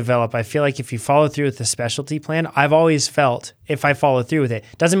that we develop, I feel like if you follow through with the specialty plan, I've always felt if I follow through with it,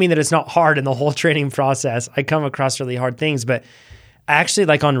 doesn't mean that it's not hard in the whole training process. I come across really hard things, but actually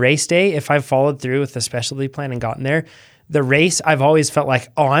like on race day, if I've followed through with the specialty plan and gotten there, the race, I've always felt like,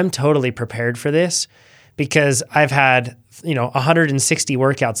 oh, I'm totally prepared for this because I've had, 160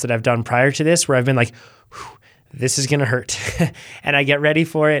 workouts that I've done prior to this where I've been like, this is going to hurt. And I get ready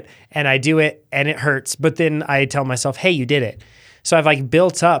for it and I do it and it hurts. But then I tell myself, hey, you did it. So I've like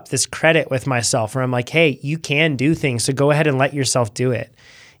built up this credit with myself where I'm like, hey, you can do things. So go ahead and let yourself do it,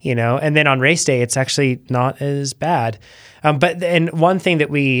 And then on race day, it's actually not as bad. But one thing that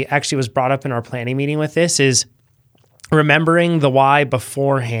we actually was brought up in our planning meeting with this is remembering the why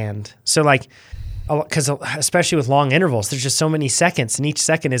beforehand. So like, because especially with long intervals, there's just so many seconds and each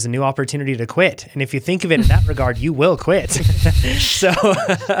second is a new opportunity to quit. And if you think of it in that regard, you will quit. So,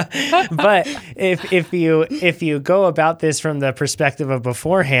 but if you go about this from the perspective of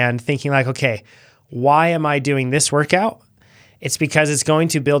beforehand, thinking like, okay, why am I doing this workout? It's because it's going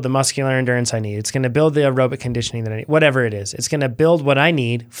to build the muscular endurance I need. It's going to build the aerobic conditioning that I need, whatever it is. It's going to build what I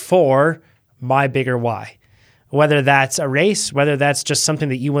need for my bigger why. Whether that's a race, whether that's just something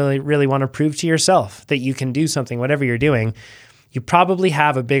that you really, really want to prove to yourself that you can do something, whatever you're doing, you probably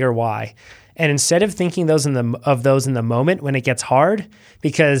have a bigger why. And instead of thinking of those in the moment when it gets hard,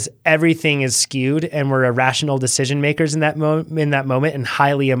 because everything is skewed and we're irrational decision makers in that moment and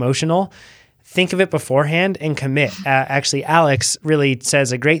highly emotional, think of it beforehand and commit. Actually, Alex really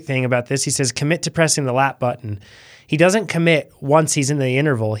says a great thing about this. He says, commit to pressing the lap button. He doesn't commit once he's in the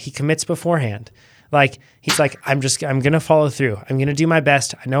interval. He commits beforehand. Like, he's like, I'm going to follow through. I'm going to do my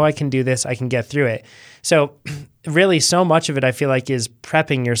best. I know I can do this. I can get through it. So really so much of it, I feel like, is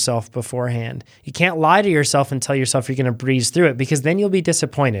prepping yourself beforehand. You can't lie to yourself and tell yourself you're going to breeze through it because then you'll be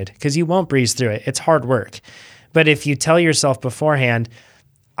disappointed because you won't breeze through it. It's hard work. But if you tell yourself beforehand,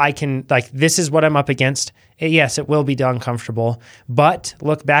 this is what I'm up against. Yes, it will be uncomfortable, but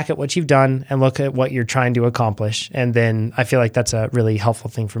look back at what you've done and look at what you're trying to accomplish. And then I feel like that's a really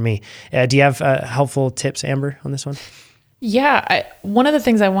helpful thing for me. Do you have helpful tips, Amber, on this one? Yeah. One of the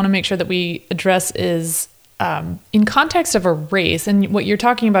things I want to make sure that we address is in context of a race, and what you're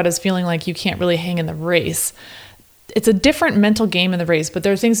talking about is feeling like you can't really hang in the race. It's a different mental game in the race, but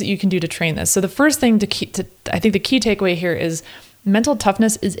there are things that you can do to train this. So the first thing I think the key takeaway here is mental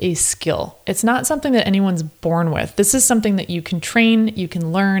toughness is a skill. It's not something that anyone's born with. This is something that you can train, you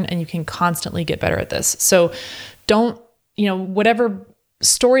can learn, and you can constantly get better at this. So don't, whatever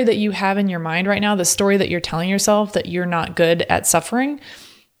story that you have in your mind right now, the story that you're telling yourself that you're not good at suffering,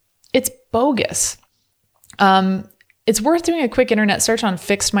 it's bogus. It's worth doing a quick internet search on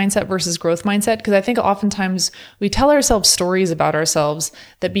fixed mindset versus growth mindset, because I think oftentimes we tell ourselves stories about ourselves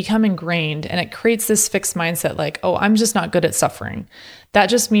that become ingrained, and it creates this fixed mindset like, oh, I'm just not good at suffering. That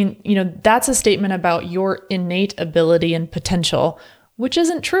just means, that's a statement about your innate ability and potential, which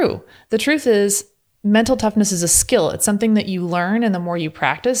isn't true. The truth is, mental toughness is a skill. It's something that you learn, and the more you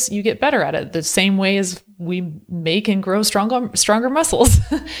practice, you get better at it. The same way as we make and grow stronger muscles.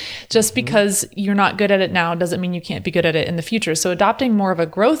 Just because you're not good at it now doesn't mean you can't be good at it in the future. So adopting more of a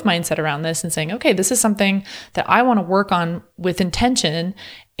growth mindset around this and saying, okay, this is something that I want to work on with intention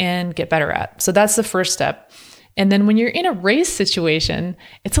and get better at. So that's the first step. And then when you're in a race situation,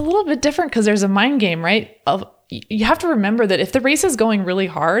 it's a little bit different because there's a mind game, right? You have to remember that if the race is going really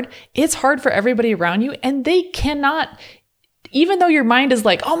hard, it's hard for everybody around you, and they cannot, even though your mind is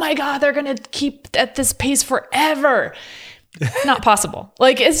like, oh my God, they're going to keep at this pace forever. It's not possible.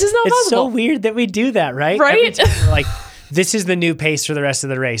 It's just not possible. It's so weird that we do that, right? Right? We're like, this is the new pace for the rest of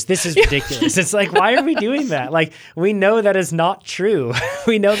the race. This is ridiculous. It's like, why are we doing that? We know that is not true.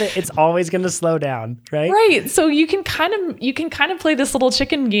 We know that it's always going to slow down, right? Right. So you can kind of play this little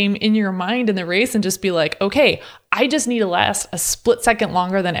chicken game in your mind in the race and just be like, okay, I just need to last a split second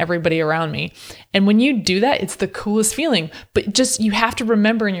longer than everybody around me. And when you do that, it's the coolest feeling. But just, you have to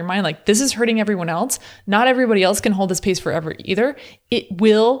remember in your mind, this is hurting everyone else. Not everybody else can hold this pace forever either. It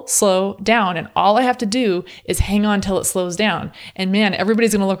will slow down. And all I have to do is hang on till it slows down. And man,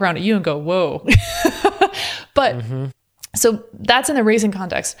 everybody's going to look around at you and go, whoa. But so that's in the racing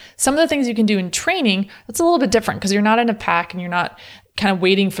context. Some of the things you can do in training, that's a little bit different because you're not in a pack and you're not kind of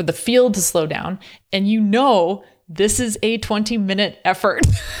waiting for the field to slow down. And this is a 20-minute effort.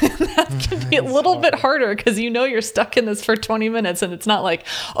 That can be a little bit harder because you're stuck in this for 20 minutes and it's not like,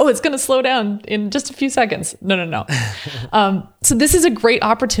 oh, it's going to slow down in just a few seconds. No. So this is a great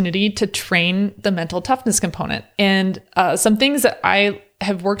opportunity to train the mental toughness component. And some things that I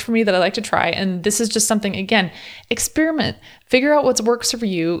have worked for me that I like to try. And this is just something, again, experiment, figure out what works for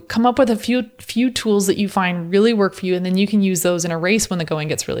you, come up with a few tools that you find really work for you. And then you can use those in a race when the going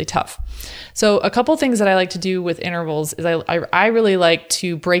gets really tough. So a couple things that I like to do with intervals is I really like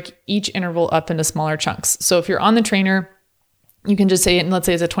to break each interval up into smaller chunks. So if you're on the trainer, you can just say, and let's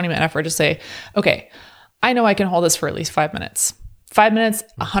say it's a 20-minute effort, just say, okay, I know I can hold this for at least 5 minutes. 5 minutes,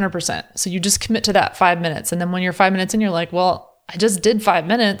 100%. So you just commit to that 5 minutes. And then when you're 5 minutes in, you're like, well, I just did 5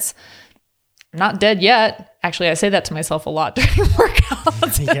 minutes. I'm not dead yet. Actually, I say that to myself a lot during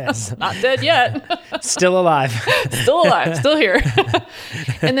workouts. Yes. Not dead yet. Still alive. Still alive. Still here.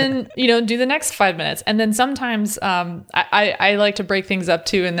 And then, do the next 5 minutes. And then sometimes I like to break things up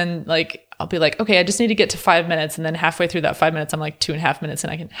too. And then I'll be like, okay, I just need to get to 5 minutes. And then halfway through that 5 minutes, I'm like 2.5 minutes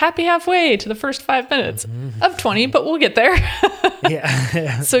and I can halfway to the first 5 minutes of 20, but we'll get there.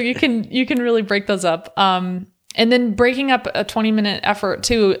 Yeah. So you can really break those up. And then breaking up a 20-minute effort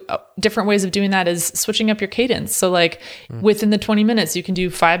too, different ways of doing that is switching up your cadence. So within the 20 minutes, you can do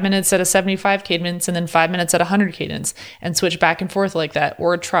 5 minutes at a 75 cadence and then 5 minutes at 100 cadence and switch back and forth like that,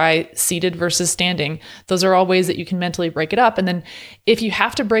 or try seated versus standing. Those are all ways that you can mentally break it up. And then if you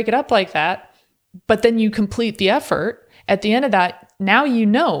have to break it up like that, but then you complete the effort, at the end of that, now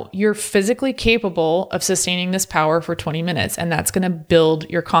you're physically capable of sustaining this power for 20 minutes, and that's going to build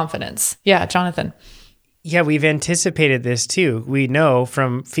your confidence. Yeah, Jonathan. Yeah, we've anticipated this too. We know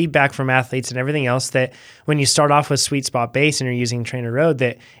from feedback from athletes and everything else that when you start off with sweet spot base and you're using trainer road,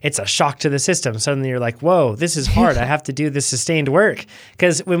 that it's a shock to the system. Suddenly you're like, whoa, this is hard. I have to do this sustained work.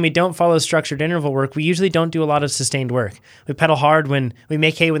 Because when we don't follow structured interval work, we usually don't do a lot of sustained work. We pedal hard when we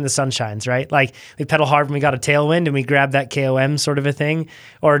make hay when the sun shines, right? Like we pedal hard when we got a tailwind and we grab that KOM sort of a thing,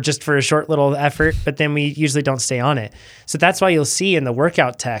 or just for a short little effort, but then we usually don't stay on it. So that's why you'll see in the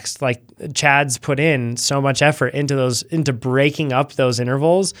workout text, like Chad's put in so much effort into breaking up those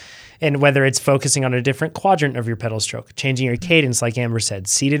intervals, and whether it's focusing on a different quadrant of your pedal stroke, changing your cadence, like Amber said,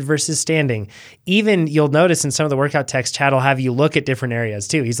 seated versus standing. Even you'll notice in some of the workout text, Chad will have you look at different areas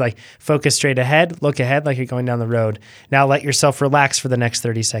too. He's like, focus straight ahead, look ahead like you're going down the road. Now let yourself relax for the next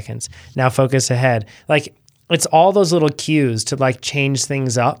 30 seconds. Now focus ahead. Like it's all those little cues to change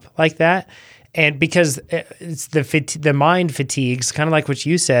things up like that. And because it's the mind fatigues, kind of like what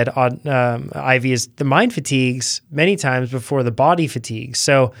you said on Ivy, is the mind fatigues many times before the body fatigues.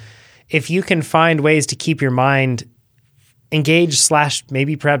 So if you can find ways to keep your mind engaged /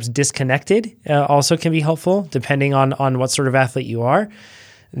 maybe perhaps disconnected, also can be helpful depending on what sort of athlete you are.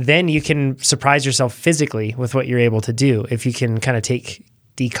 Then you can surprise yourself physically with what you're able to do if you can kind of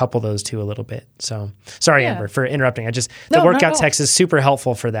decouple those two a little bit. So sorry, Amber, for interrupting. The workout text is super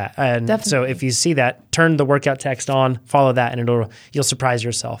helpful for that. And definitely. So if you see that, turn the workout text on, follow that, and you'll surprise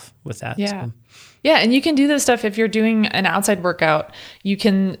yourself with that. Yeah. So. Yeah. And you can do this stuff if you're doing an outside workout, you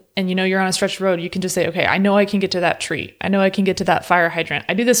can, and you're on a stretched road, you can just say, okay, I know I can get to that tree. I know I can get to that fire hydrant.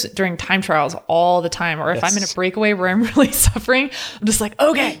 I do this during time trials all the time. Or if I'm in a breakaway where I'm really suffering, I'm just like,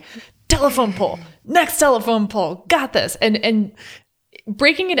 okay, telephone pole, next telephone pole, got this. And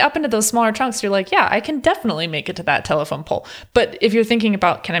breaking it up into those smaller chunks, you're like, yeah, I can definitely make it to that telephone pole. But if you're thinking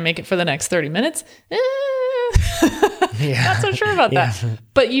about, can I make it for the next 30 minutes? Not so sure about that.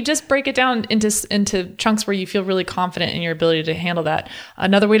 But you just break it down into chunks where you feel really confident in your ability to handle that.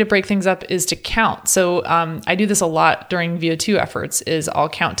 Another way to break things up is to count. So I do this a lot during VO2 efforts is I'll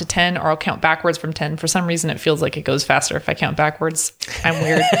count to 10 or I'll count backwards from 10. For some reason, it feels like it goes faster if I count backwards. I'm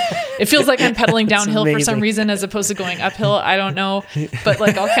weird. It feels like I'm pedaling downhill for some reason as opposed to going uphill. I don't know. But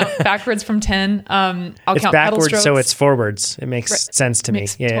I'll count backwards from 10. I'll count backwards, pedal strokes. so it's forwards. It makes sense to me.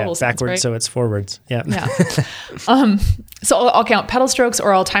 Yeah, backwards, right? So it's forwards. Yeah. So I'll count pedal strokes,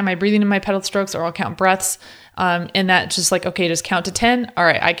 or I'll time my breathing in my pedal strokes, or I'll count breaths. And that just okay, just count to 10. All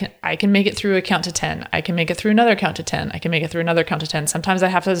right, I can make it through a count to 10. I can make it through another count to 10. I can make it through another count to 10. Sometimes I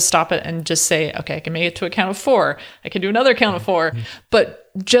have to stop it and just say, okay, I can make it to a count of 4. I can do another count of 4. But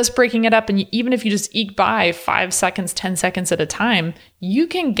just breaking it up, and even if you just eke by 5 seconds, 10 seconds at a time, you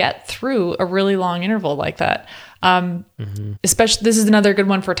can get through a really long interval like that. Especially, this is another good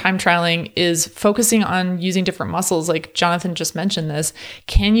one for time trialing, is focusing on using different muscles. Like Jonathan just mentioned this.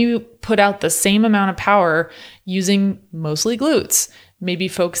 Can you put out the same amount of power using mostly glutes, maybe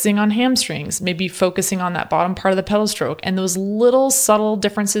focusing on hamstrings, maybe focusing on that bottom part of the pedal stroke. And those little subtle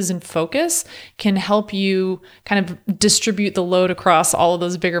differences in focus can help you kind of distribute the load across all of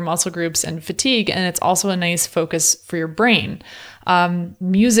those bigger muscle groups and fatigue. And it's also a nice focus for your brain.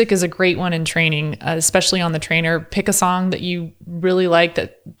 Music is a great one in training, especially on the trainer. Pick a song that you really like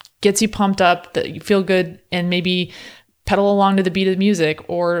that gets you pumped up, that you feel good, and maybe pedal along to the beat of the music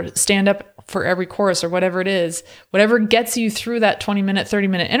or stand up for every chorus or whatever it is. Whatever gets you through that 20-minute,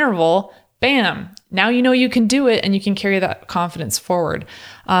 30-minute interval, bam, now you know you can do it and you can carry that confidence forward.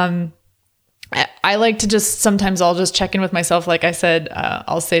 I like to sometimes I'll just check in with myself. Like I said,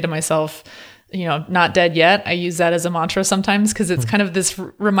 I'll say to myself, not dead yet. I use that as a mantra sometimes because it's kind of this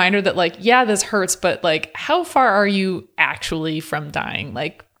reminder that like, yeah, this hurts, but like, how far are you actually from dying?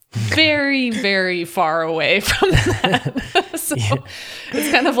 Like, very, very far away from that. So it's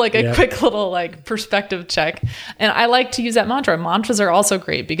kind of like a quick little like perspective check. And I like to use that mantra. Mantras are also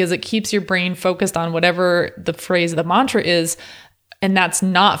great because it keeps your brain focused on whatever the phrase of the mantra is. And that's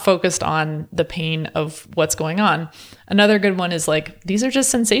not focused on the pain of what's going on. Another good one is like, these are just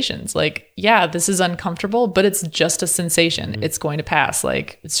sensations. Like, yeah, this is uncomfortable, but it's just a sensation. It's going to pass.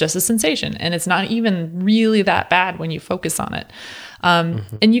 Like, it's just a sensation. And it's not even really that bad when you focus on it.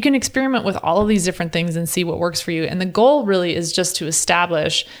 And you can experiment with all of these different things and see what works for you. And the goal really is just to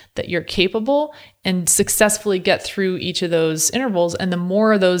establish that you're capable and successfully get through each of those intervals. And the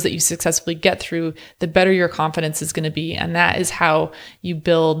more of those that you successfully get through, the better your confidence is going to be. And that is how you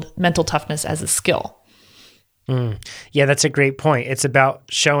build mental toughness as a skill. Yeah, that's a great point. It's about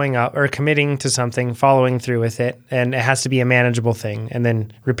showing up or committing to something, following through with it, and it has to be a manageable thing, and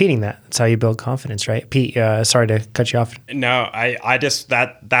then repeating that. That's how you build confidence, right? Pete, sorry to cut you off. No, I just,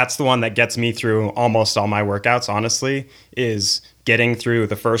 that's the one that gets me through almost all my workouts, honestly, is getting through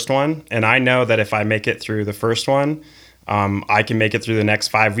the first one. And I know that if I make it through the first one, I can make it through the next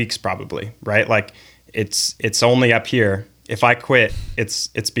 5 weeks probably, right? Like it's only up here. If I quit, it's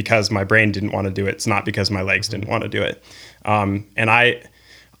because my brain didn't want to do it. It's not because my legs didn't want to do it. And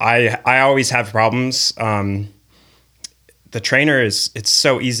I always have problems. The trainer it's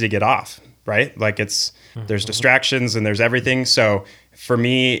so easy to get off, right? Like there's distractions and there's everything. So for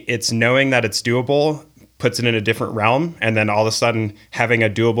me, it's knowing that it's doable puts it in a different realm. And then all of a sudden having a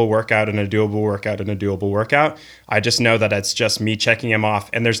doable workout and a doable workout and a doable workout, I just know that it's just me checking them off.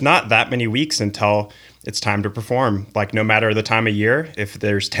 And there's not that many weeks until it's time to perform. Like no matter the time of year, if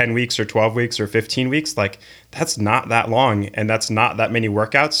there's 10 weeks or 12 weeks or 15 weeks, like that's not that long and that's not that many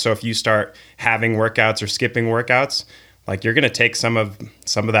workouts. So if you start having workouts or skipping workouts, like you're going to take some of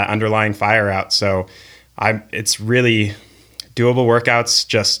that underlying fire out. So it's really doable workouts.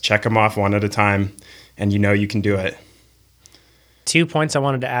 Just check them off one at a time and you can do it. 2 points I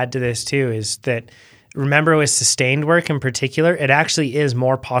wanted to add to this too is that remember with sustained work in particular, it actually is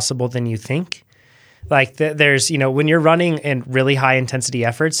more possible than you think. Like there's, when you're running in really high intensity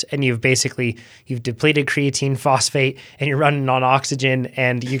efforts and you've depleted creatine, phosphate, and you're running on oxygen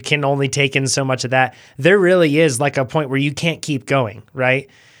and you can only take in so much of that, there really is like a point where you can't keep going, right?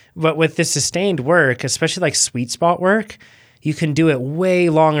 But with the sustained work, especially like sweet spot work, you can do it way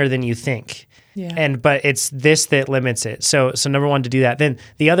longer than you think. Yeah. But it's this that limits it. So number one, to do that. Then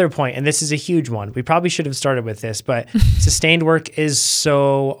the other point, and this is a huge one, we probably should have started with this, but sustained work is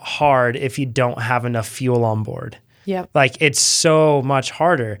so hard if you don't have enough fuel on board. Yep. Like it's so much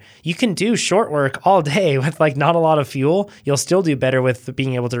harder. You can do short work all day with like not a lot of fuel. You'll still do better with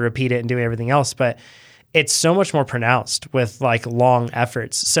being able to repeat it and doing everything else, but it's so much more pronounced with like long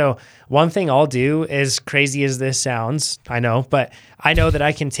efforts. So one thing I'll do, as crazy as this sounds, I know, but I know that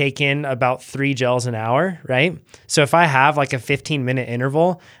I can take in about 3 gels an hour, right? So if I have like a 15-minute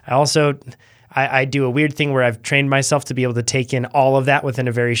interval, I do a weird thing where I've trained myself to be able to take in all of that within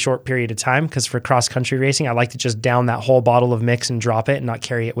a very short period of time. Because for cross-country racing, I like to just down that whole bottle of mix and drop it and not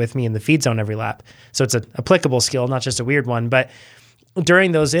carry it with me in the feed zone every lap. So it's an applicable skill, not just a weird one. But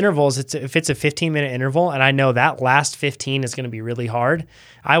during those intervals, if it's a 15-minute interval and I know that last 15 is going to be really hard,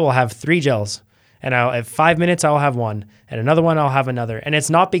 I will have 3 gels. And at 5 minutes, I'll have one. And another one, I'll have another. And it's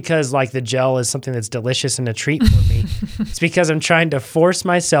not because like the gel is something that's delicious and a treat for me. It's because I'm trying to force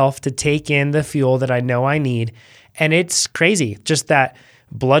myself to take in the fuel that I know I need. And it's crazy. Just that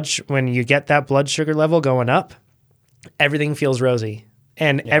when you get that blood sugar level going up, everything feels rosy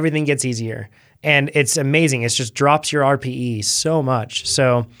and everything gets easier. And it's amazing. It just drops your RPE so much.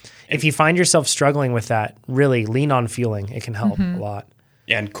 So if you find yourself struggling with that, really lean on fueling. It can help a lot.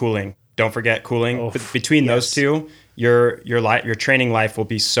 And cooling. Don't forget cooling. Between those two, your training life will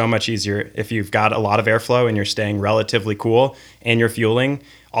be so much easier if you've got a lot of airflow and you're staying relatively cool and you're fueling.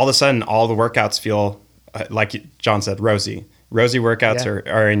 All of a sudden, all the workouts feel, like John said, rosy. rosy workouts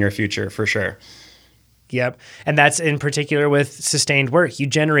are in your future for sure. Yep. And that's in particular with sustained work. You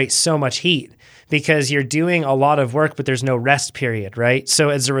generate so much heat because you're doing a lot of work, but there's no rest period, right? So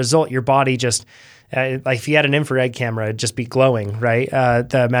as a result, your body just, like if you had an infrared camera, it'd just be glowing, right?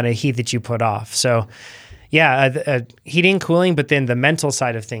 The amount of heat that you put off. So heating, cooling, but then the mental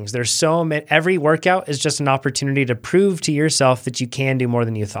side of things. There's so many, every workout is just an opportunity to prove to yourself that you can do more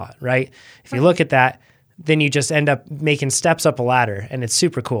than you thought, right? If you look at that, then you just end up making steps up a ladder, and it's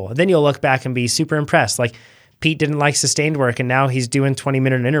super cool. Then you'll look back and be super impressed. Like Pete didn't like sustained work, and now he's doing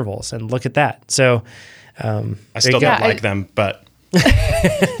 20-minute intervals, and look at that. So I still don't like them, but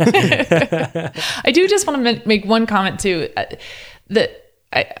I do just want to make one comment too.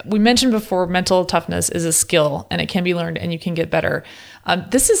 We mentioned before, mental toughness is a skill and it can be learned and you can get better.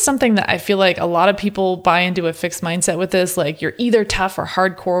 This is something that I feel like a lot of people buy into a fixed mindset with this. Like you're either tough or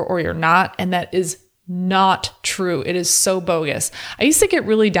hardcore or you're not. And that is not true. It is so bogus. I used to get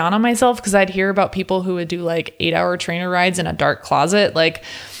really down on myself because I'd hear about people who would do like 8-hour trainer rides in a dark closet. Like,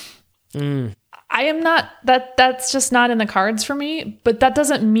 I am not, that's just not in the cards for me, but that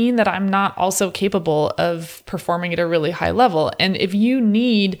doesn't mean that I'm not also capable of performing at a really high level. And if you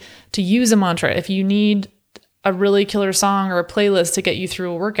need to use a mantra, if you need a really killer song or a playlist to get you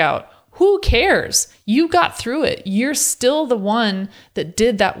through a workout, who cares? You got through it. You're still the one that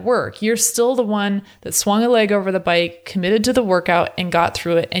did that work. You're still the one that swung a leg over the bike, committed to the workout and got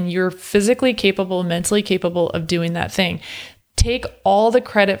through it. And you're physically capable, mentally capable of doing that thing. Take all the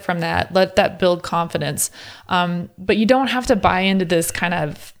credit from that. Let that build confidence. But you don't have to buy into this kind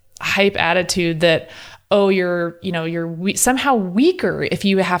of hype attitude that, oh, you're somehow weaker if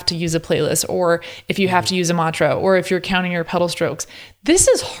you have to use a playlist or if you have to use a mantra or if you're counting your pedal strokes. This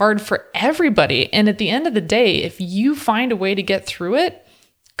is hard for everybody. And at the end of the day, if you find a way to get through it,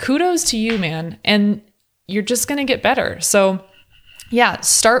 kudos to you, man. And you're just going to get better. So yeah,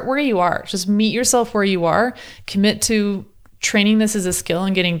 start where you are. Just meet yourself where you are. Commit to training this as a skill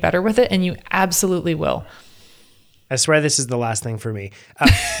and getting better with it. And you absolutely will. I swear this is the last thing for me.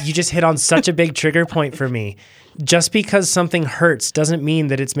 You just hit on such a big trigger point for me. Just because something hurts doesn't mean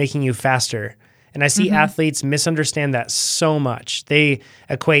that it's making you faster. And I see athletes misunderstand that so much. They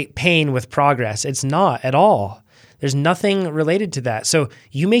equate pain with progress. It's not at all. There's nothing related to that. So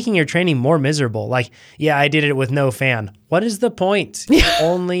you making your training more miserable, like, yeah, I did it with no fan. What is the point? You're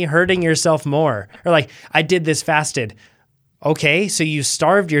only hurting yourself more. Or like, I did this fasted. Okay, so you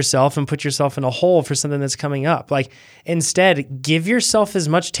starved yourself and put yourself in a hole for something that's coming up. Like instead, give yourself as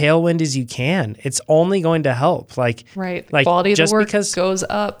much tailwind as you can. It's only going to help. Like quality of the work goes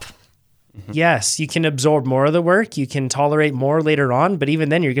up. Yes, you can absorb more of the work. You can tolerate more later on, but even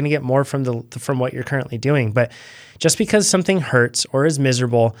then, you're going to get more from what you're currently doing. But just because something hurts or is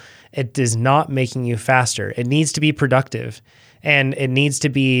miserable, it is not making you faster. It needs to be productive. And it needs to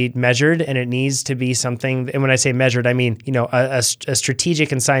be measured, and it needs to be something. And when I say measured, I mean, a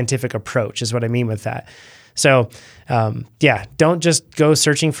strategic and scientific approach is what I mean with that. So, don't just go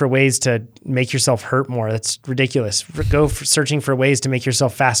searching for ways to make yourself hurt more. That's ridiculous. Go searching for ways to make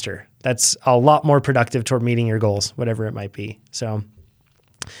yourself faster. That's a lot more productive toward meeting your goals, whatever it might be. So,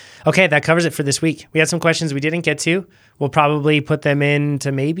 okay, that covers it for this week. We had some questions we didn't get to. We'll probably put them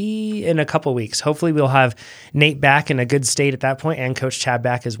into maybe in a couple weeks. Hopefully we'll have Nate back in a good state at that point and Coach Chad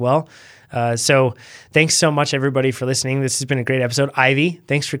back as well. So thanks so much, everybody, for listening. This has been a great episode. Ivy,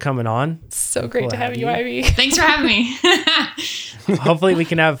 thanks for coming on. So great to have you, Ivy. Thanks for having me. Hopefully we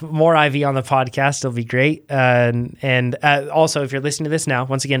can have more Ivy on the podcast. It'll be great. And also, if you're listening to this now,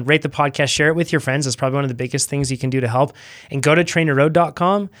 once again, rate the podcast, share it with your friends. That's probably one of the biggest things you can do to help. And go to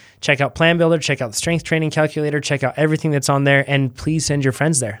trainerroad.com, check out Plan Builder, check out the strength training calculator, check out everything that's on there, and please send your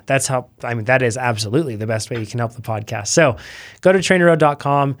friends there. That is absolutely the best way you can help the podcast. So go to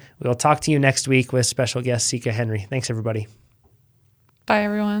trainerroad.com. We'll talk to you next week with special guest Sika Henry. Thanks, everybody. Bye,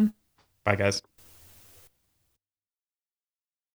 everyone. Bye, guys.